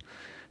product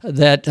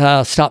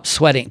that stops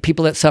sweating.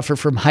 People that suffer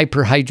from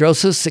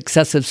hyperhidrosis,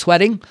 excessive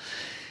sweating.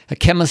 A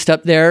chemist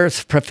up there,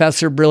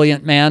 professor,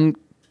 brilliant man,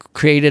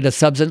 created a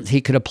substance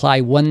he could apply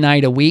one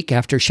night a week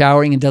after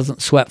showering and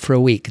doesn't sweat for a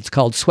week. It's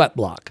called Sweat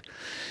Block.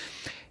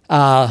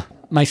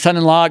 My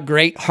son-in-law,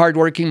 great,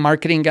 hardworking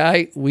marketing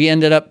guy. We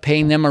ended up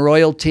paying them a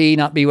royalty,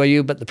 not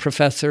BYU, but the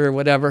professor or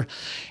whatever.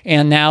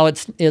 And now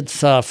it's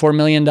 $4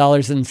 million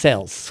in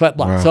sales, Sweat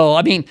Block. Wow. So,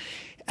 I mean,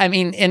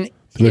 and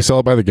do they sell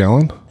it by the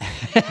gallon?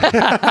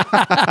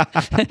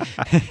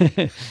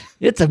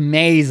 it's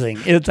amazing.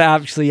 It's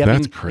actually,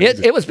 That's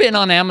crazy. It was been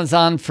on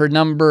Amazon for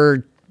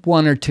number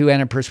 1 or 2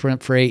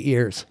 antiperspirant for 8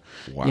 years.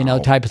 Wow.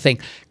 Type of thing.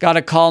 Got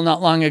a call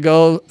not long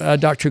ago.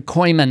 Dr.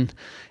 Koyman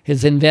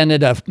has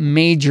invented a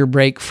major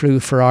breakthrough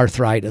for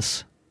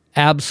arthritis.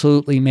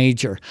 Absolutely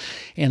major.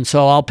 And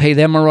so I'll pay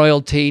them a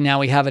royalty. Now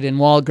we have it in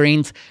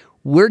Walgreens.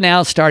 We're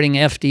now starting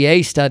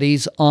FDA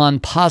studies on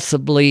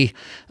possibly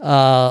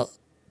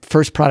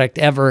first product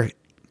ever.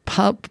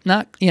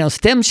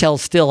 Stem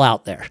cells still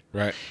out there.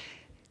 Right.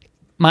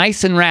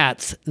 Mice and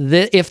rats,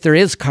 if there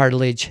is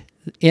cartilage,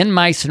 in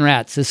mice and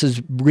rats, this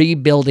is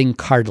rebuilding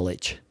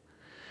cartilage.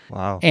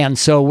 Wow. And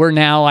so we're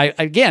now,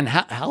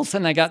 Halson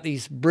and I got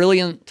these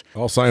brilliant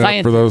I'll sign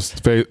up for those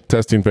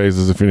testing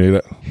phases if you need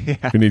it. Yeah.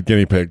 If you need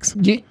guinea pigs.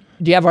 Do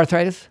you have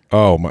arthritis?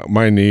 Oh,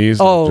 my knees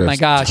Oh, are just my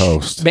gosh.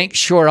 toast. Make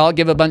sure I'll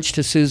give a bunch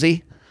to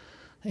Susie.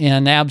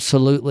 And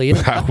absolutely,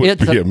 That would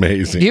be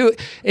amazing.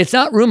 It's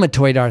not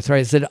rheumatoid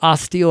arthritis; it's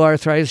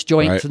osteoarthritis,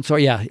 joints, Right. and so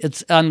yeah,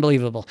 it's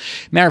unbelievable.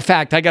 Matter of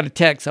fact, I got a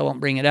text. I won't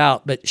bring it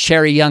out, but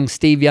Sherry Young,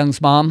 Steve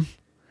Young's mom.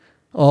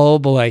 Oh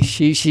boy,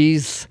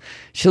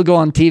 she'll go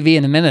on TV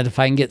in a minute if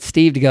I can get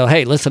Steve to go,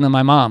 hey, listen to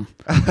my mom.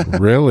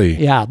 Really?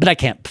 Yeah, but I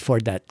can't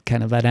afford that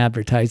kind of an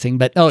advertising.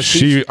 But no,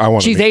 she's I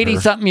wanna meet 80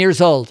 her. something years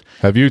old.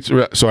 Have you?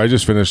 So I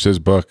just finished his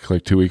book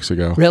like 2 weeks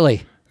ago.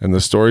 Really? And the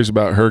stories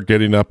about her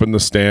getting up in the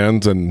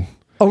stands and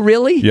Oh,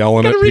 really?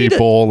 yelling Gotta at read it.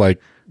 people, like,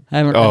 I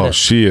haven't read oh, it.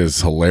 she is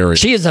hilarious.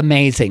 She is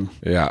amazing.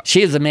 Yeah.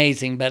 She is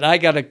amazing. But I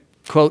got a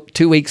quote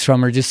 2 weeks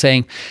from her just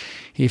saying,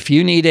 if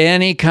you need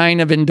any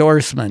kind of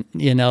endorsement,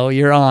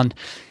 you're on.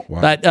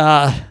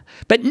 Wow.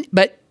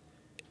 But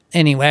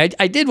anyway,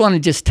 I did want to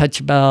just touch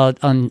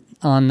about on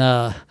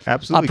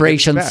Absolutely.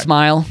 Operation Get us back.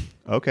 Smile.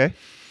 Okay.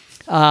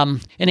 And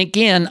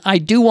again, I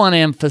do want to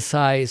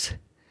emphasize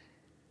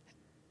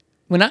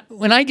when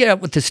I get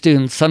up with the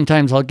students,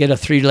 sometimes I'll get a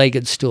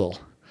 3-legged stool,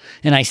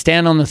 and I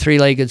stand on the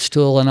 3-legged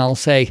stool and I'll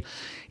say,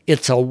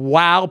 "It's a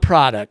wow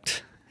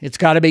product. It's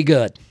got to be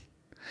good.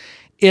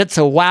 It's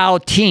a wow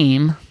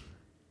team,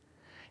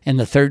 and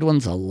the third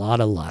one's a lot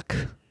of luck."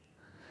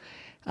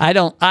 I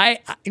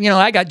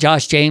got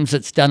Josh James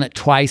that's done it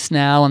twice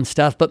now and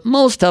stuff, but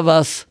most of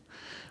us,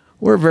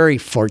 we're very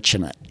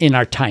fortunate in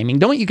our timing.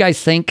 Don't you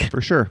guys think? For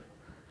sure.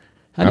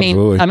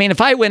 Absolutely. I mean, if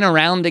I went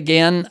around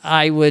again,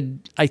 I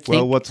think.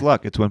 Well, what's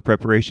luck? It's when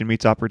preparation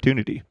meets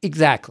opportunity.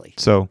 Exactly.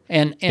 So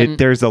And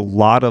there's a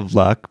lot of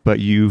luck, but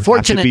you have to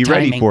Fortunate be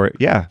ready timing. for it.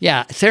 Yeah.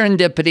 Yeah,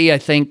 serendipity, I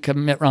think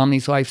Mitt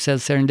Romney's wife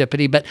says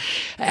serendipity, but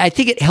I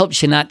think it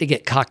helps you not to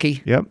get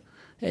cocky. Yep.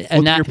 And Well,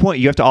 to not, your point,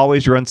 you have to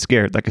always run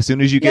scared. Like as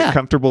soon as you get Yeah.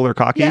 comfortable or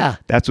cocky, Yeah.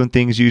 that's when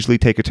things usually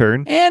take a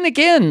turn. and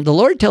again, the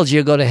Lord tells you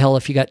to go to hell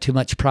if you got too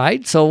much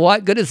pride. So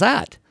what good is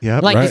that?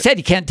 Yep. Like you Right. said,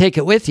 you can't take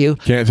it with you.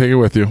 Can't take it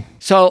with you.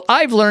 So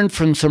I've learned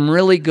from some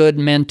really good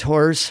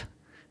mentors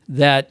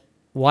that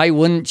why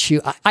wouldn't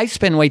you? I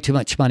spend way too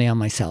much money on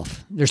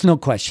myself. There's no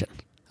question.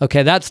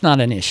 Okay, that's not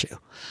an issue.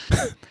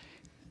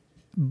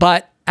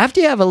 But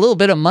after you have a little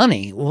bit of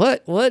money,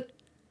 what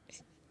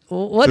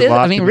is it?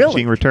 I mean, really?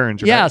 Diminishing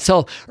returns. Right? Yeah.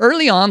 So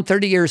early on,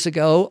 30 years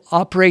ago,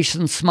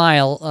 Operation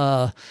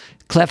Smile,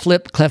 cleft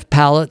lip, cleft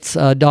palates,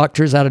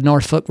 doctors out of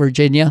Norfolk,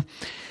 Virginia.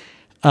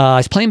 I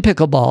was playing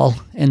pickleball,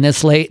 and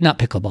not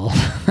pickleball,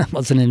 that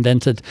wasn't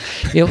invented.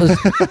 It was.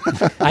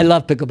 I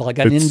love pickleball. I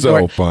got an It's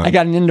indoor. so fun. I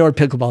got an indoor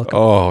pickleball court.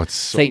 Oh, it's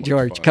so St.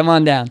 George. Come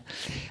on down.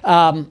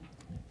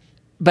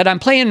 But I'm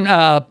playing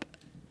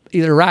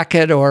either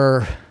racket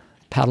or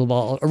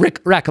paddleball or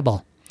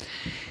racquetball.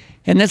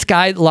 And this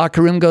guy in the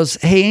locker room goes,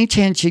 "Hey, any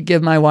chance you'd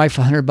give my wife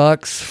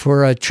 $100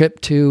 for a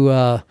trip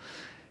to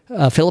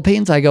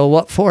Philippines?" I go,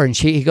 "What for?" And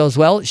he goes,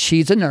 "Well,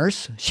 she's a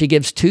nurse. She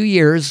gives 2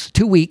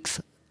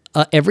 weeks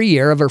every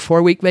year of her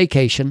 4-week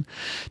vacation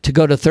to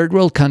go to third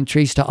world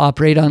countries to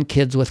operate on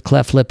kids with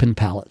cleft lip and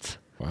palates."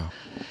 Wow.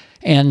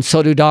 And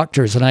so do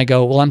doctors. And I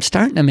go, "Well, I'm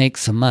starting to make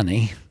some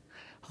money.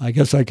 I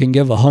guess I can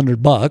give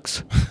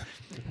 $100.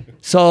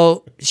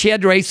 So she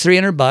had to raise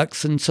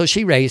 $300, and so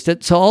she raised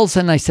it. So all of a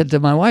sudden I said to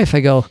my wife, I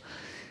go,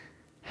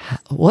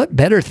 "What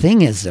better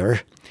thing is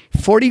there?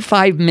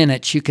 45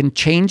 minutes, you can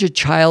change a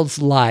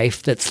child's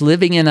life that's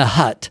living in a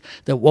hut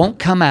that won't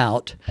come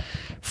out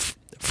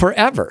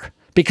forever."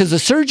 Because the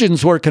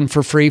surgeon's working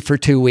for free for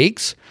 2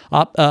 weeks.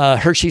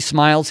 Hershey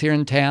Smiles here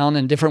in town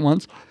and different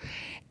ones.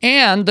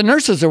 And the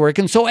nurses are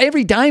working. So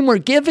every dime we're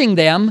giving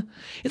them,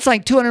 it's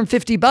like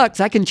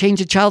 $250. I can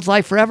change a child's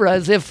life forever,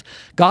 as if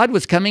God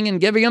was coming and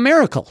giving a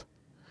miracle.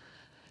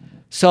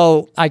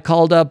 So I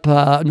called up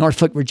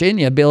Norfolk,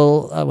 Virginia,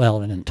 Bill. I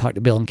didn't talk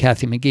to Bill and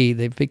Kathy McGee.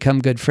 They've become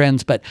good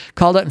friends, but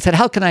called up and said,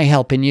 "How can I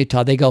help in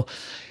Utah?" They go,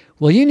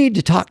 "Well, you need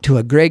to talk to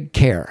a Greg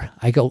Kerr."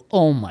 I go,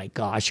 "Oh my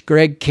gosh,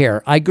 Greg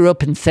Kerr. I grew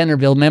up in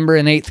Centerville, remember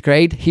in 8th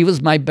grade? He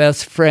was my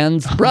best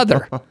friend's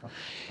brother."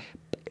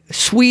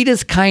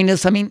 Sweetest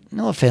kindness. I mean,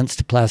 no offense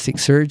to plastic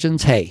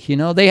surgeons. Hey,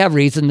 they have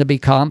reason to be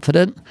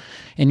confident.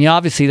 And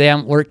obviously they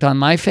haven't worked on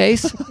my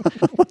face.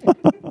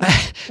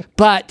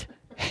 But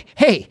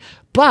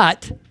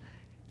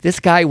this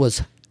guy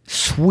was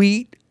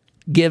sweet,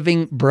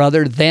 giving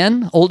brother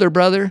then, older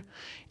brother.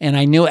 And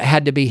I knew it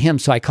had to be him.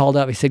 So I called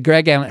up. I said,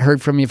 "Greg, I haven't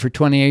heard from you for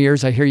 20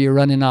 years. I hear you're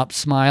running Op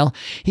Smile."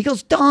 He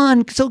goes,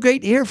 "Don, so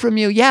great to hear from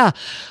you." "Yeah,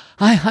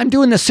 I'm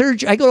doing the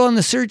surgery. I go on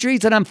the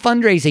surgeries and I'm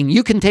fundraising.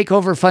 You can take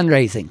over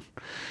fundraising."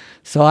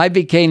 So I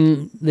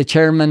became the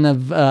chairman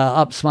of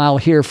Op Smile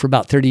here for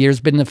about 30 years.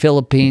 Been in the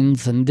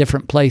Philippines and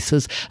different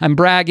places. I'm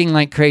bragging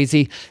like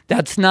crazy.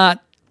 That's not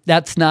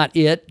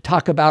it.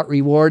 Talk about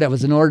reward. I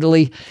was an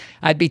orderly.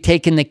 I'd be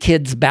taking the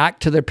kids back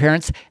to their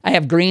parents. I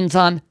have greens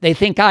on. They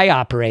think I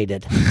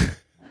operated.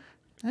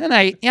 And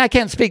I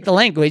can't speak the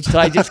language, so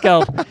I just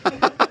go.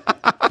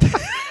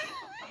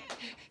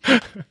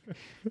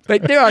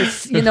 But there are,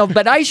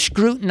 but I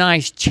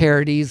scrutinize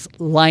charities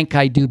like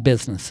I do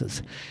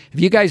businesses. Have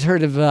you guys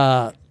heard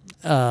of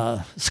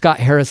Scott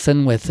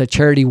Harrison with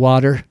Charity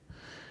Water?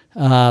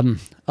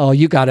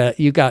 You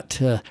got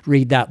to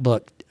read that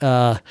book.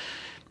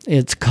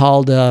 It's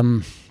called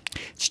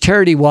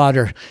charity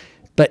water.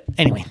 But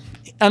anyway,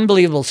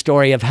 unbelievable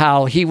story of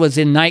how he was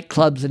in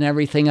nightclubs and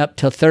everything up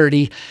to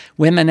 30,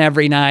 women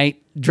every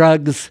night,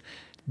 drugs,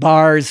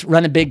 bars,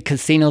 run a big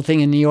casino thing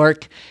in New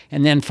York.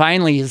 And then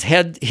finally he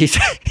said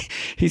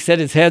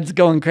his head's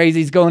going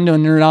crazy. He's going to a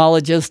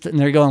neurologist and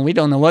they're going, we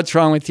don't know what's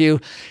wrong with you.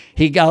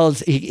 He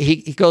goes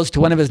to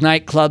one of his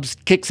nightclubs,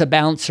 kicks a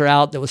bouncer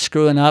out that was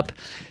screwing up.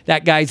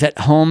 That guy's at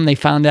home. They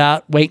found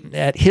out, waiting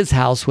at his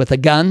house with a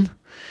gun.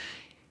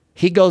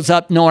 He goes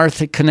up north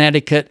to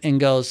Connecticut and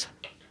goes,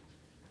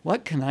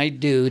 what can I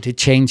do to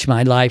change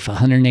my life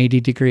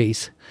 180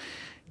 degrees?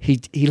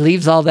 He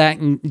leaves all that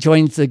and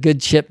joins the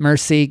good ship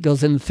Mercy,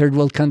 goes into third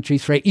world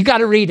countries. Right? You got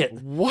to read it.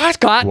 What?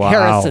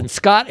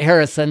 Scott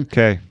Harrison.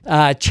 Okay.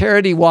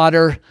 Charity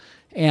Water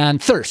and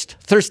Thirst.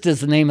 Thirst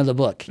is the name of the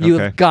book.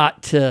 You've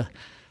got to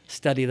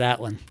study that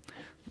one.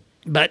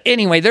 But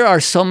anyway, there are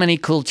so many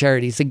cool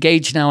charities.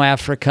 Engage Now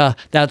Africa.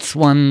 That's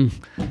one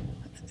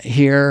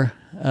here.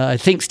 I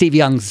think Steve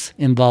Young's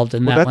involved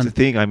in that one. Well, that's the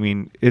thing. I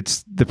mean,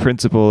 it's the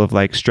principle of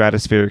like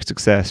stratospheric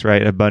success,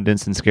 right?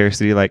 Abundance and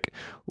scarcity. Like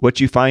what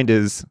you find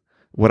is,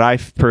 what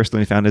I've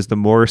personally found is the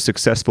more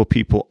successful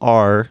people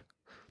are,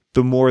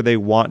 the more they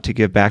want to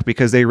give back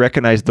because they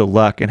recognize the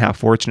luck and how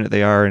fortunate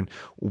they are and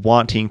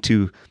wanting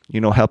to,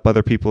 help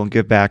other people and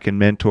give back and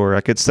mentor.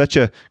 Like I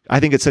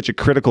think it's such a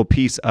critical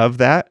piece of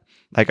that.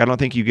 Like, I don't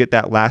think you get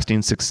that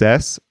lasting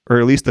success or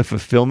at least the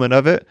fulfillment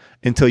of it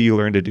until you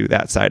learn to do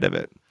that side of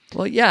it.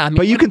 Well, yeah. I mean,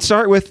 but you can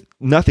start with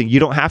nothing. You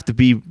don't have to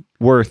be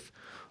worth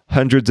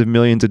hundreds of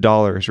millions of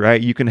dollars,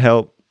 right? You can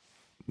help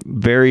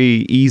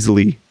very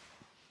easily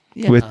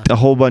with a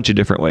whole bunch of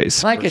different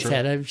ways. Like I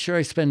said, I'm sure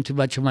I spend too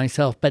much of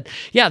myself. But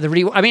yeah,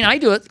 I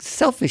do it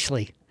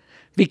selfishly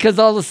because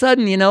all of a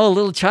sudden, a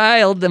little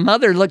child, the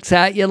mother looks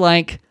at you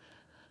like,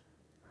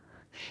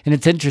 and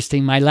it's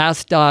interesting. My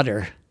last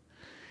daughter,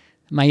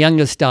 my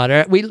youngest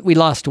daughter, we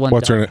lost one.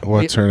 What's her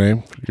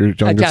name? Your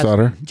youngest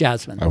daughter?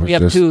 Jasmine. We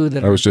have two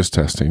that I was just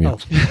testing you.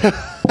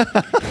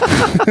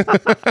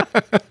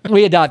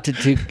 We adopted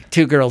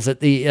two girls at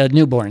the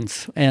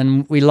newborns,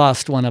 and we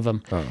lost one of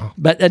them. Uh-oh.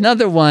 But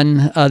another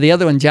one, the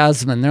other one,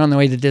 Jasmine, they're on the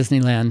way to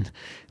Disneyland.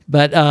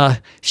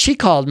 But she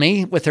called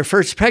me with her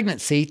first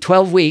pregnancy,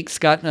 12 weeks,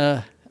 got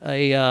not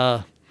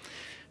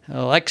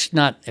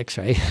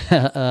X-ray.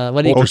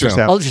 What do you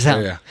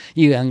Ultrasound. Yeah.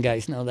 You young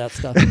guys know that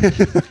stuff.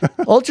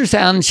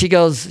 Ultrasound. She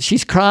goes,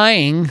 she's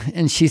crying,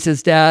 and she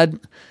says, "Dad,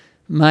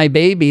 my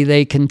baby,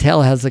 they can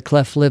tell has a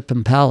cleft lip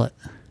and palate.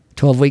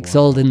 12 weeks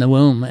old in the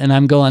womb." And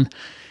I'm going,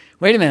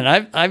 wait a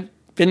minute. I've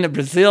been to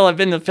Brazil. I've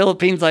been to the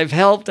Philippines. I've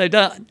helped. I've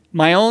done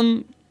my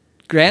own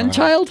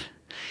grandchild. Wow.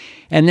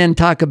 And then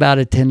talk about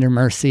a tender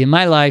mercy. And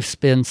my life's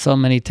been so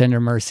many tender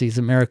mercies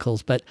and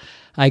miracles. But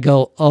I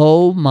go,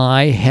 oh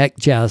my heck,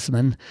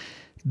 Jasmine.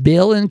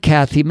 Bill and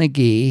Kathy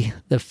McGee,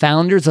 the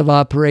founders of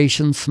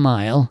Operation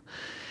Smile,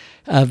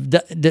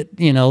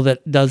 that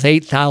does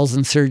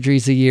 8,000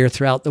 surgeries a year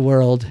throughout the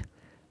world.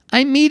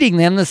 I'm meeting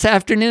them this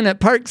afternoon at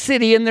Park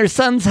City in their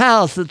son's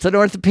house. It's an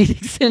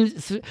orthopedic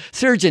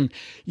surgeon.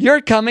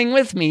 You're coming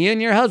with me, you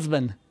and your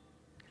husband.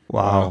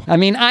 Wow. I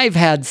mean, I've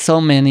had so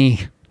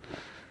many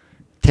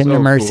tender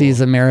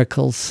mercies and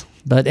miracles.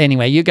 But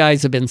anyway, you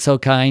guys have been so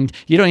kind.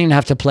 You don't even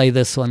have to play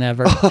this one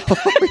ever.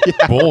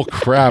 Bull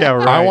crap. Yeah,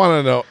 right. I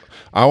want to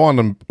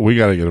know. We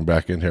got to get him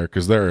back in here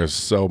because there is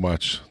so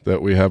much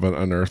that we haven't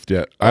unearthed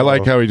yet. I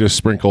like how he just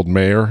sprinkled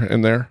mayor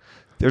in there.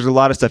 There's a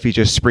lot of stuff he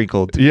just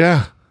sprinkled.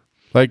 Yeah.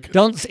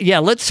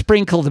 Let's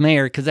sprinkle the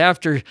mayor because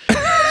after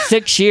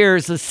 6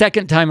 years, the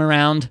second time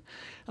around,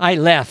 I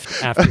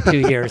left after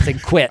 2 years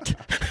and quit.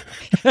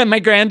 And my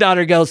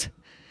granddaughter goes,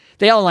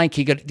 they all like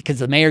you because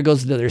the mayor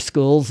goes to their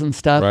schools and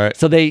stuff. Right.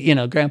 So they,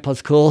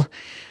 Grandpa's cool.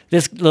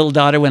 This little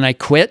daughter, when I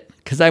quit,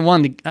 because I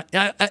wanted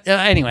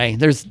anyway,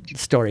 there's a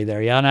story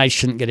there, and I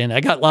shouldn't get in. I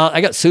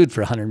got sued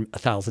for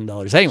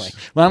 $100,000. Anyway,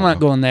 well, I'm not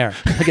going there.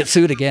 I get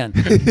sued again.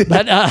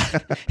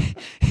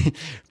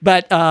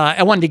 But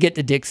I wanted to get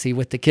to Dixie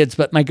with the kids,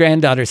 but my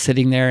granddaughter's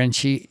sitting there, and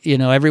she,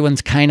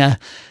 everyone's kind of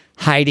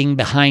hiding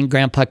behind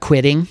Grandpa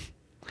quitting,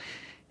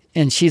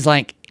 and she's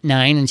like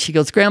 9, and she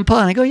goes, "Grandpa,"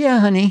 and I go, "Yeah,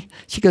 honey."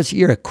 She goes,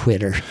 "You're a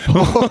quitter."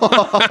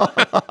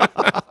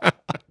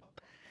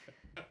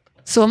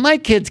 So my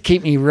kids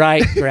keep me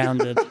right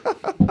grounded.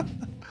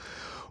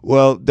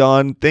 Well,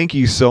 Don, thank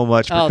you so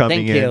much for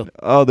coming in. You.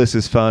 Oh, this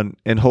is fun,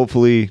 and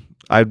hopefully,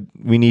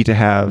 we need to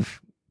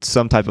have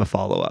some type of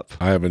follow-up.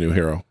 I have a new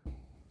hero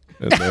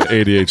in the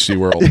ADHD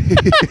world.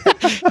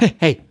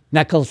 Hey,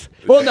 Knuckles.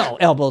 Well, no,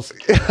 elbows.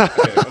 Okay,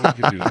 we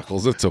can do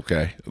Knuckles. It's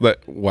okay.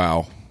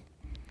 Wow.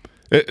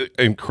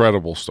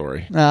 Incredible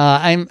story.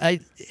 If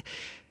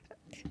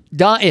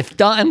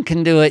Don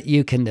can do it,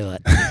 you can do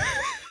it.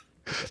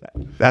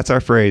 That's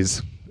our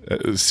phrase.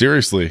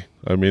 Seriously.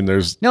 I mean,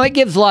 it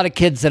gives a lot of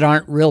kids that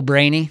aren't real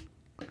brainy,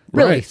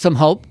 really, some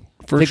hope.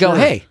 Go,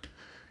 hey,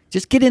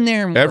 just get in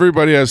there.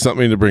 Everybody has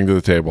something to bring to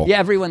the table. Yeah,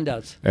 everyone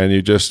does. And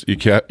you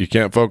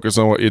can't focus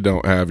on what you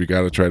don't have. You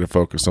got to try to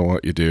focus on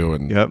what you do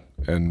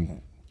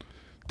and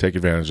take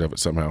advantage of it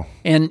somehow.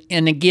 And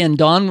again,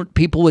 Don,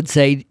 people would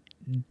say,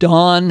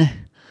 Don,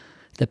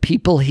 the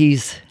people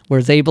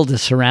was able to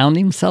surround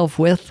himself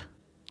with,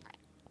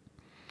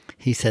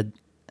 he said,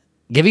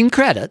 give him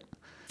credit.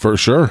 For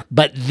sure.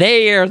 But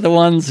they are the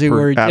ones who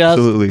were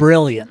absolutely. just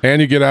brilliant.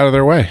 And you get out of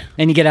their way.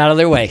 And you get out of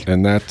their way.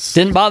 And that's...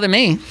 Didn't bother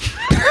me.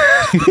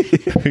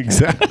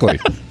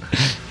 Exactly.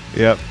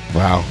 Yep.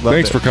 Wow.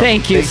 Thanks for coming.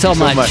 Thank you so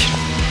much.